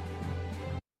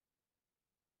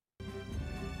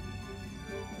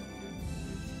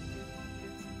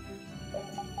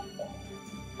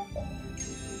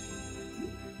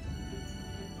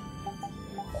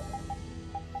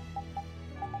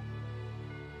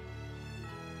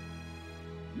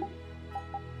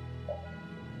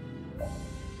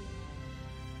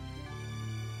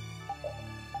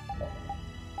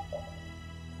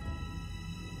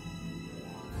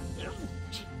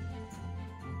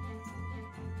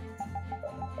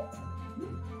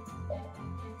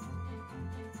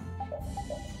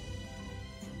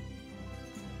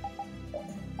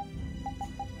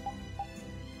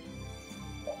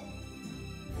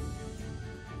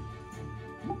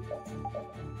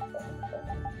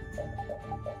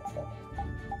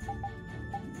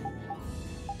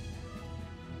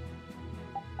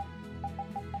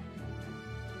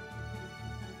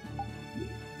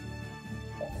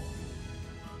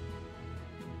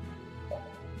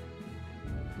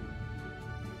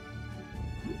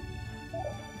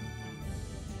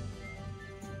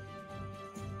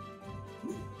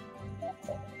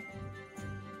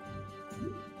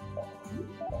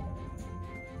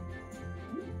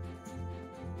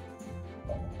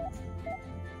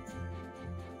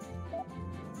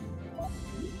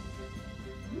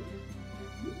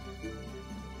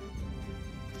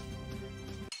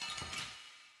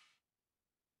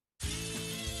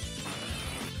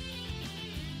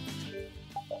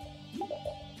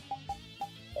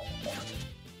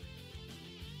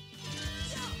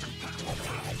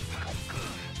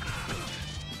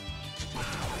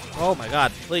 Oh my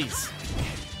god, please.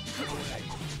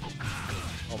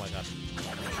 Oh my god.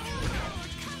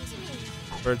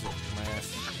 Birds are my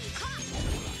ass.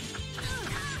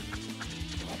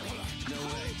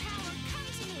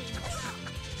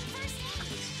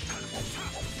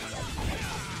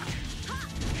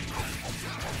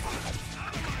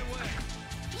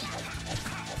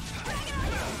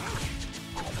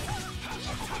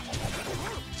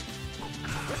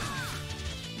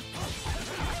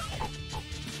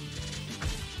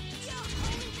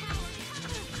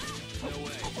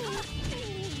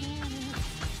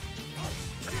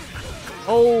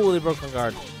 Oh, they broke my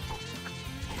guard.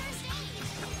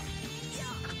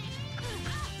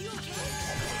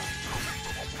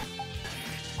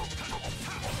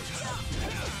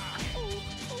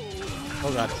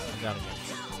 Oh god, I'm down again.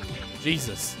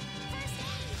 Jesus.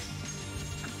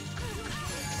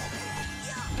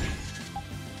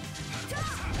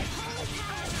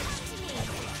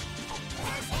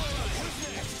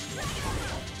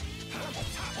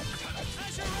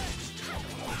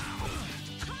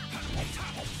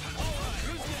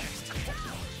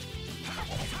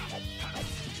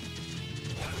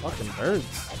 Fucking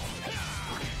birds.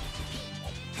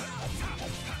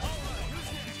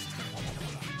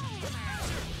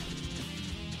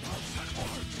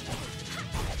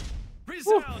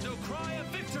 Resound, O cry of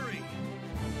victory!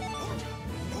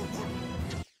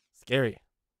 Scary.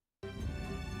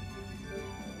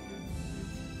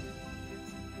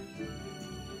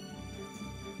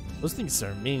 Those things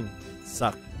are mean.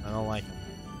 Suck. I don't like them.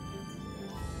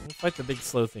 We'll fight the big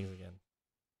slow things again.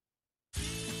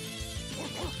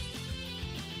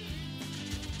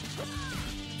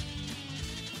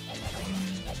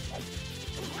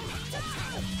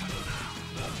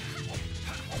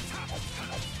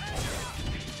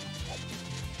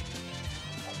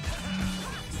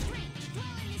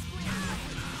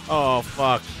 Oh,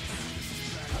 fuck.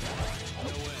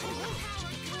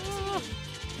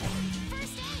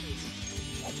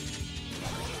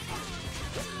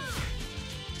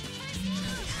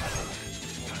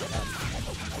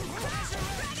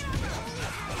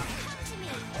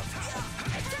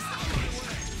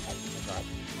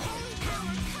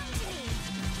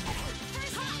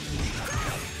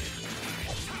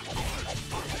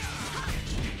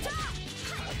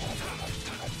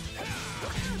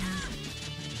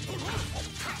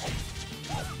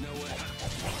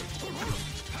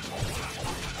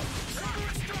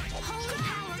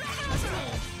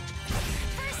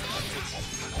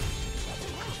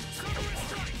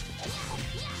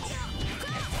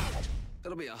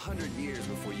 It'll be 100 years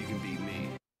before you can beat me.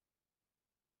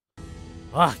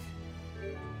 Fuck.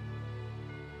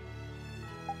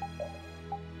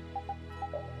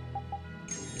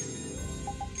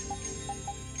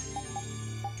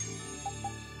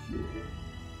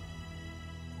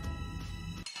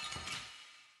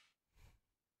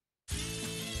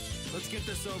 Let's get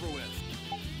this over with.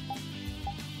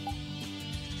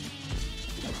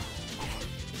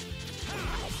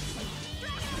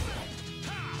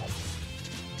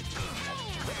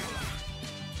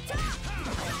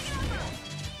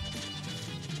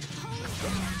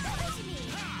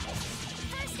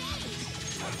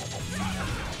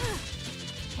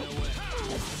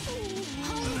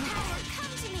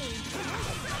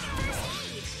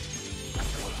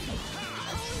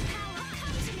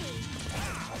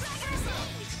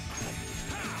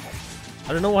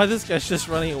 I don't know why this guy's just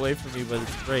running away from me, but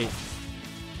it's great.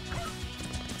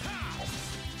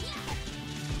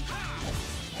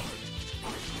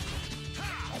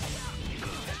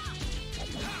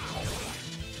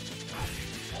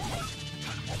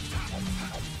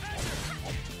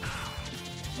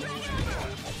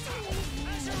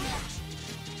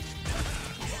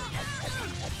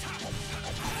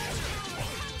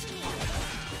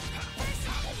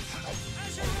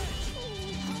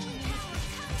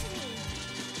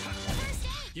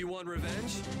 You want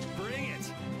revenge? Bring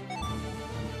it!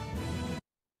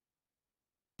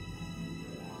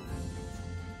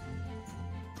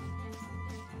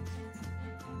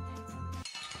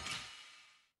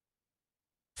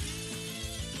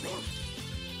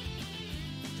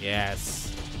 Yes.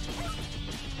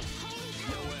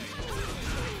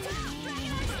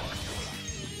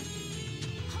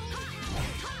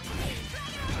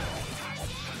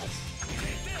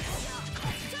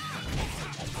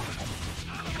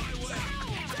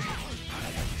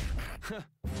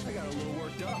 I got a little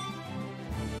worked up.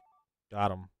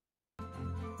 Got him.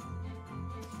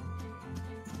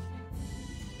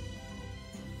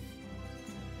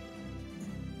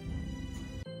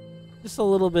 Just a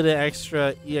little bit of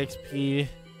extra EXP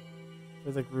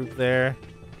for the group there.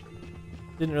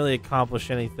 Didn't really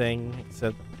accomplish anything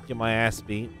except get my ass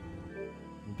beat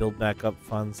and build back up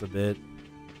funds a bit.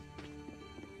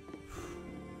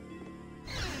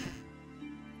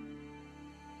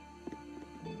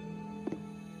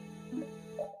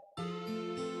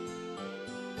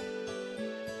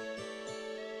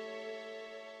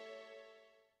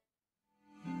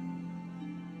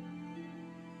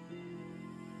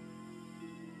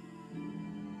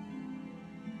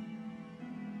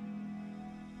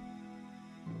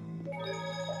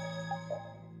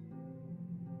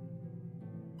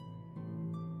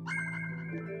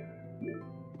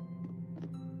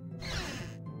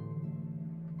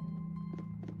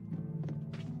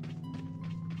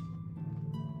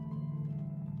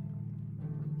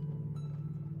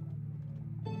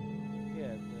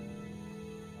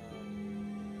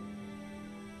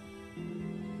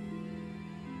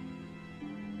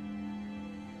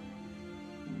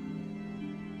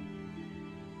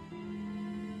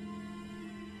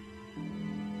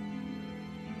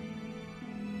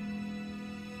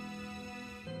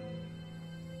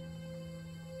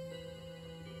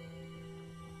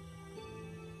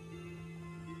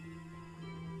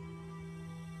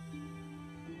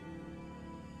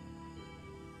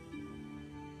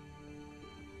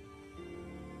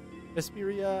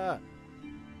 Vesperia.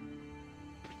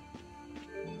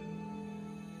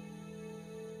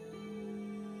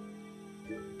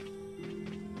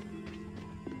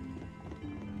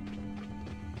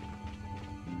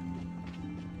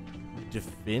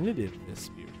 Definitive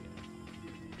Vesperia.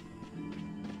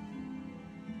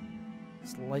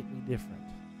 Slightly different,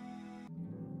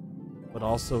 but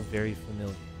also very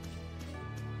familiar.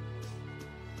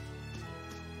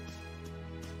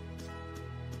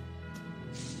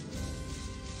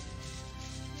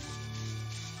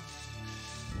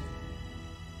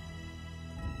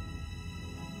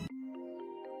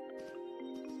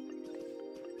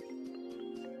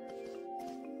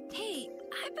 Hey,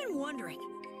 I've been wondering,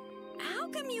 how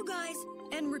come you guys,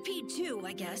 and Repeat too,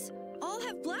 I guess, all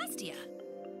have Blastia?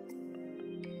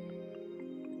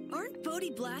 Aren't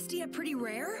Bodhi Blastia pretty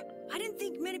rare? I didn't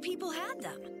think many people had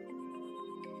them.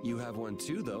 You have one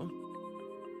too, though.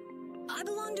 I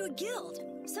belong to a guild.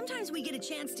 Sometimes we get a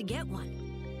chance to get one.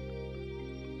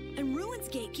 And Ruins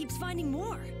Gate keeps finding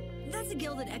more. That's a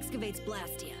guild that excavates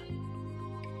Blastia.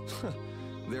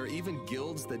 There are even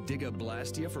guilds that dig up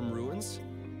Blastia from ruins?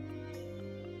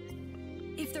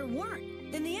 If there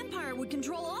weren't, then the Empire would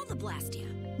control all the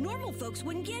Blastia. Normal folks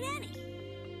wouldn't get any.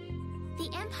 The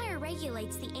Empire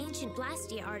regulates the ancient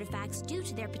Blastia artifacts due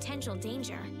to their potential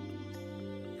danger.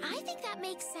 I think that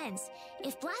makes sense.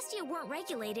 If Blastia weren't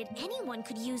regulated, anyone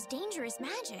could use dangerous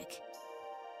magic.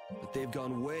 But they've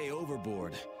gone way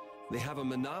overboard. They have a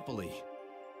monopoly.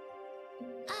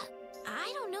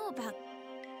 I don't know about...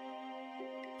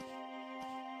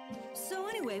 So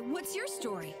anyway, what's your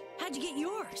story? How'd you get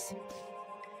yours?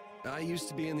 I used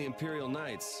to be in the Imperial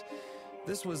Knights.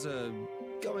 This was a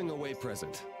going-away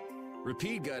present.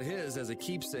 Repeat got his as a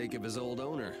keepsake of his old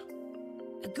owner.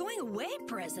 A going-away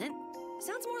present?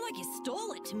 Sounds more like you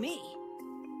stole it to me.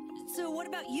 So what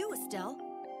about you, Estelle?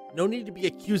 No need to be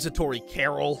accusatory,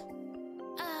 Carol.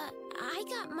 I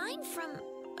got mine from,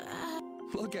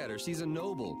 Look at her, she's a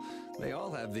noble. They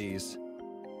all have these.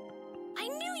 I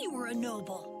knew you were a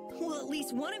noble. Well, at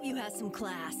least one of you has some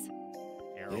class.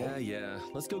 Carol. Yeah.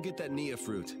 Let's go get that Nia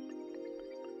fruit.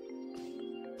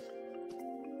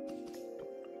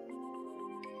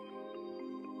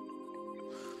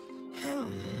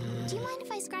 Do you mind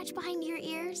if I scratch behind your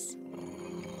ears?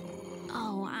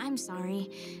 Oh, I'm sorry.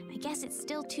 I guess it's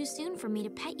still too soon for me to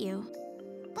pet you.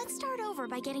 Let's start over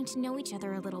by getting to know each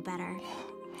other a little better.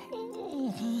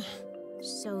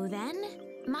 So then,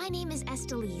 my name is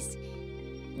Estelise.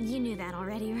 You knew that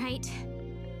already, right?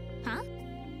 Huh?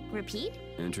 Repeat?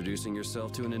 Introducing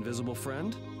yourself to an invisible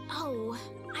friend? Oh,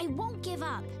 I won't give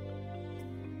up.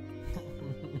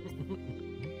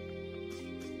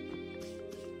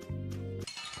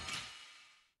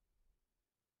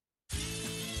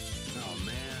 Oh,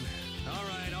 man. All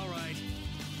right.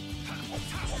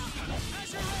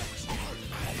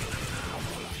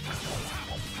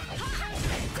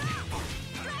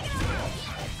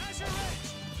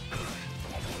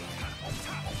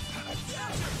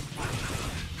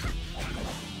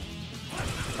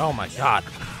 Oh my god.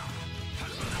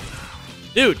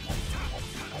 Dude.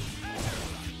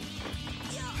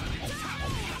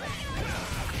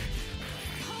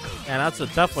 Man, that's a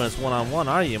tough one. It's one-on-one,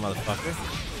 are you, motherfucker?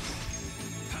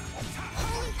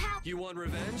 You want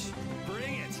revenge?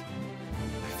 Bring it!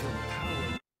 I feel the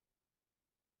power.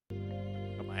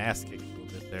 Got my ass kicked a little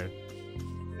bit there.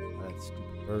 By that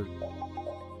stupid bird.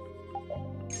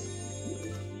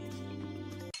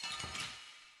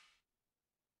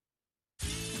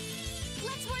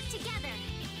 Let's work together.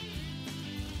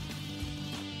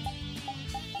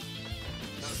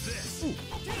 How's this?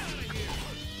 Get out of here!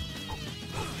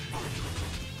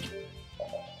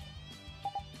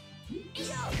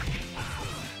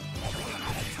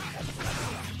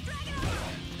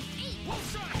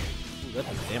 Ooh, that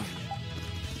does damage.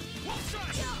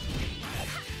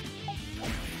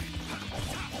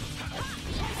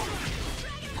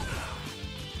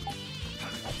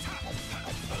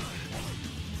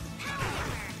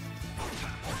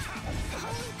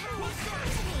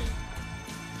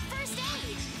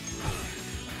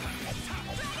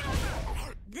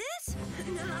 This?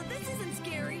 Nah, this isn't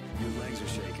scary. Your legs are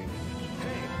shaking.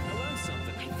 Hey, I learned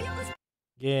something. I feel this.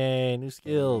 Yay, new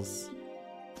skills.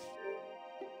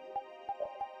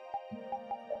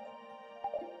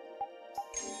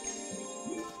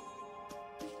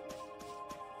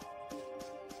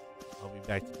 I'll be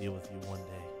back to deal with you one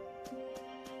day.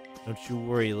 Don't you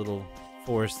worry, little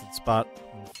forested spot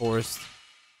in the forest.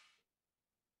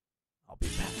 I'll be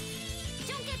back.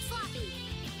 Don't get sloppy.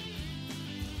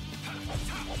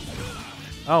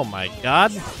 Oh my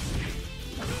god.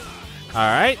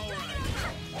 Alright.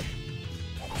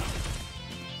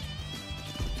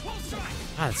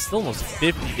 God, it's still almost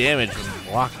 50 damage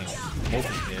when blocking.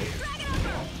 Multi-hit.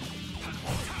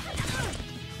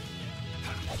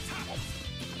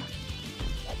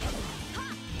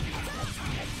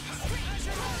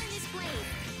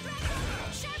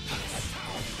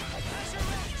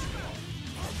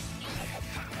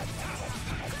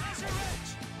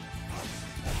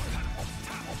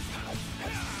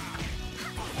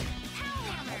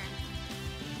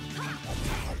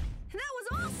 That was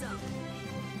awesome.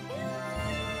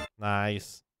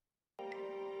 Nice.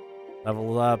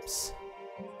 Level ups.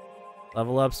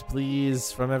 Level ups,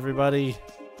 please, from everybody.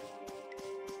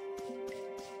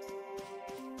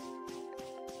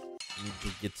 Need to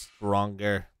get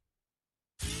stronger.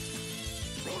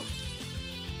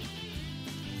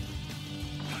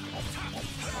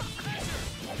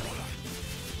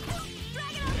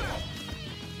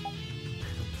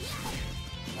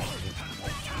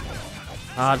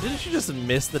 Didn't you just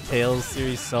miss the Tales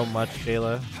series so much,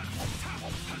 Shayla?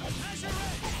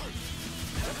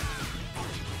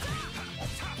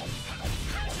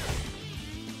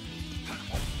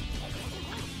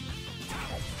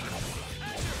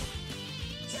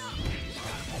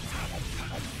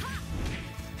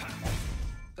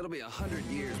 It'll be 100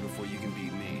 years before you can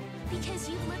beat me. Because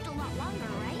you've lived a lot longer,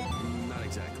 right? Not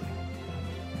exactly.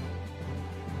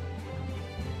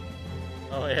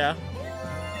 Oh, yeah?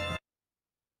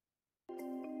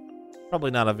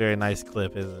 Probably not a very nice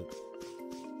clip, is it?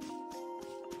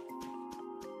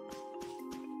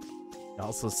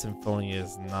 Also, Symphonia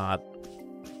is not...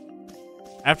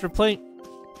 After playing...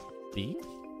 B?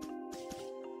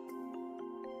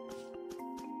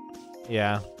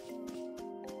 Yeah.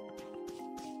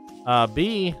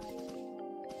 B?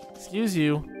 Excuse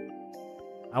you.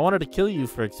 I wanted to kill you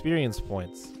for experience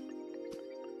points.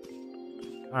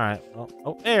 Alright, well...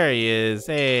 Oh, there he is.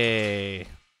 Hey!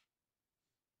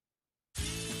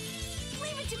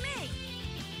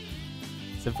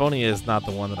 Symphonia is not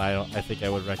the one that I think I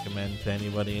would recommend to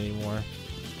anybody anymore.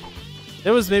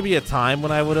 There was maybe a time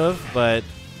when I would have, but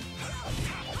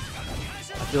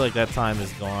I feel like that time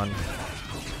is gone.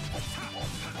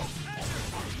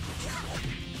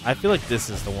 I feel like this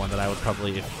is the one that I would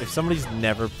probably, if somebody's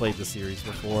never played the series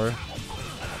before,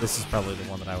 this is probably the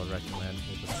one that I would recommend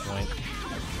at this point.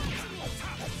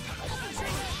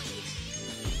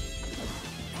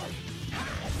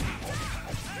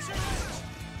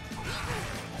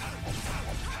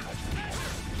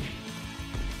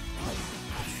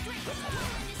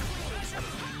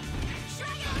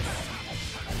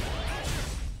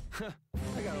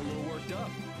 I got a little worked up.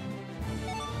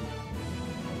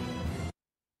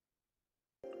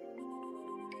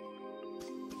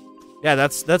 Yeah,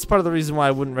 that's part of the reason why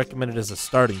I wouldn't recommend it as a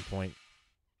starting point.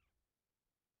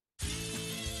 I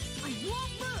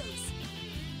won't lose.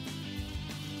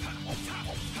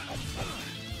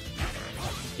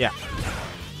 Yeah.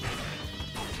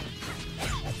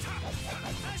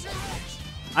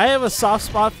 I have a soft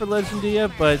spot for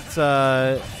Legendia, but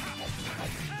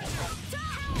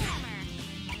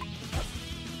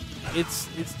it's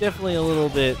definitely a little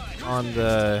bit on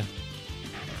the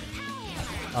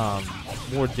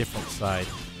more different side.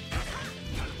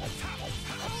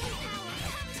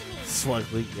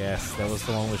 Slugly, yes, that was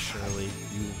the one with Shirley.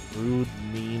 You rude,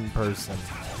 mean person.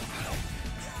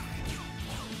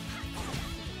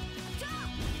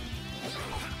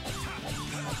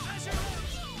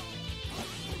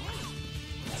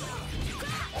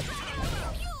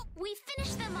 We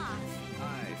finished them off.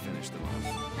 I finished them off.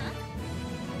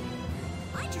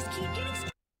 Huh? I just keep getting.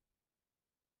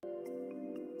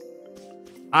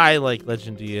 I like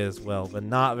Legendia as well, but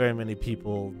not very many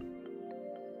people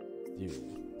do.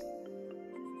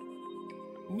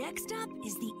 Next up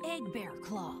is the egg bear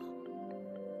claw.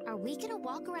 Are we gonna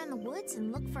walk around the woods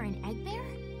and look for an egg bear?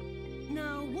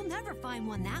 No, we'll never find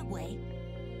one that way.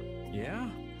 Yeah?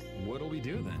 What'll we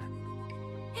do then?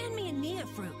 Hand me a Nia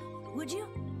fruit, would you?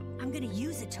 I'm gonna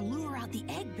use it to lure out the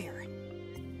egg bear.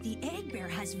 The egg bear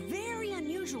has very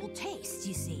unusual tastes,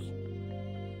 you see.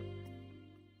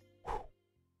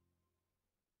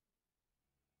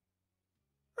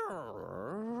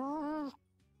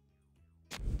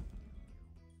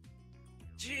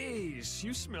 Jeez,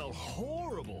 you smell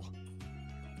horrible.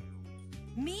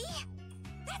 Me?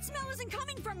 That smell isn't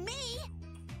coming from me!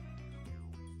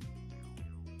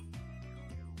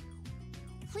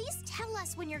 Please tell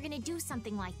us when you're gonna do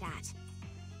something like that.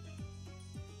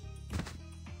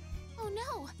 Oh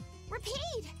no!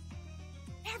 Repeat!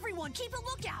 Everyone, keep a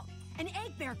lookout! An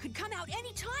egg bear could come out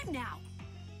any time now!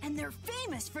 And they're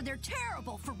famous for their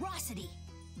terrible ferocity.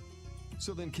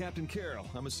 So then, Captain Carroll,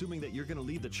 I'm assuming that you're gonna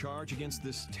lead the charge against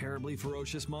this terribly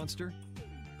ferocious monster?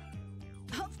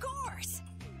 Of course!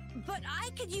 But I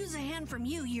could use a hand from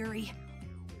you, Yuri.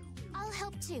 I'll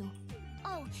help too.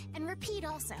 Oh, and Repeat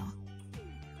also.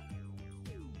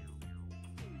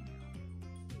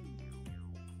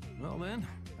 Well then,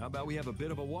 how about we have a bit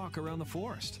of a walk around the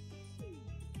forest?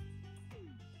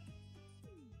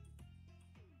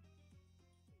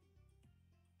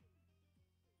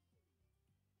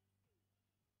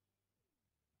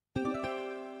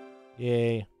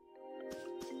 Yay.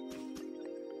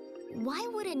 Why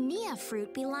would a Nia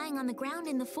fruit be lying on the ground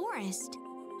in the forest?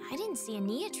 I didn't see a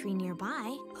Nia tree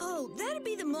nearby. Oh, that'd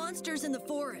be the monsters in the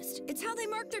forest. It's how they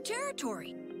mark their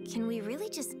territory. Can we really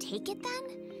just take it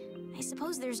then? I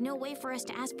suppose there's no way for us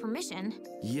to ask permission.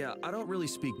 Yeah, I don't really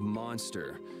speak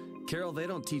monster. Carol, they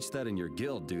don't teach that in your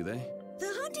guild, do they?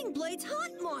 The hunting blades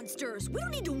hunt monsters. We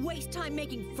don't need to waste time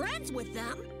making friends with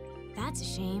them. That's a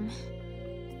shame.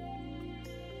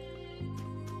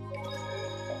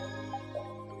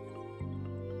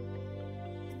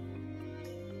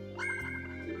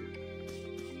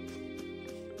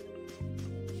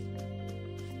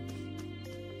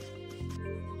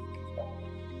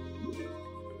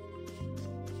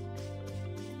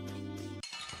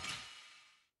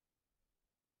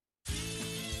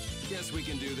 Guess we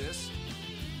can do this.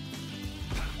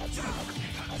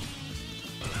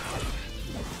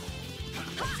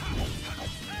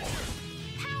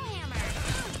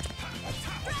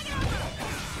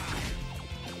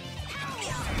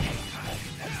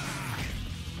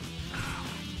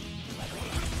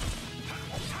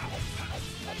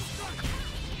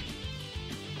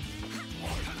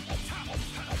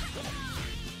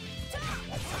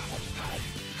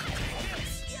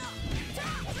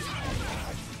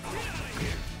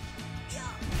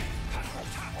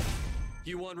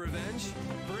 want revenge?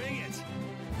 Bring it!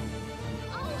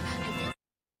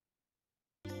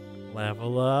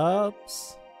 Level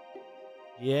ups.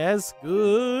 Yes,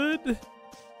 good.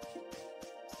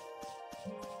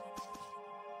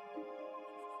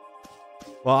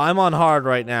 Well, I'm on hard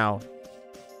right now.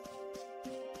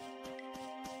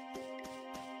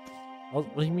 Oh,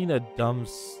 what do you mean a dumb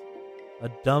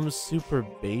super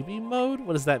baby mode?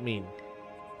 What does that mean?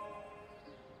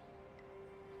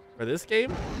 For this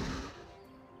game?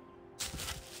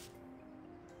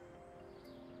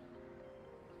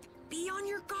 Be on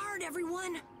your guard,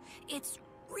 everyone. It's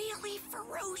really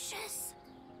ferocious.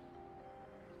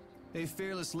 Hey,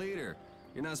 fearless leader.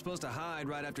 You're not supposed to hide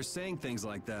right after saying things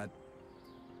like that.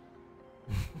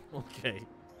 Okay.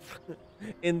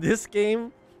 In this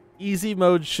game, easy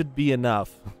mode should be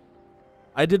enough.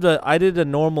 I did a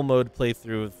normal mode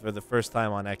playthrough for the first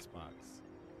time on Xbox.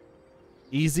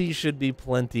 Easy should be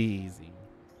plenty easy.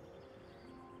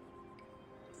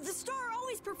 The star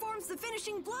always performs the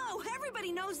finishing blow.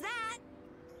 Everybody knows that.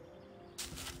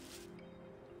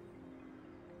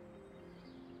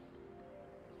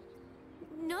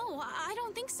 No, I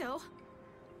don't think so.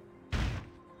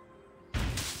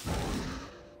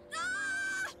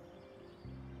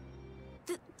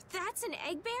 That's an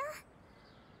egg bear?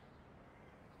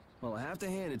 Well, I have to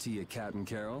hand it to you, Captain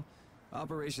Carroll.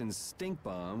 Operation Stink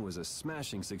Bomb was a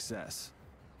smashing success.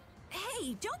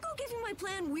 Hey, don't go giving my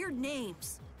plan weird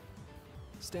names.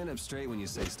 Stand up straight when you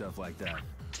say stuff like that.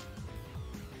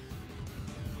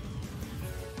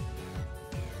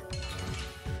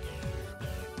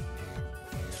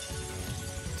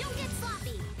 Don't get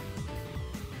sloppy.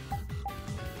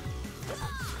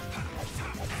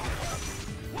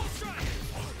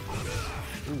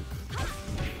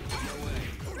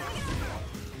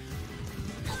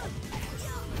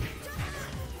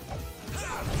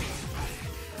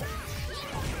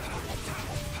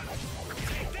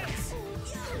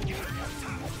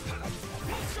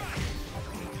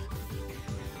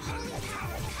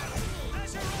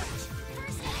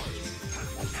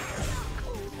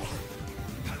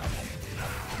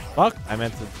 Fuck, I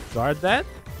meant to guard that?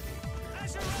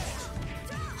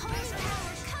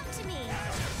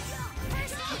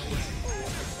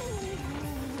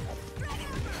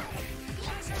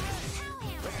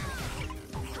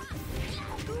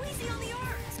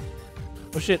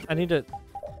 Oh shit, I need to...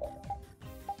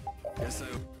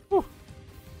 Whew.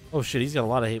 Oh shit, he's got a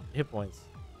lot of hit points.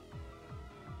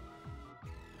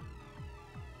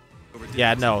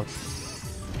 Yeah, no.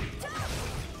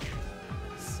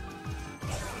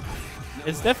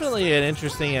 It's definitely an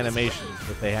interesting animation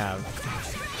that they have.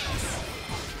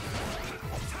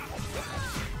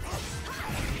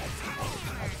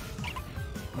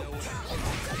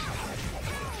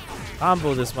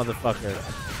 Combo this motherfucker.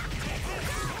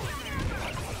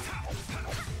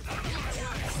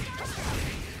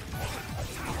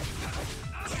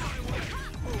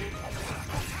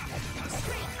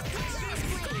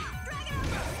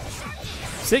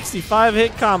 $65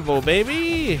 hit combo,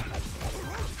 baby.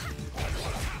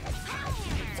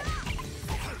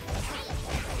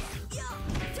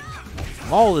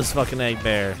 All this fucking egg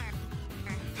bear.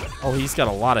 Oh, he's got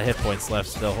a lot of hit points left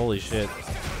still. Holy shit.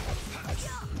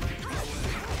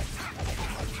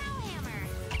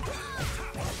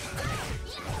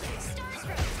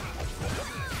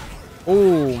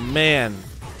 Oh, man.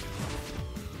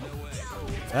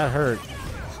 That hurt.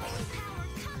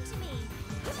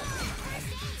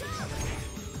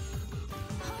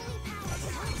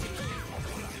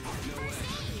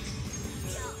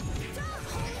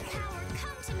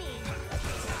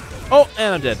 Oh,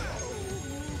 and I'm dead.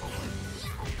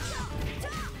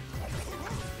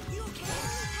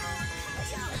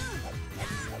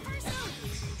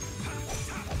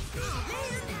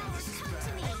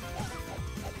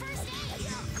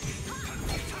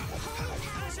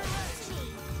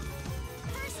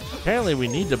 Apparently we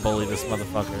need to bully this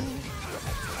motherfucker.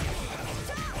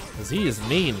 Because he is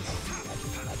mean.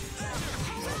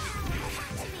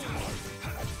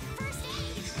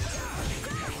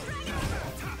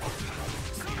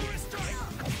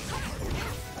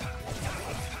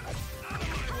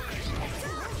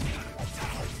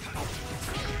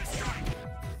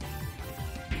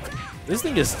 This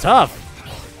thing is tough.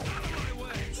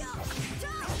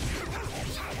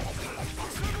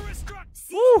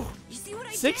 Woo!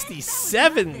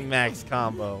 67 max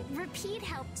combo. Repeat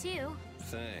helped too.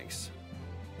 Thanks.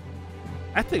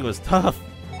 That thing was tough.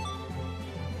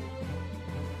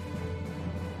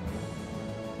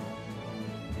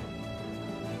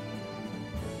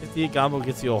 58 combo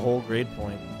gets you a whole grade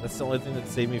point. That's the only thing that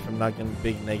saved me from not getting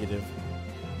big negative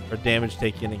or damage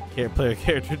taken and player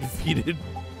character defeated.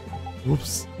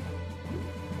 Oops.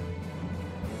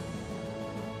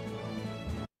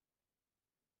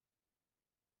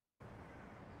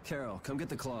 Carol, come get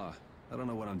the claw. I don't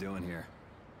know what I'm doing here.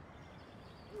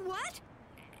 What?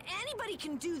 Anybody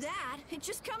can do that. It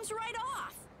just comes right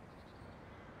off.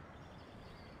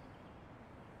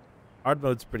 Hard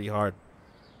mode's pretty hard.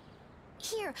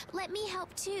 Here, let me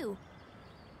help too.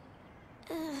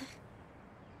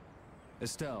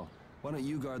 Estelle, why don't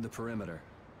you guard the perimeter?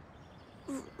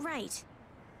 Right.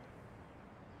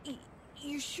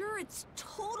 You sure it's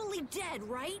totally dead,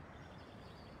 right?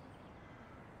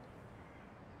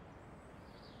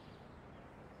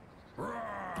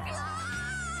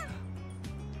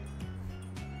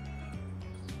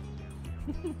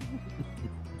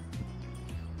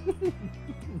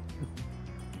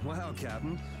 Wow,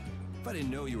 Captain. If I didn't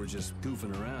know you were just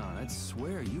goofing around, I'd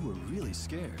swear you were really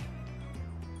scared.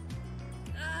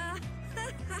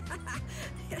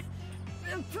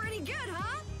 Pretty good,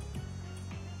 huh?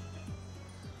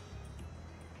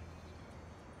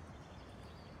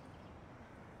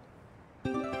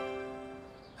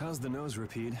 How's the nose,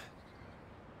 Repeat?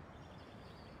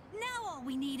 Now all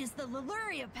we need is the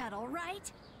Leluria pedal,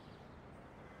 right?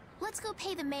 Let's go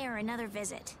pay the mayor another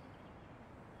visit.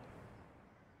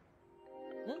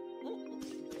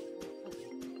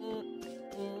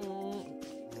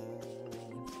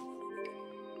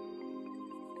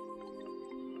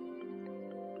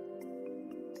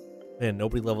 Man,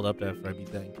 nobody leveled up after I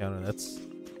beat that encounter. That's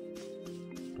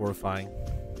horrifying.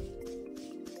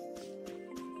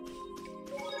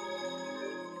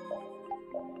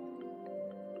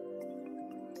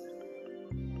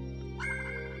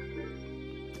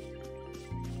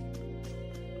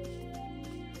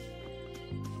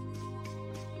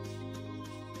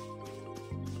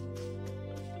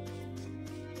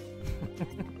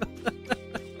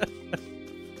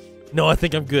 No, I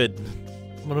think I'm good.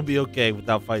 I'm gonna be okay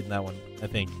without fighting that one, I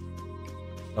think.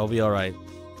 I'll be alright.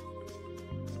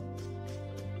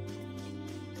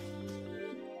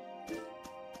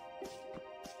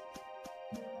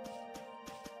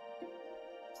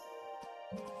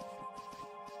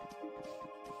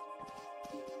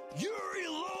 Yuri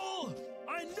Lowell!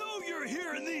 I know you're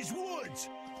here in these woods!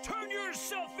 Turn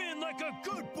yourself in like a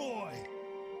good boy!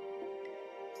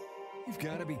 You've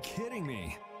got to be kidding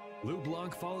me. Lou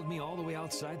Blanc followed me all the way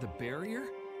outside the barrier?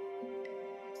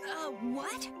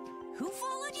 What? Who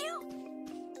followed you?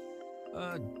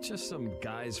 Just some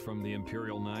guys from the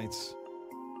Imperial Knights.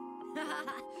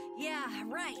 Yeah,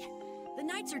 right. The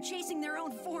Knights are chasing their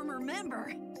own former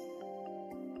member.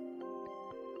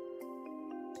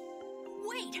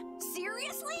 Wait,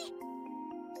 seriously?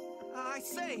 I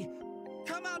say,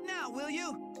 come out now, will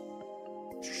you?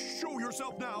 Show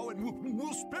yourself now and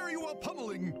we'll spare you a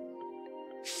pummeling.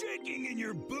 Shaking in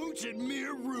your boots at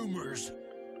mere rumors.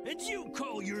 And you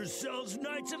call yourselves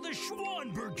Knights of the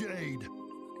Schwann Brigade.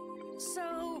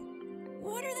 So,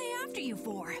 what are they after you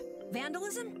for?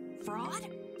 Vandalism? Fraud?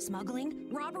 Smuggling?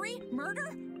 Robbery?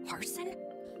 Murder? Arson?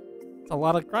 It's a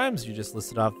lot of crimes you just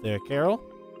listed off there, Carol.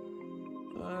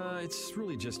 It's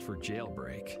really just for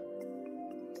jailbreak.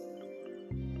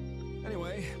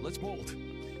 Anyway, let's bolt.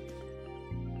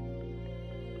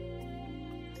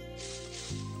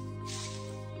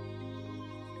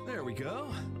 There we go.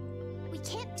 We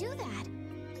can't do that.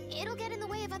 It'll get in the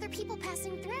way of other people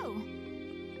passing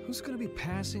through. Who's gonna be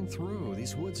passing through?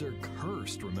 These woods are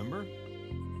cursed, remember?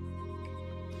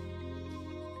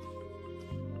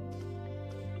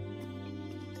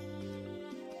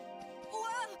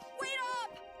 Wait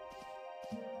up!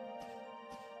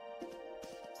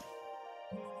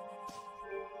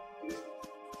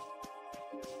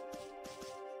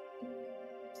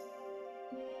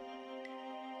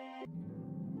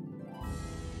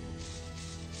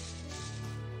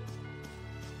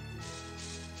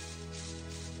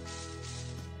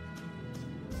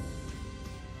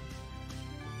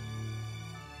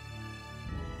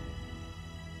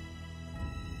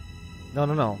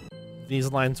 No.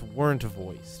 These lines weren't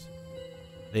voiced.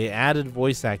 They added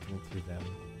voice acting to them.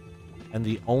 And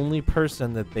the only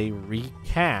person that they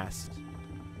recast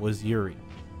was Yuri.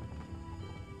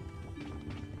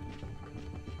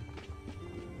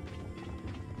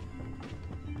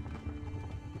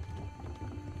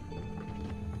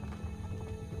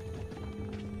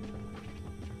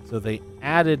 So they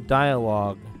added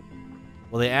dialogue.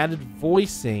 Well, they added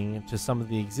voicing to some of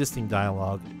the existing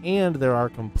dialogue, and there are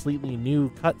completely new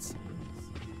cutscenes.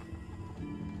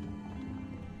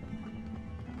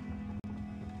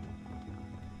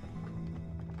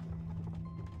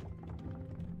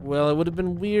 Well, it would have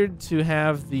been weird to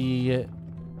have the...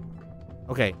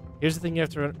 Okay, here's the thing you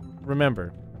have to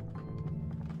remember.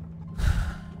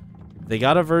 They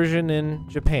got a version in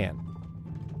Japan.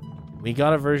 We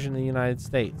got a version in the United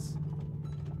States.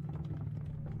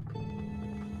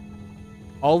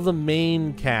 All the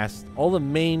main cast, all the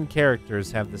main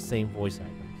characters have the same voice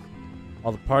actors.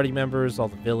 All the party members, all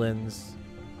the villains,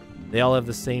 they all have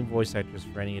the same voice actors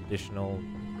for any additional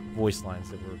voice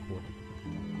lines that were recorded.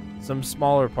 Some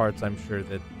smaller parts, I'm sure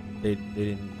that they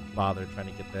didn't bother trying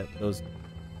to get those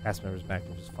cast members back,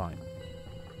 which is fine.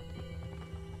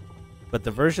 But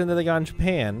the version that they got in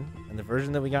Japan and the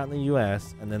version that we got in the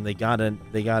US, and then they got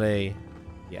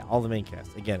all the main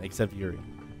cast again except Yuri.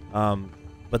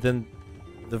 But then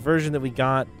the version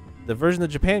that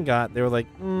Japan got, they were like,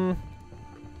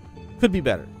 could be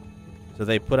better. So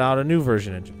they put out a new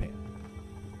version in Japan.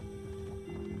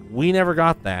 We never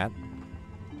got that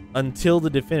until the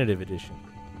definitive edition.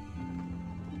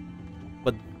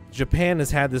 But Japan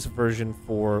has had this version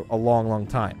for a long, long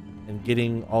time. And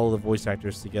getting all the voice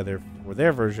actors together for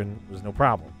their version was no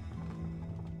problem.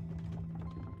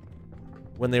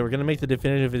 When they were going to make the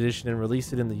definitive edition and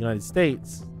release it in the United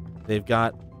States, they've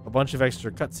got a bunch of extra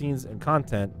cutscenes and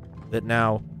content that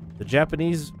now the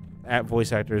Japanese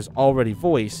voice actors already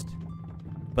voiced,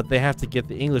 but they have to get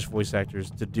the English voice actors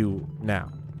to do now,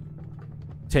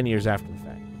 10 years after the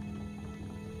fact.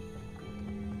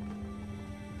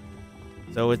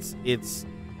 So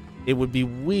it would be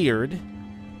weird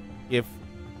if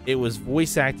it was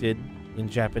voice acted in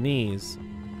Japanese,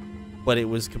 but it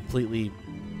was completely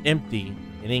empty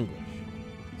in English.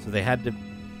 So they had to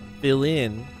fill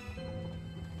in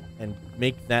and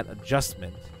make that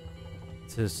adjustment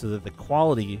so that the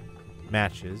quality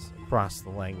matches across the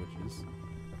languages.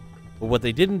 But what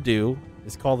they didn't do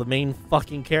is call the main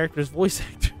fucking character's voice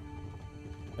actor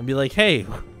and be like, hey,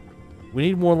 we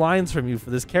need more lines from you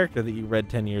for this character that you read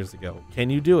 10 years ago. Can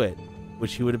you do it?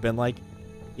 Which he would have been like,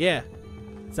 yeah,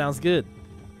 sounds good.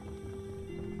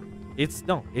 It's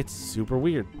super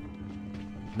weird.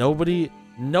 Nobody,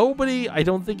 I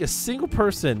don't think a single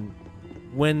person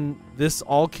when this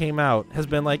all came out has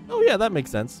been like, oh yeah, that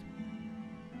makes sense.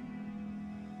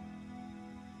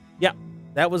 Yeah,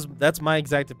 that's my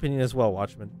exact opinion as well,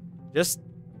 Watchmen. Just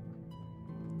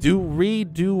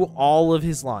redo all of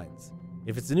his lines.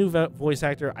 If it's a new voice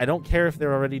actor, I don't care if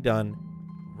they're already done.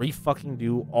 Re-fucking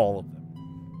do all of them.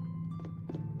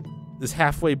 This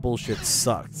halfway bullshit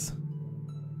sucks.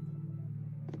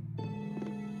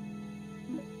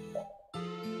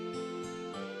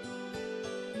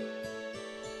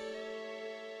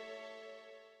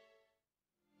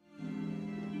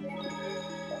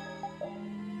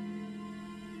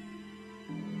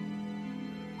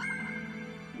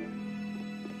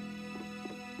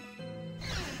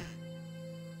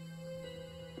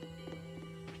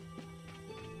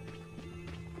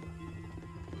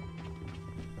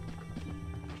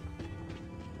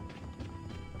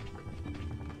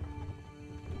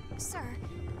 Sir,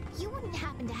 you wouldn't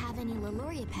happen to have any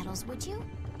Leluria petals, would you?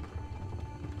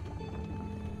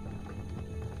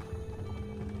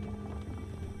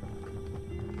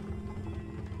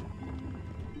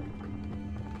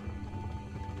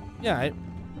 Yeah,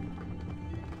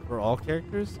 for all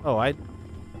characters? Oh,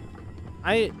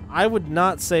 I would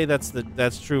not say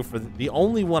that's true for the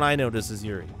only one I notice is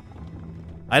Yuri.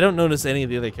 I don't notice any of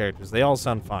the other characters. They all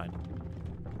sound fine.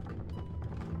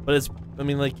 But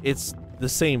it's the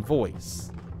same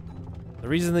voice. The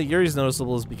reason that Yuri's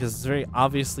noticeable is because it's very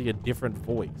obviously a different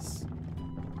voice.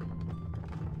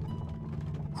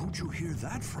 Who'd you hear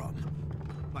that from?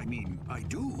 I mean, I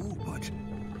do, but...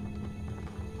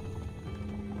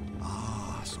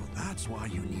 Ah, so that's why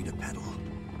you need a petal.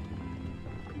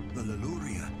 The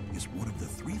Leluria is one of the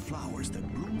 3 flowers that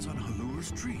blooms on Halur's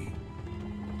tree.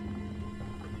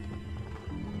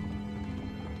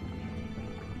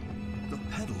 The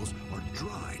petals are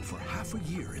dried for half a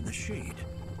year in the shade,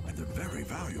 and they're very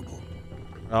valuable.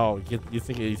 Oh, you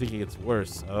think it gets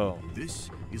worse? Oh. This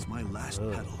is my last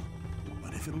petal,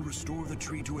 but if it'll restore the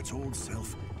tree to its old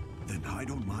self, then I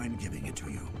don't mind giving it to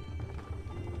you.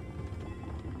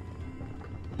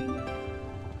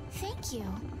 Thank you.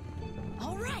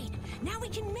 All right, now we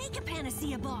can make a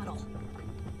panacea bottle.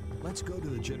 Let's go to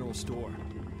the general store.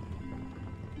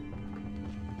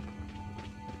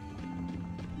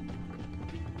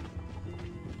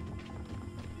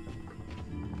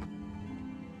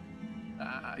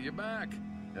 Ah, you're back.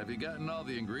 Have you gotten all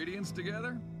the ingredients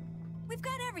together? We've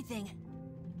got everything.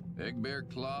 Egg bear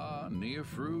claw, Nia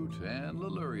fruit, and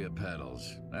Leluria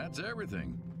petals. That's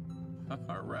everything.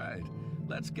 All right,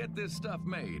 let's get this stuff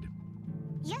made.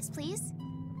 Yes, please.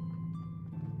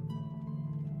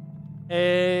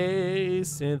 A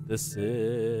synthesis.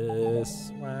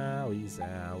 Wowie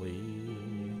zowie.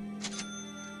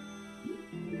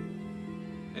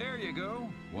 go,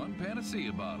 1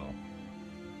 panacea bottle.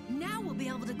 Now we'll be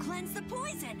able to cleanse the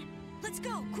poison. Let's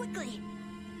go, quickly.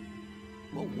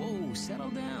 Whoa, whoa,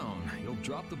 settle down. You'll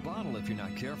drop the bottle if you're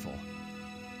not careful.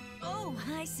 Oh,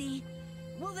 I see.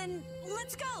 Well then,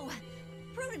 let's go.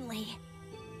 Prudently.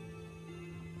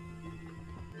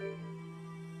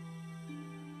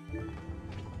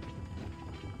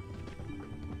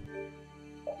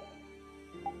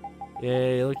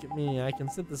 Yay, look at me. I can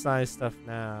synthesize stuff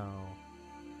now.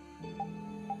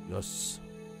 Yes.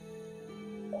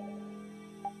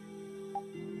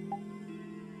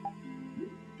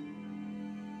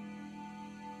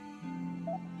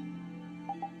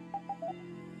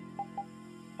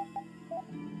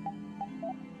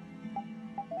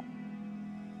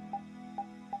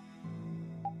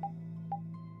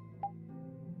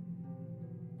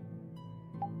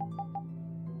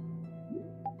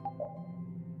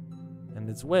 And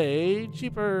it's way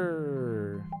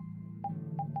cheaper.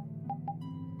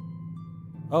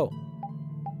 Oh.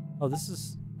 Oh, this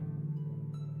is...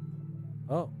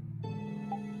 Oh.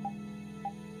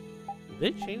 Did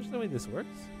they change the way this works?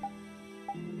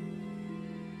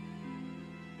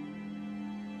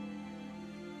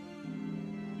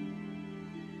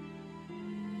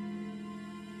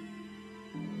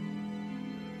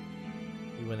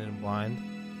 He went in blind.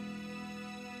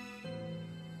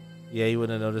 Yeah, you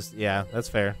wouldn't have noticed. Yeah, that's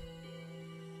fair.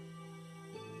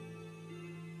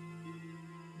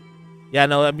 Yeah,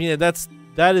 no, I mean that's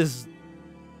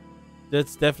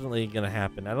definitely gonna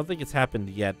happen. I don't think it's happened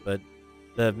yet, but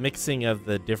the mixing of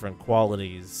the different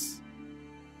qualities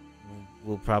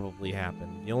will probably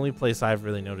happen. The only place I've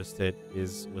really noticed it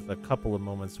is with a couple of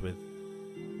moments with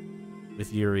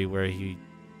Yuri, where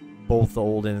both the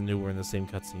old and the new were in the same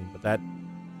cutscene, but that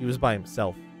he was by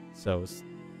himself, so it's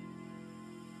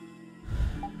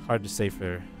hard to say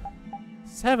for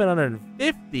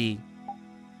 750.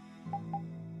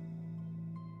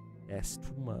 That's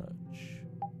too much.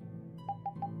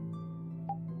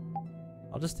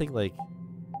 I'll just take like